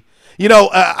see. You know,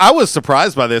 I was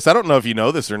surprised by this. I don't know if you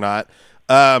know this or not,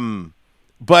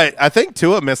 but I think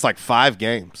Tua missed like 5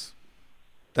 games.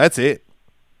 That's it.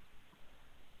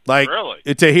 Like, really?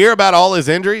 To hear about all his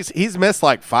injuries, he's missed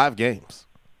like 5 games.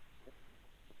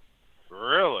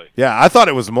 Really? Yeah, I thought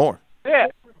it was more. Yeah.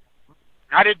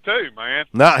 I did too, man.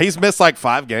 No, he's missed like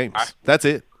 5 games. That's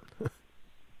it.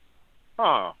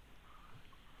 Huh.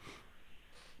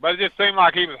 But it just seemed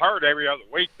like he was hurt every other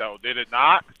week, though, did it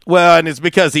not? Well, and it's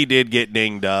because he did get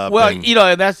dinged up. Well, you know,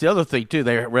 and that's the other thing, too.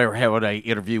 They were having an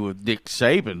interview with Nick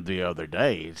Saban the other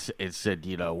day. It said,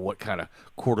 you know, what kind of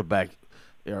quarterback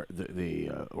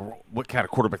what kind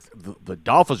of quarterback the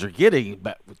Dolphins are getting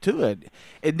back to it.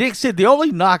 And Nick said the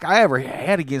only knock I ever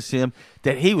had against him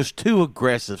that he was too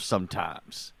aggressive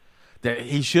sometimes. That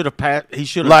he should have passed. He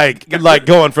should have like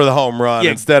going for the home run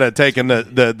instead of taking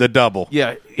the double.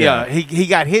 Yeah. He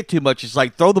got hit too much. It's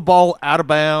like throw the ball out of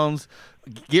bounds,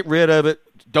 get rid of it,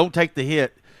 don't take the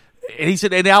hit. And he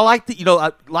said, and I like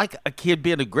I like a kid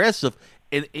being aggressive.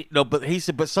 And but he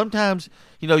said, but sometimes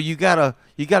you gotta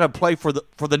play for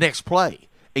the next play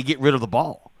and get rid of the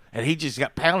ball. And he just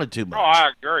got pounded too much. Oh, I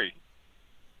agree.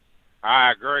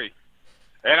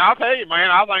 And I'll tell you, man,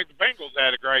 I think the Bengals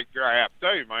had a great draft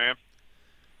too, man.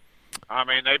 I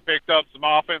mean, they picked up some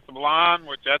offensive line,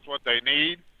 which that's what they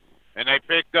need, and they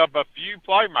picked up a few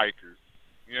playmakers,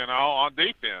 on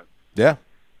defense. Yeah.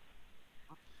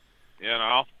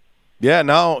 Yeah,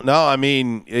 no. I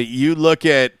mean, you look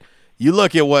at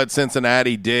what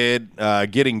Cincinnati did,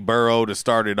 getting Burrow to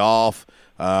start it off,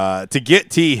 to get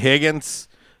T. Higgins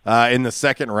in the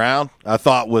second round. I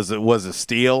thought was a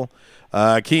steal.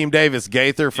 Keem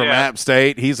Davis-Gaither from App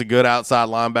State, he's a good outside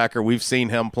linebacker. We've seen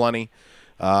him plenty.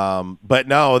 But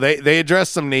no, they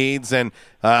addressed some needs, and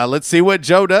let's see what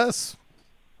Joe does.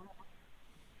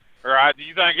 All right. Do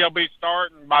you think he'll be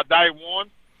starting by day one?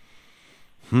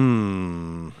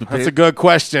 That's a good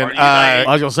question. I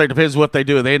was going to say, depends what they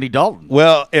do with Andy Dalton.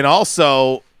 Well, and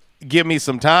also give me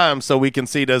some time so we can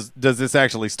see does this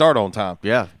actually start on time?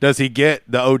 Yeah. Does he get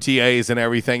the OTAs and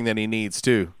everything that he needs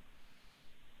to?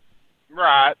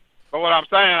 Right. But what I'm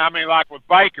saying, I mean, like with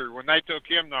Baker, when they took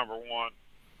him number one,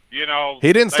 he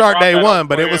didn't start day one,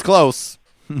 but it was close.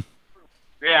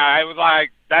 Yeah, it was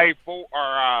like day 4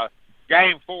 or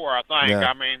game 4, I think. Yeah.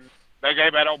 I mean, they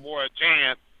gave that old boy a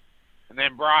chance and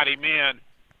then brought him in.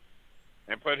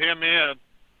 and put him in.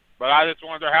 But I just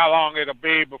wonder how long it'll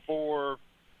be before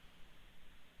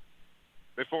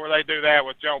they do that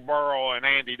with Joe Burrow and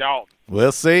Andy Dalton.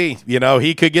 We'll see.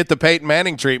 He could get the Peyton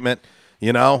Manning treatment.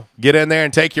 Get in there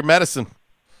and take your medicine.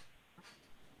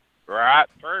 Right,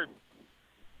 true.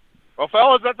 Well,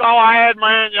 fellas, that's all I had,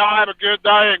 man. Y'all have a good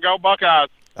day and go Buckeyes.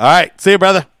 All right. See you,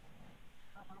 brother.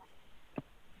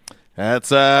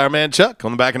 That's our man Chuck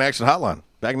on the Back in Action Hotline.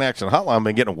 Back in Action Hotline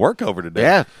been getting work over today.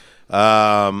 Yeah.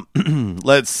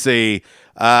 Let's see.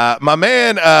 My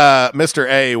man, Mr.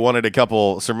 A, wanted a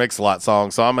couple Sir Mix-a-Lot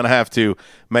songs, so I'm going to have to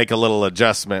make a little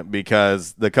adjustment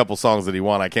because the couple songs that he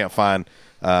wanted, I can't find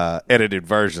edited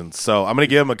versions. So I'm going to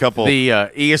give him a couple. The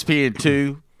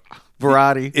ESPN2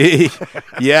 variety.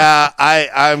 Yeah,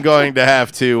 I'm going to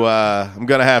have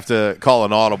to call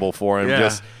an audible for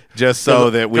him just so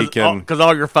that we can. Because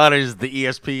all you're finding is the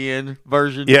ESPN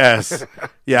version. Yes.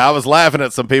 Yeah, I was laughing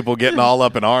at some people getting all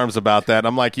up in arms about that.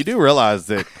 I'm like, you do realize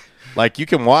that, you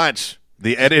can watch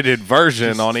the edited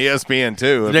version on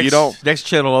ESPN2 if you don't. Next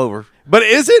channel over. But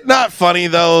is it not funny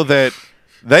though that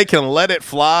they can let it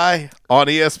fly on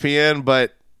ESPN,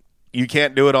 but you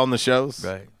can't do it on the shows?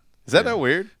 Right. Is that not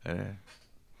weird? I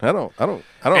don't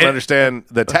understand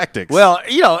the tactics. Well,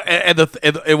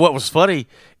 and what was funny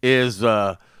is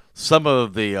some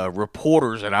of the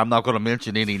reporters, and I'm not going to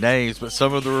mention any names, but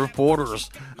some of the reporters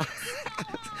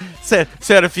said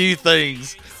a few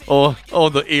things on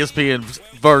the ESPN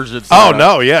version.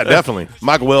 Definitely.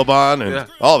 Michael Wilbon and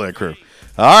all that crew.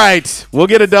 All right, we'll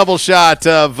get a double shot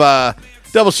of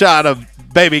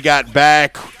 "Baby Got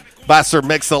Back" by Sir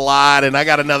Mix-a-Lot, and I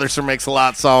got another Sir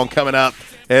Mix-a-Lot song coming up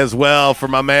as well for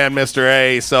my man Mr.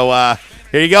 A. So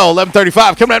here you go,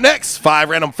 11:35 coming up next. 5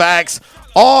 random facts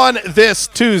on this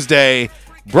Tuesday,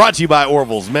 brought to you by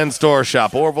Orville's Men's Store.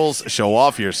 Shop Orville's, show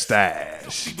off your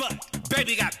stash.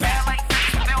 Baby got back.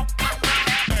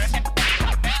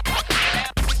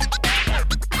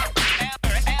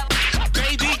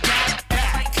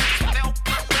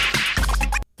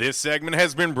 This segment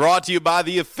has been brought to you by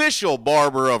the official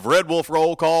barber of Red Wolf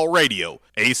Roll Call Radio,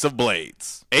 Ace of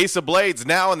Blades. Ace of Blades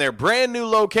now in their brand new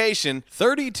location,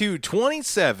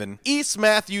 3227 East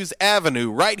Matthews Avenue,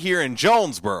 right here in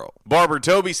Jonesboro. Barber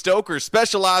Toby Stoker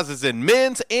specializes in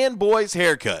men's and boys'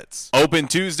 haircuts. Open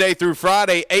Tuesday through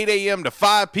Friday, 8 a.m. to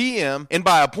 5 p.m., and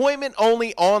by appointment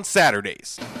only on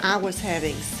Saturdays. I was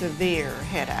having severe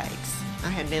headaches. I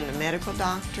had been to medical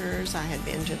doctors. I had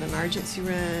been to the emergency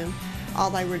room. All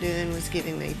they were doing was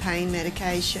giving me pain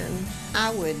medication.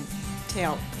 I would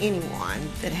tell anyone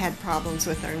that had problems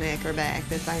with their neck or back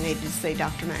that they needed to see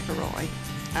Dr. McElroy.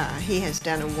 He has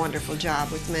done a wonderful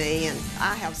job with me, and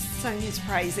I have sung his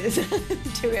praises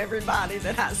to everybody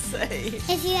that I see.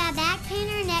 If you have back pain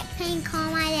or neck pain,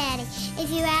 call my daddy. If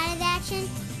you're out of action,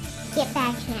 get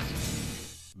back in action.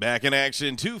 Back in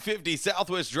action, 250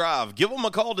 Southwest Drive. Give them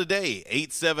a call today,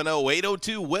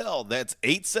 870-802-WELL. That's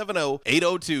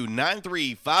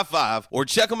 870-802-9355. Or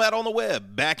check them out on the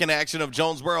web,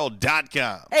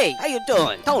 backinactionofjonesboro.com. Hey, how you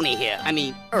doing? Tony here.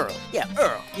 Earl. Yeah,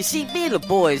 Earl. You see, me and the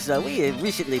boys, we have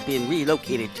recently been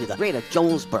relocated to the greater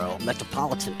Jonesboro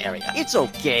metropolitan area. It's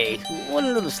okay.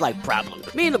 One little slight problem.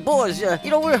 Me and the boys,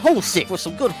 we're homesick for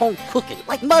some good home cooking,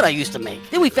 like Mud I used to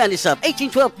make. Then we found this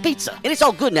 1812 pizza, and it's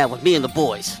all good now with me and the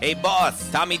boys. Hey,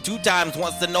 boss, Tommy 2 Times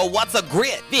wants to know what's a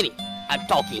grit. Vinny, I'm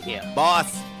talking here.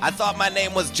 Boss, I thought my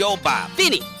name was Joe Bob.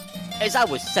 Vinny, as I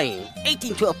was saying,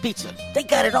 1812 Pizza, they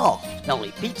got it all. Not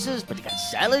only pizzas, but they got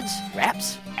salads,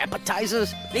 wraps,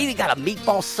 appetizers. They even got a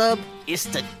meatball sub. It's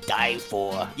to die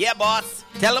for. Yeah, boss.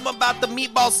 Tell them about the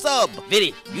meatball sub.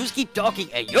 Vinny, you just keep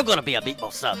talking and you're gonna be a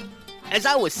meatball sub. As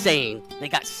I was saying, they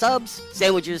got subs,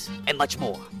 sandwiches, and much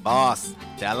more. Boss,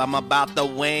 tell them about the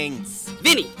wings.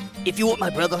 Vinny, if you want my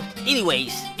brother,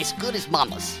 anyways, it's good as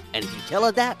mama's. And if you tell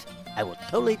her that, I will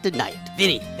totally deny it.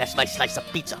 Vinny, that's my slice of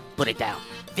pizza. Put it down.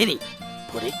 Vinny,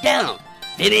 put it down.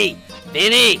 Vinny!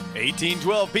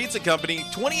 1812 Pizza Company,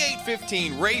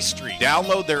 2815 Ray Street.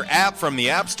 Download their app from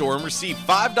the App Store and receive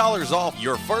 $5 off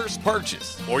your first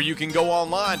purchase. Or you can go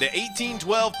online to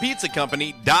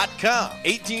 1812pizzacompany.com.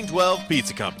 1812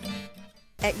 Pizza Company.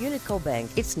 At Unico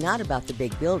Bank, it's not about the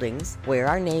big buildings, where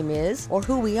our name is, or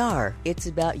who we are. It's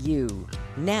about you,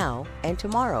 now and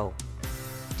tomorrow.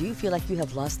 Do you feel like you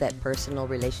have lost that personal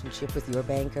relationship with your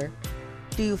banker?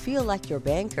 Do you feel like your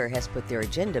banker has put their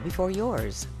agenda before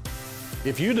yours?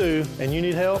 If you do and you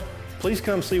need help, please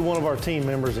come see one of our team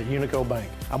members at Unico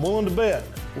Bank. I'm willing to bet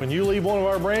when you leave one of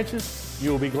our branches,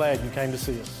 you will be glad you came to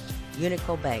see us.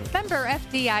 Unico Bank. Member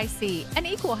FDIC, an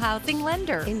equal housing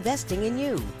lender. Investing in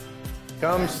you.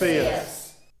 Come see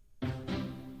us.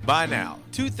 By now,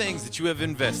 two things that you have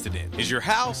invested in is your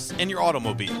house and your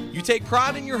automobile. You take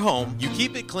pride in your home, you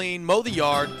keep it clean, mow the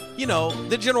yard, you know,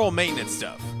 the general maintenance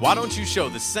stuff. Why don't you show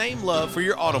the same love for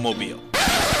your automobile?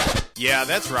 Yeah,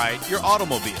 that's right, your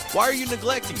automobile. Why are you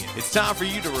neglecting it? It's time for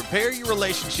you to repair your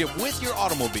relationship with your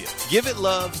automobile. Give it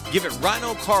love, give it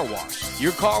Rhino Car Wash.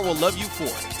 Your car will love you for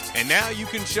it. And now you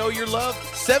can show your love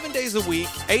 7 days a week,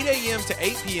 8 a.m. to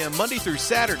 8 p.m. Monday through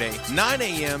Saturday, 9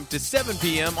 a.m. to 7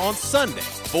 p.m. on Sunday.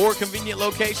 4 convenient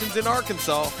locations in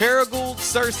Arkansas: Paragould,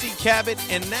 Searcy, Cabot,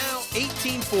 and now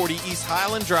 1840 East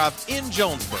Highland Drive in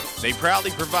Jonesboro. They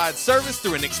proudly provide service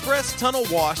through an express tunnel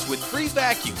wash with free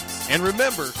vacuums. And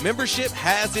remember, membership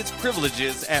has its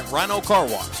privileges at Rhino Car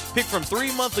Wash. Pick from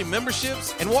 3 monthly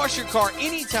memberships and wash your car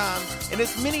anytime and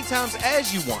as many times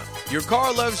as you want. Your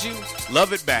car loves you,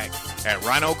 love it back at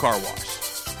Rhino Car Wash.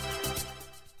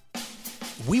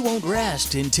 We won't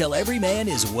rest until every man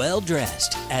is well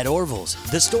dressed. At Orville's,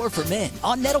 the store for men,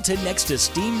 on Nettleton next to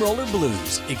Steamroller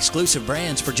Blues. Exclusive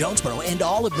brands for Jonesboro and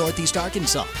all of Northeast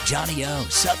Arkansas. Johnny O,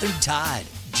 Southern Tide,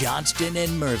 Johnston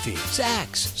and Murphy,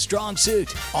 Saks, Strong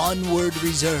Suit, Onward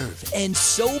Reserve, and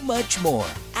so much more.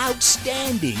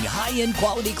 Outstanding high-end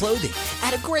quality clothing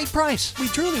at a great price. We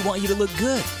truly want you to look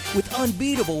good with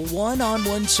unbeatable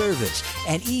one-on-one service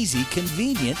and easy,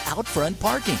 convenient out front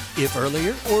parking. If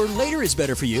earlier or later is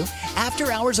better for you,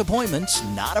 after-hours appointments,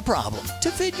 not a problem.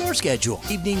 To fit your schedule.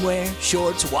 Evening wear,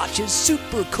 shorts, watches,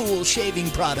 super cool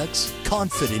shaving products,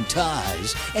 confident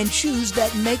ties, and shoes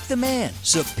that make the man.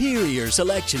 Superior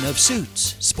selection of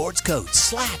suits, sports coats,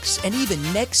 slacks, and even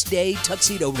next-day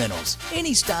tuxedo rentals.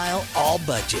 Any style, all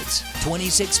budgets.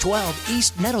 2612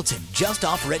 East Nettleton, just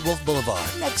off Red Wolf Boulevard,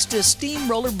 next to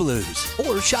Steamroller Blues.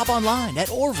 Or shop online at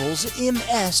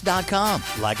orvillesms.com.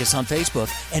 Like us on Facebook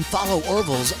and follow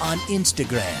Orville's on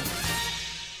Instagram.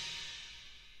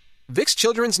 Vicks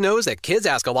Children's knows that kids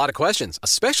ask a lot of questions,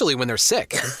 especially when they're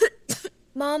sick.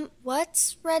 Mom,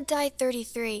 what's red dye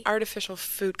 33? Artificial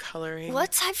food coloring.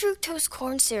 What's high fructose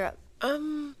corn syrup?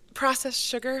 Processed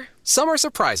sugar. Some are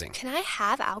surprising. Can I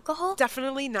have alcohol?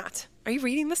 Definitely not. Are you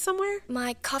reading this somewhere?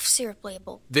 My cough syrup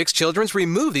label. Vicks Children's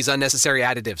remove these unnecessary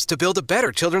additives to build a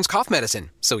better children's cough medicine,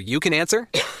 so you can answer.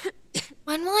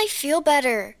 When will I feel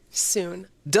better? Soon.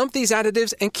 Dump these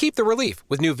additives and keep the relief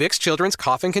with new Vicks Children's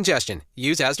Cough and Congestion.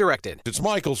 Use as directed. It's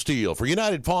Michael Steele for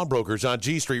United Pawnbrokers on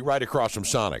G Street right across from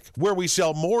Sonic, where we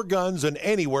sell more guns than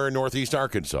anywhere in Northeast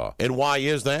Arkansas. And why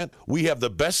is that? We have the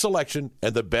best selection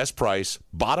and the best price,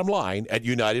 bottom line, at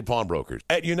United Pawnbrokers.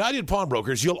 At United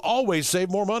Pawnbrokers, you'll always save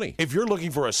more money. If you're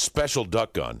looking for a special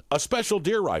duck gun, a special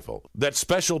deer rifle, that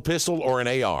special pistol, or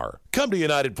an AR, come to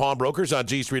United Pawnbrokers on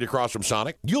G Street across from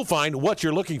Sonic. You'll find what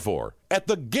you're looking for at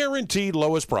the guaranteed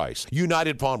lowest price.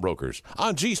 United Pawnbrokers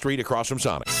on G Street across from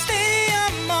Sonic.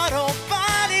 Stadium Auto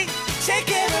Body, take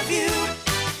care of you.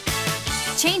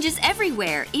 Changes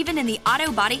everywhere, even in the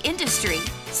auto body industry.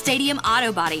 Stadium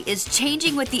Auto Body is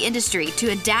changing with the industry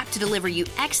to adapt to deliver you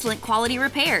excellent quality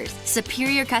repairs,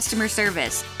 superior customer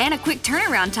service, and a quick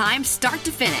turnaround time start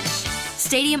to finish.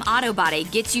 Stadium Auto Body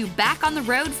gets you back on the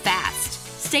road fast.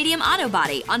 Stadium Auto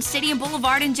Body on Stadium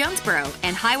Boulevard in Jonesboro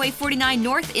and Highway 49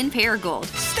 North in Paragould.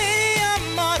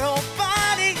 Stadium Auto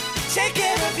Body, take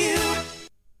care of you.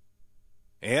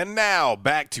 And now,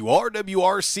 back to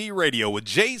RWRC Radio with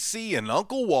JC and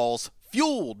Uncle Walls,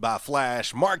 fueled by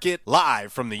Flash Market,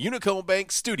 live from the Unico Bank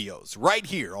Studios, right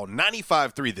here on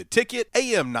 95.3 The Ticket,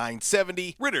 AM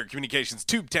 970, Ritter Communications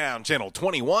Tubetown Channel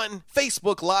 21,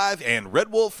 Facebook Live, and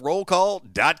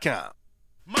RedWolfRollCall.com.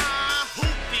 My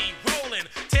hoopty rolling,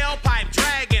 tailpipe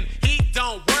dragging, heat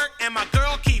don't work, and my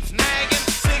girl keeps nagging.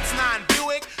 6'9"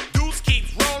 Buick, Deuce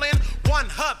keeps rolling, one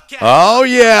hubcap. Oh,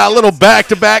 yeah, a little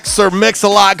back-to-back Sir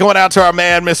Mix-a-Lot going out to our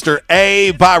man, Mr.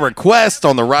 A, by request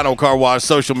on the Rhino Car Wash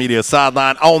social media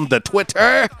sideline on the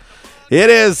Twitter. It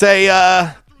is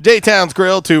a J-Town's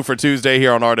Grill 2 for Tuesday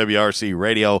here on RWRC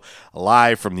Radio,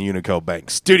 live from the Unico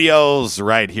Bank Studios,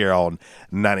 right here on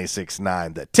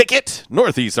 96.9 The Ticket,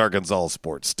 Northeast Arkansas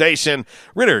Sports Station,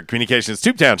 Ritter Communications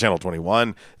Tubetown Channel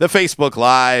 21, the Facebook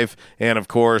Live, and, of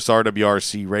course,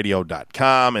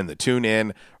 RWRCRadio.com and the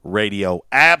TuneIn Radio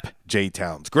app.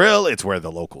 J-Town's Grill, it's where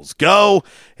the locals go.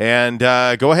 And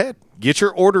go ahead, get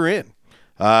your order in.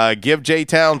 Give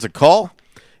J-Towns a call,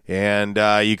 and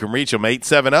you can reach them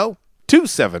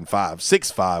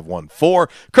 870-275-6514.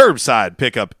 Curbside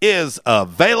pickup is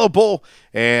available.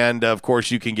 And, of course,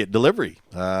 you can get delivery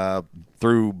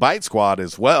through Bite Squad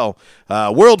as well.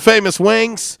 World-famous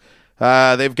wings,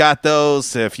 they've got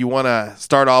those. If you want to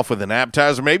start off with an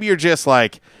appetizer, maybe you're just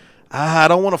like, I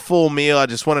don't want a full meal. I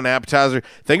just want an appetizer.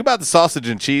 Think about the sausage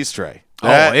and cheese tray.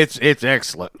 It's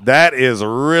excellent. That is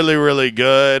really, really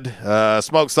good.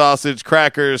 Smoked sausage,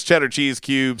 crackers, cheddar cheese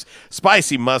cubes,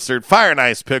 spicy mustard, fire and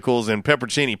ice pickles, and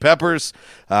peppercini peppers.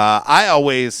 I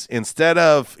always, instead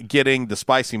of getting the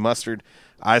spicy mustard,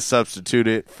 I substitute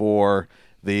it for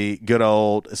the good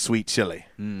old sweet chili.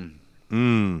 And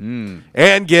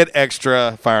get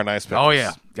extra fire and ice pickles. Oh,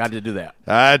 yeah. Got to do that.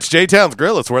 It's J-Town's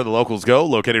Grill. It's where the locals go,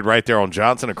 located right there on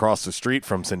Johnson across the street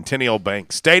from Centennial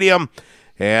Bank Stadium.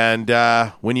 And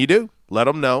when you do, let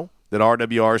them know that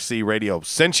RWRC Radio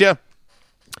sent you.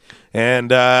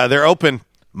 And they're open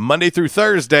Monday through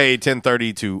Thursday,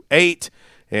 10:30 to 8.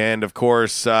 And, of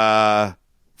course,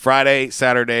 Friday,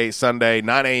 Saturday, Sunday,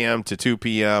 9 a.m. to 2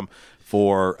 p.m.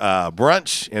 for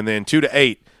brunch, and then 2 to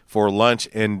 8 for lunch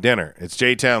and dinner. It's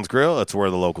J-Town's Grill. That's where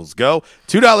the locals go.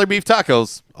 $2 beef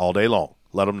tacos all day long.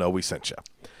 Let them know we sent you.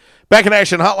 Back in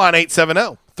action, hotline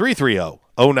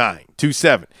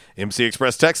 870-330-0927. MC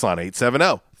Express text line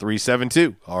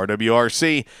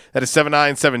 870-372-RWRC. That is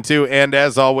 7972. And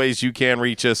as always, you can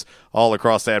reach us all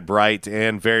across that bright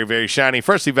and very, very shiny,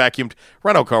 freshly vacuumed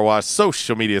Rhino Car Wash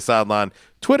social media sideline,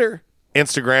 Twitter,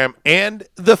 Instagram, and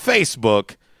the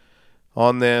Facebook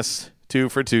on this 2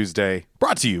 for Tuesday,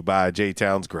 brought to you by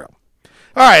J-Town's Grill.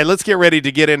 All right, let's get ready to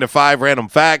get into 5 random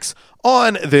facts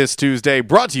on this Tuesday,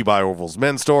 brought to you by Orville's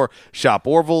Men's Store. Shop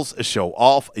Orville's, show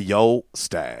off yo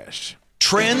stash.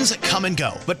 Trends come and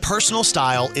go, but personal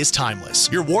style is timeless.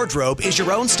 Your wardrobe is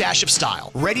your own stash of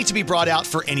style, ready to be brought out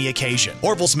for any occasion.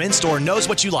 Orville's Men's Store knows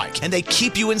what you like, and they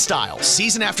keep you in style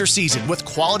season after season with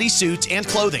quality suits and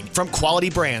clothing from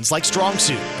quality brands like Strong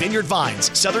Suit, Vineyard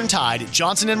Vines, Southern Tide,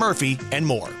 Johnson & Murphy, and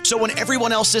more. So when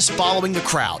everyone else is following the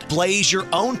crowd, blaze your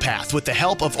own path with the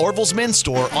help of Orville's Men's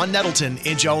Store on Nettleton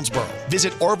in Jonesboro.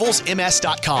 Visit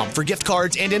orvillesms.com for gift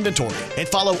cards and inventory, and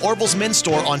follow Orville's Men's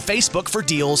Store on Facebook for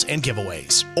deals and giveaways.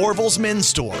 Orville's Men's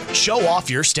Store. Show off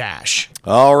your stash.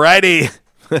 All righty.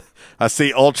 I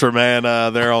see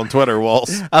Ultraman there on Twitter,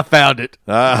 Waltz. I found it.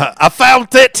 I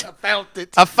found it.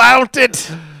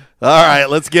 All right,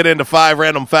 let's get into 5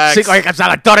 random facts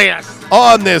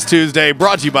on this Tuesday,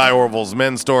 brought to you by Orville's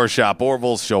Men's Store. Shop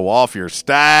Orville's, show off your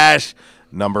stash.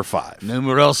 Number 5.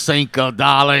 Numero 5,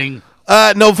 darling.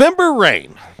 November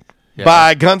Rain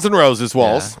by Guns N' Roses,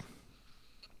 Waltz,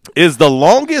 is the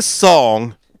longest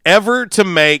song ever to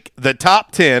make the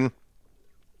top 10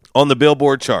 on the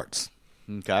Billboard charts.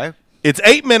 Okay. It's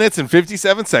 8 minutes and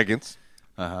 57 seconds.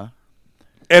 Uh-huh.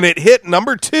 And it hit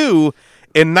number 2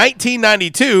 in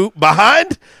 1992.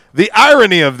 Behind the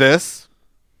irony of this,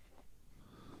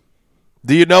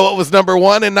 do you know what was number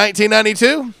 1 in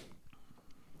 1992?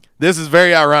 This is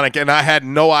very ironic, and I had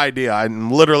no idea.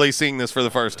 I'm literally seeing this for the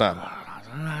first time.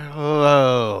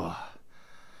 Oh.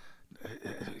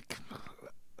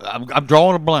 I'm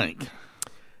drawing a blank.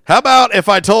 How about if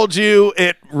I told you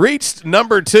it reached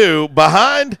number 2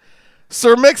 behind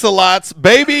Sir Mix-a-Lot's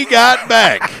Baby Got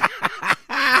Back?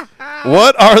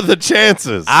 What are the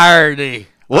chances? Irony.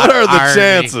 What are the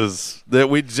chances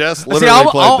that we just literally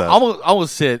played that? I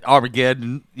almost said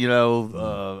Armageddon, little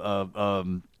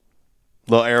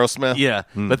Aerosmith? Yeah.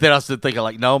 But then I was thinking,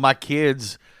 like, no, my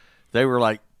kids, they were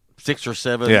like 6 or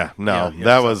 7. Yeah, no,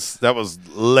 that was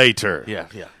later. Yeah.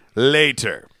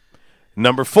 Later.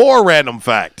 Number 4 random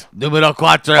fact. Numero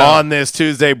 4. On this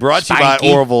Tuesday, brought to you by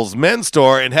Orville's Men's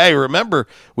Store. And, hey, remember,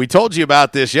 we told you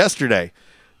about this yesterday.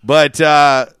 But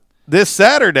this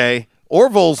Saturday,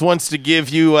 Orville's wants to give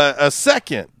you a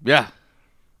second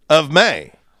of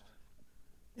May.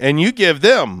 And you give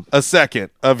them a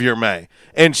second of your May.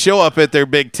 And show up at their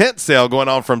big tent sale going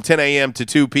on from 10 a.m. to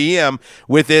 2 p.m.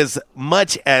 with as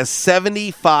much as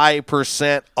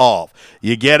 75% off.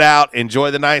 You get out, enjoy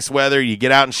the nice weather, you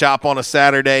get out and shop on a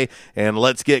Saturday, and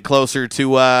let's get closer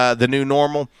to the new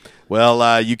normal.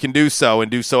 Well, you can do so,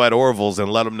 and do so at Orville's, and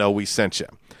let them know we sent you.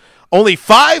 Only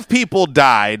 5 people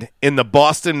died in the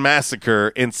Boston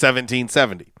Massacre in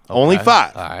 1770. Okay. Only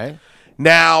 5. All right.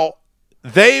 Now,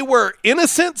 they were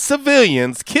innocent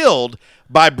civilians killed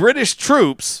by British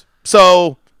troops,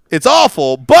 so it's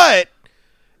awful, but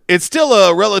it's still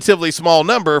a relatively small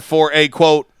number for a,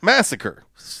 quote, massacre.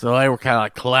 So they were kind of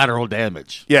like collateral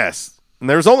damage. Yes. And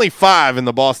there's only 5 in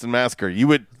the Boston Massacre. You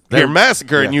would hear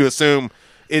massacre and you assume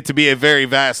it to be a very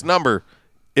vast number.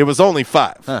 It was only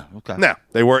 5. Okay. Now,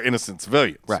 they were innocent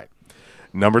civilians. Right.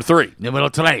 Number 3. Numero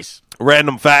 3.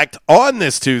 Random fact on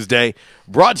this Tuesday,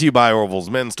 brought to you by Orville's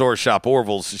Men's Store. Shop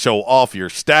Orville's, show off your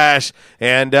stash.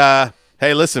 And,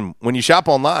 hey, listen, when you shop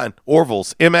online,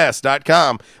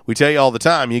 orvillesms.com, we tell you all the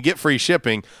time, you get free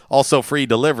shipping, also free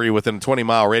delivery within a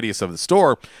 20-mile radius of the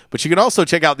store. But you can also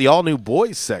check out the all-new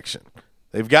boys section.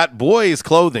 They've got boys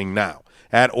clothing now.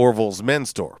 at Orville's Men's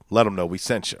Store. Let them know we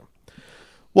sent you.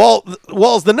 Well,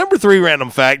 the number 3 random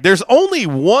fact, there's only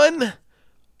one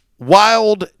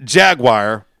wild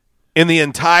jaguar in the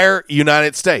entire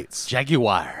United States.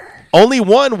 Jaguar. Only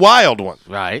one wild one.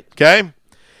 Right. Okay?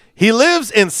 He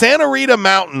lives in Santa Rita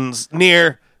Mountains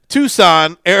near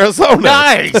Tucson, Arizona.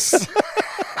 Nice.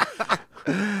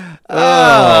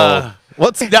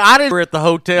 What's I didn't. We're at the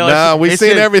hotel. No, we've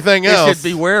seen everything else. It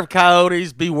said beware of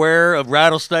coyotes, beware of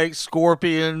rattlesnakes,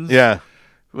 scorpions. Yeah.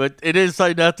 But it didn't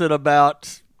say nothing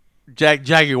about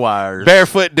jaguars.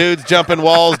 Barefoot dudes jumping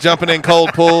walls, jumping in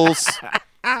cold pools.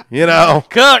 You know.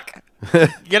 Cook,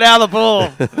 get out of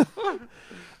the pool.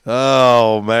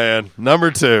 Oh, man. Number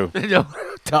 2.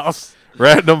 Toss.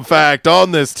 Random fact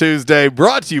on this Tuesday,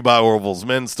 brought to you by Orville's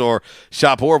Men's Store.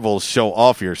 Shop Orville's, show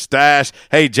off your stash.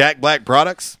 Hey, Jack Black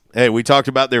products. Hey, we talked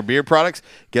about their beer products.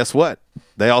 Guess what?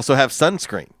 They also have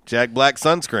sunscreen, Jack Black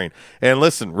sunscreen. And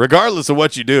listen, regardless of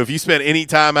what you do, if you spend any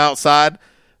time outside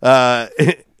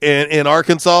in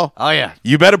Arkansas, oh yeah,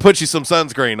 you better put you some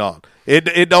sunscreen on.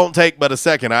 It don't take but a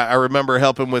second. I remember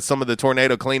helping with some of the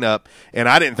tornado cleanup, and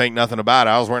I didn't think nothing about it.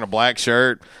 I was wearing a black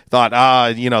shirt, thought,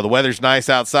 the weather's nice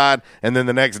outside, and then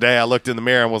the next day I looked in the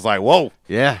mirror and was like, whoa,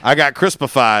 yeah, I got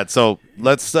crispified. So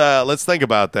let's think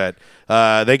about that.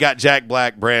 They got Jack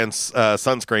Black brand's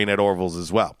sunscreen at Orville's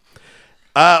as well.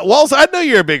 Walls, I know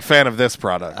you're a big fan of this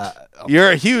product.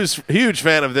 You're a huge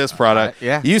fan of this product.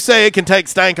 Yeah. You say it can take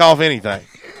stank off anything.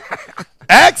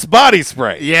 Axe body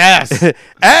spray. Yes.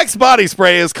 Axe body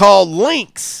spray is called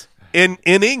Lynx in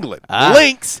England.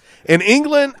 Lynx in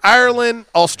England, Ireland,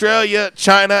 Australia,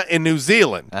 China, and New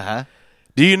Zealand. Uh-huh.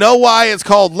 Do you know why it's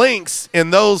called Lynx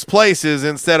in those places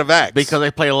instead of Axe? Because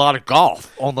they play a lot of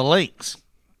golf on the links.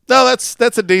 No,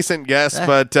 that's a decent guess,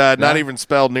 but not even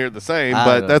spelled near the same,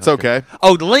 but that's okay.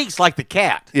 Oh, the lynx like the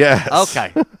cat. Yes.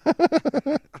 Okay.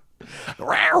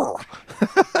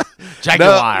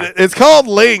 Jaguar. No, it's called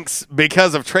Lynx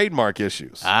because of trademark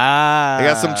issues. They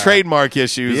got some trademark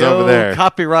issues over there.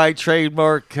 Copyright,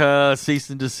 trademark, cease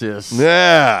and desist.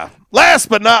 Yeah. Last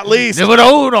but not least,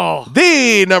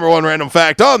 the number 1 random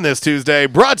fact on this Tuesday,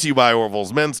 brought to you by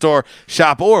Orville's Men's Store.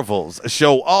 Shop Orville's,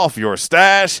 show off your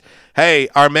stash. Hey,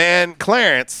 our man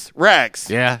Clarence Rex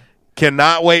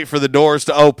cannot wait for the doors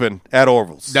to open at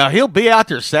Orville's. Now, he'll be out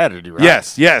there Saturday, right?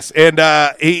 Yes. And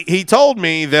he told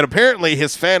me that apparently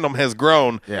his fandom has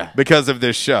grown because of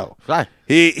this show. Right.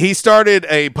 He started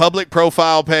a public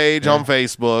profile page on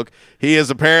Facebook. He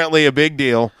is apparently a big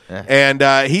deal. Yeah.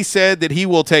 And he said that he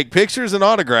will take pictures and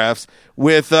autographs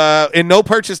with and no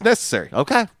purchase necessary.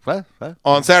 Okay.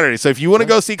 On Saturday. So if you want to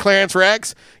go see Clarence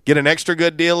Rex, get an extra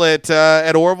good deal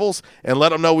at Orville's and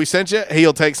let him know we sent you,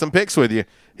 he'll take some pics with you.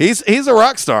 He's a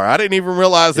rock star. I didn't even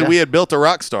realize that we had built a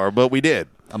rock star, but we did.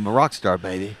 I'm a rock star,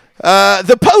 baby.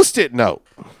 The Post-it note.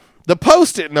 The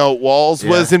Post-it note, Walls,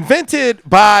 was invented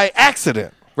by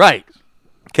accident. Right.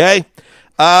 Okay.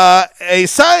 A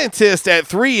scientist at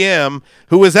 3M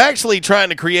who was actually trying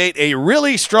to create a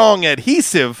really strong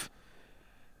adhesive,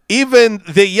 even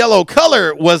the yellow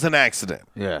color was an accident.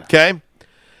 Yeah. Okay.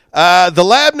 The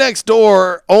lab next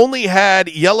door only had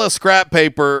yellow scrap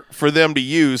paper for them to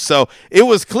use, so it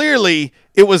was clearly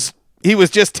he was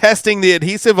just testing the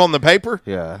adhesive on the paper.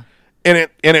 Yeah. And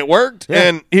it worked. Yeah.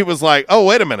 And he was like, "Oh,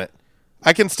 wait a minute.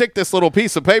 I can stick this little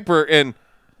piece of paper in.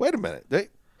 Wait a minute. That'd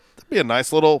be a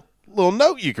nice little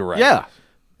note you could write." Yeah.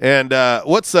 And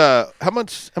what's how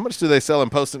much do they sell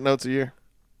in Post-it notes a year?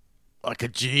 Like a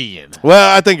kajillion.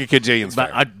 Well, I think a kajillion's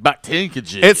fair. About 10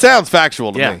 kajillion. It sounds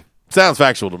factual to me. Sounds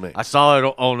factual to me. I saw it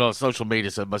on social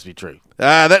media, so it must be true.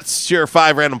 That's your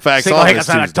 5 random facts on this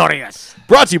Tuesday.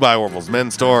 Brought to you by Orville's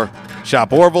Men's Store.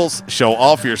 Shop Orville's, show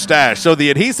off your stash. So the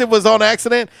adhesive was on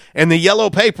accident, and the yellow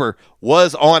paper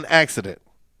was on accident.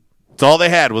 That's all they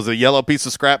had was a yellow piece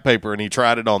of scrap paper, and he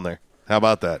tried it on there. How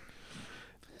about that?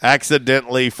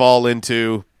 Accidentally fall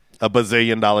into a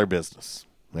bazillion-dollar business.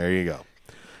 There you go.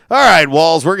 All right,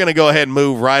 Walls, we're going to go ahead and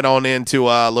move right on into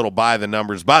a little By the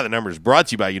Numbers. By the Numbers brought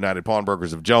to you by United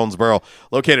Pawnbrokers of Jonesboro,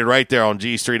 located right there on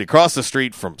G Street, across the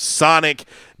street from Sonic.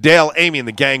 Dale, Amy, and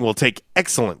the gang will take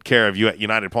excellent care of you at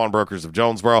United Pawnbrokers of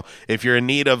Jonesboro. If you're in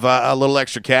need of a little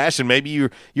extra cash, and maybe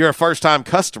you're a first-time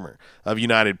customer of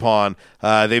United Pawn,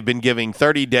 they've been giving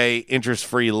 30-day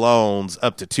interest-free loans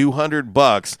up to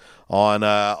 $200 on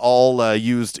all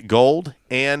used gold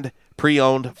and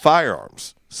pre-owned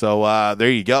firearms. So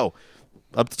there you go.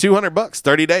 Up to $200,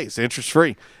 30 days,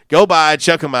 interest-free. Go by,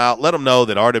 check them out. Let them know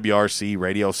that RWRC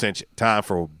Radio sent you. Time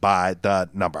for By the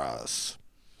Numbers.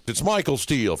 It's Michael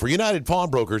Steele for United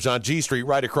Pawnbrokers on G Street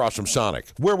right across from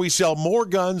Sonic, where we sell more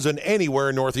guns than anywhere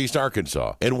in Northeast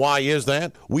Arkansas. And why is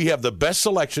that? We have the best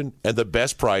selection and the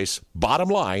best price, bottom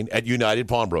line, at United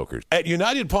Pawnbrokers. At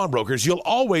United Pawnbrokers, you'll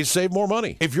always save more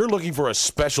money. If you're looking for a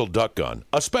special duck gun,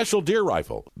 a special deer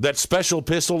rifle, that special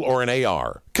pistol, or an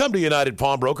AR, come to United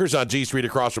Pawnbrokers on G Street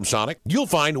across from Sonic. You'll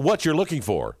find what you're looking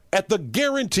for at the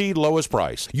guaranteed lowest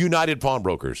price. United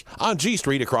Pawnbrokers on G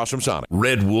Street across from Sonic.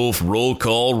 Red Wolf Roll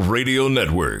Call Radio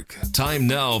Network. Time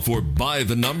now for By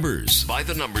the Numbers. By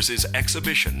the Numbers is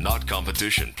exhibition, not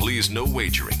competition. Please, no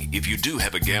wagering. If you do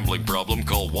have a gambling problem,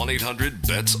 call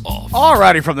 1-800-BETS-OFF. All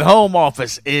righty, from the home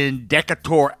office in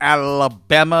Decatur,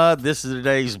 Alabama, this is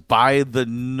today's By the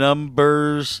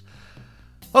Numbers.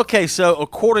 Okay, so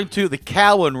according to the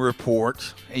Cowan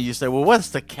Report, and you say, well, what's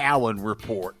the Cowan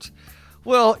Report?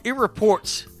 Well, it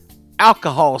reports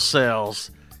alcohol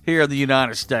sales here in the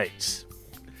United States.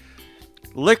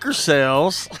 Liquor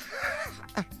sales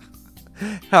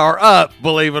are up,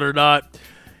 believe it or not.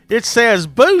 It says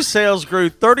booze sales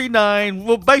grew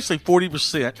basically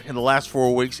 40% in the last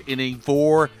 4 weeks, ending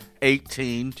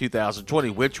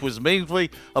 4/18/2020, which was meaningfully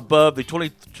above the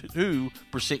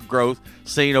 22% growth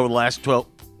seen over the last 12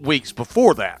 weeks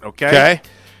before that, okay?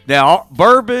 Now,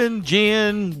 bourbon,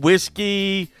 gin,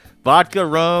 whiskey, vodka,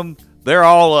 rum, they're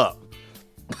all up.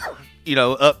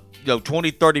 Up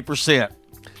 20, 30%.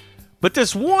 But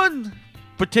this one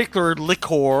particular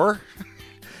liqueur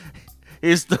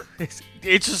is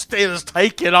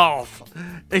taking off.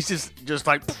 It's just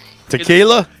like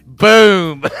tequila?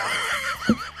 Boom.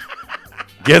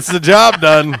 Gets the job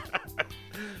done.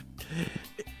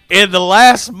 In the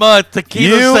last month,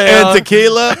 tequila You sales, and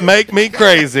tequila make me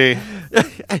crazy.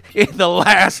 In the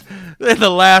last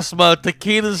month,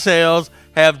 tequila sales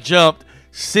have jumped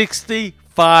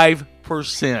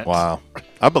 65%. Wow.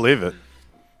 I believe it.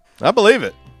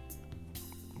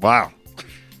 Wow.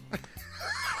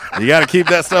 You got to keep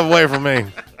that stuff away from me.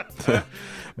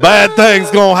 Bad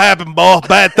things going to happen, boy.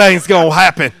 Bad things going to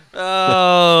happen.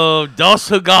 Oh, Dos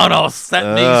Huganos.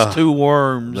 That means two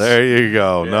worms. There you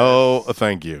go. Yes. No,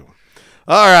 thank you.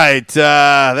 All right.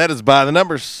 That is By the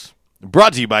Numbers.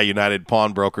 Brought to you by United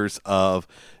Pawnbrokers of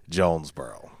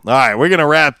Jonesboro. All right, we're going to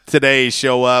wrap today's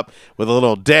show up with a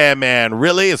little Damn Man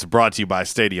Really. It's brought to you by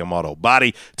Stadium Auto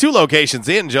Body. 2 locations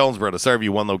in Jonesboro to serve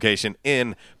you, 1 location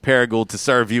in Paragould to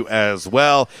serve you as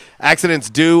well. Accidents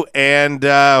do, and,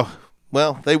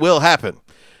 they will happen.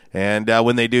 And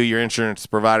when they do, your insurance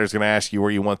provider is going to ask you where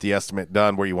you want the estimate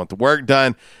done, where you want the work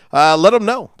done. Let them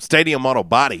know. Stadium Auto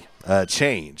Body.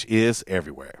 Change is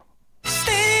everywhere.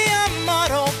 Stadium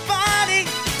Auto Body,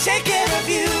 take care of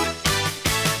you.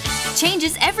 Change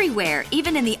is everywhere,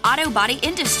 even in the auto body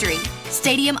industry.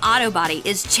 Stadium Auto Body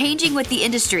is changing with the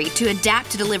industry to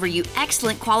adapt to deliver you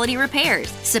excellent quality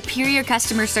repairs, superior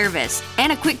customer service,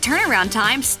 and a quick turnaround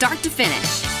time start to finish.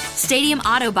 Stadium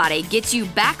Auto Body gets you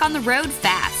back on the road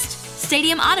fast.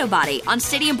 Stadium Auto Body on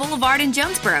Stadium Boulevard in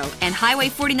Jonesboro and Highway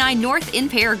 49 North in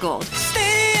Paragould.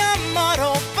 Stadium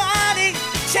Auto Body,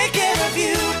 take care of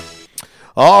you.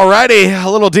 All righty, a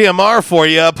little DMR for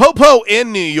you. Popo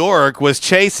in New York was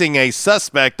chasing a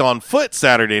suspect on foot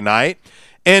Saturday night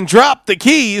and dropped the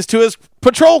keys to his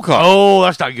patrol car. Oh,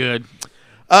 that's not good.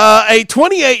 A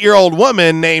 28-year-old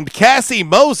woman named Cassie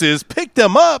Moses picked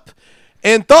him up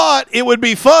and thought it would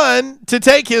be fun to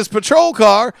take his patrol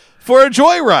car for a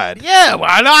joyride. Yeah,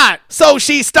 why not? So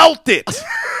she stole it.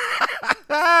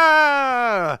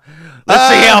 Let's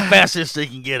see how fast this thing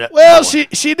can get up. Well, she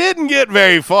didn't get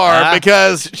very far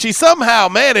because she somehow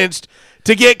managed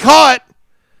to get caught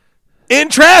in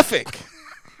traffic.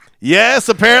 Yes,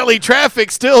 apparently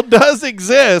traffic still does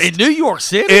exist. In New York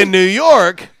City? In New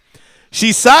York. She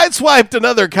sideswiped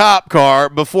another cop car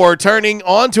before turning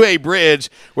onto a bridge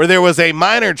where there was a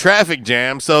minor traffic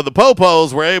jam, so the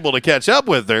popos were able to catch up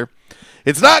with her.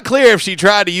 It's not clear if she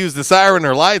tried to use the siren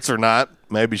or lights or not.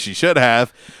 Maybe she should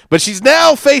have. But she's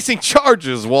now facing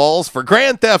charges, Walls, for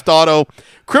grand theft auto,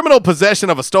 criminal possession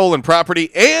of a stolen property,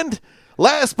 and,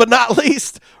 last but not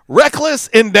least, reckless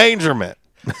endangerment.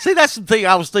 See, that's the thing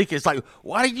I was thinking. It's like,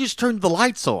 why didn't you just turn the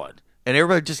lights on? And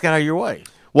everybody just got out of your way.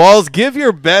 Walls, give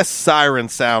your best siren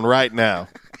sound right now.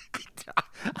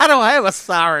 I don't have a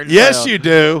siren Yes, sound. you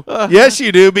do. Yes,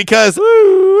 you do, because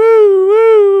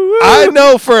I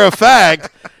know for a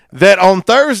fact that on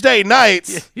Thursday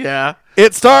nights,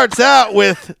 it starts out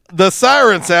with the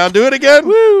siren sound. Do it again.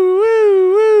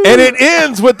 And it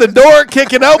ends with the door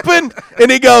kicking open,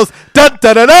 and he goes,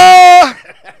 da-da-da-da.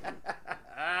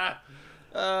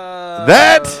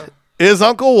 That is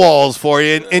Uncle Walls for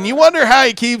you. And you wonder how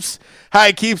he keeps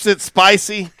it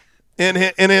spicy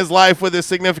in his life with his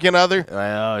significant other?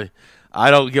 Well,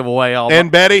 I don't give away all.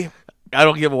 And Betty? I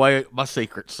don't give away my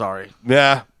secrets. Sorry.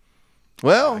 Yeah.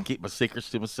 Well, I keep my secrets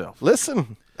to myself.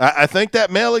 Listen, I think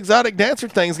that male exotic dancer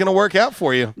thing is going to work out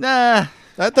for you. Nah.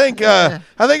 I think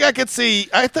I could see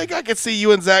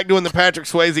you and Zach doing the Patrick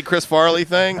Swayze Chris Farley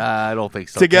thing. I don't think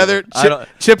so. Together,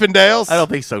 Chippendales. I don't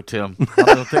think so, Tim. I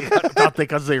don't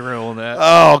think I zero on that.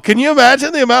 Oh, can you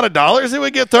imagine the amount of dollars that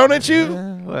would get thrown at you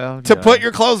to put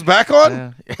your clothes back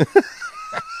on?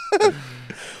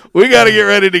 We got to get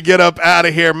ready to get up out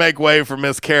of here, make way for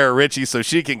Miss Kara Ritchie so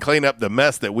she can clean up the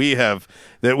mess that we have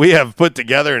put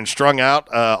together and strung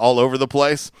out all over the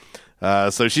place.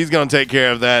 So she's going to take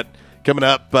care of that. Coming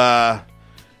up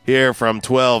here from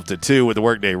 12 to 2 with the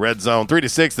Workday Red Zone. 3 to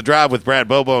 6, The Drive with Brad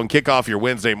Bobo, and kick off your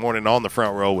Wednesday morning on the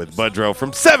front row with Budrow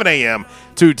from 7 a.m.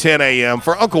 to 10 a.m.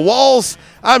 For Uncle Walls,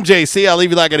 I'm JC. I'll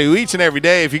leave you like I do each and every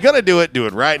day. If you're going to do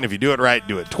it right. And if you do it right,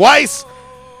 do it twice.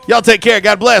 Y'all take care.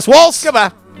 God bless. Walls,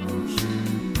 goodbye.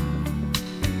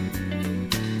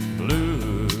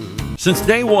 Since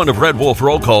day one of Red Wolf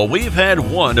Roll Call, we've had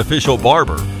one official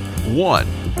barber. One.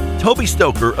 Toby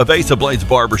Stoker of Ace of Blades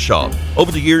Barbershop.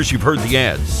 Over the years, you've heard the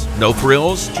ads. No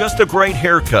frills, just a great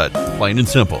haircut, plain and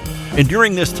simple. And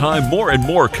during this time, more and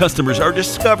more customers are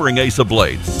discovering Ace of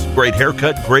Blades. Great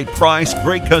haircut, great price,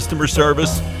 great customer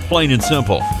service, plain and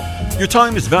simple. Your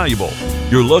time is valuable.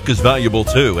 Your look is valuable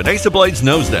too, and Ace of Blades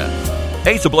knows that.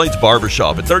 Ace of Blades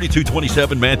Barbershop at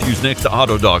 3227 Matthews next to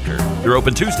Auto Doctor. They're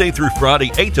open Tuesday through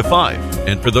Friday, 8 to 5.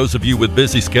 And for those of you with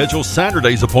busy schedules,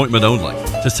 Saturday's appointment only.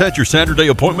 To set your Saturday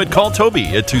appointment, call Toby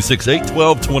at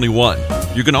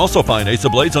 268-1221. You can also find Ace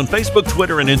of Blades on Facebook,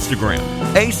 Twitter, and Instagram.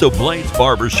 Ace of Blades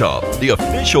Barbershop, the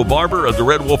official barber of the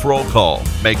Red Wolf Roll Call.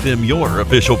 Make them your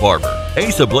official barber.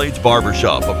 Ace of Blades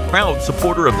Barbershop, a proud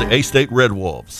supporter of the A-State Red Wolves.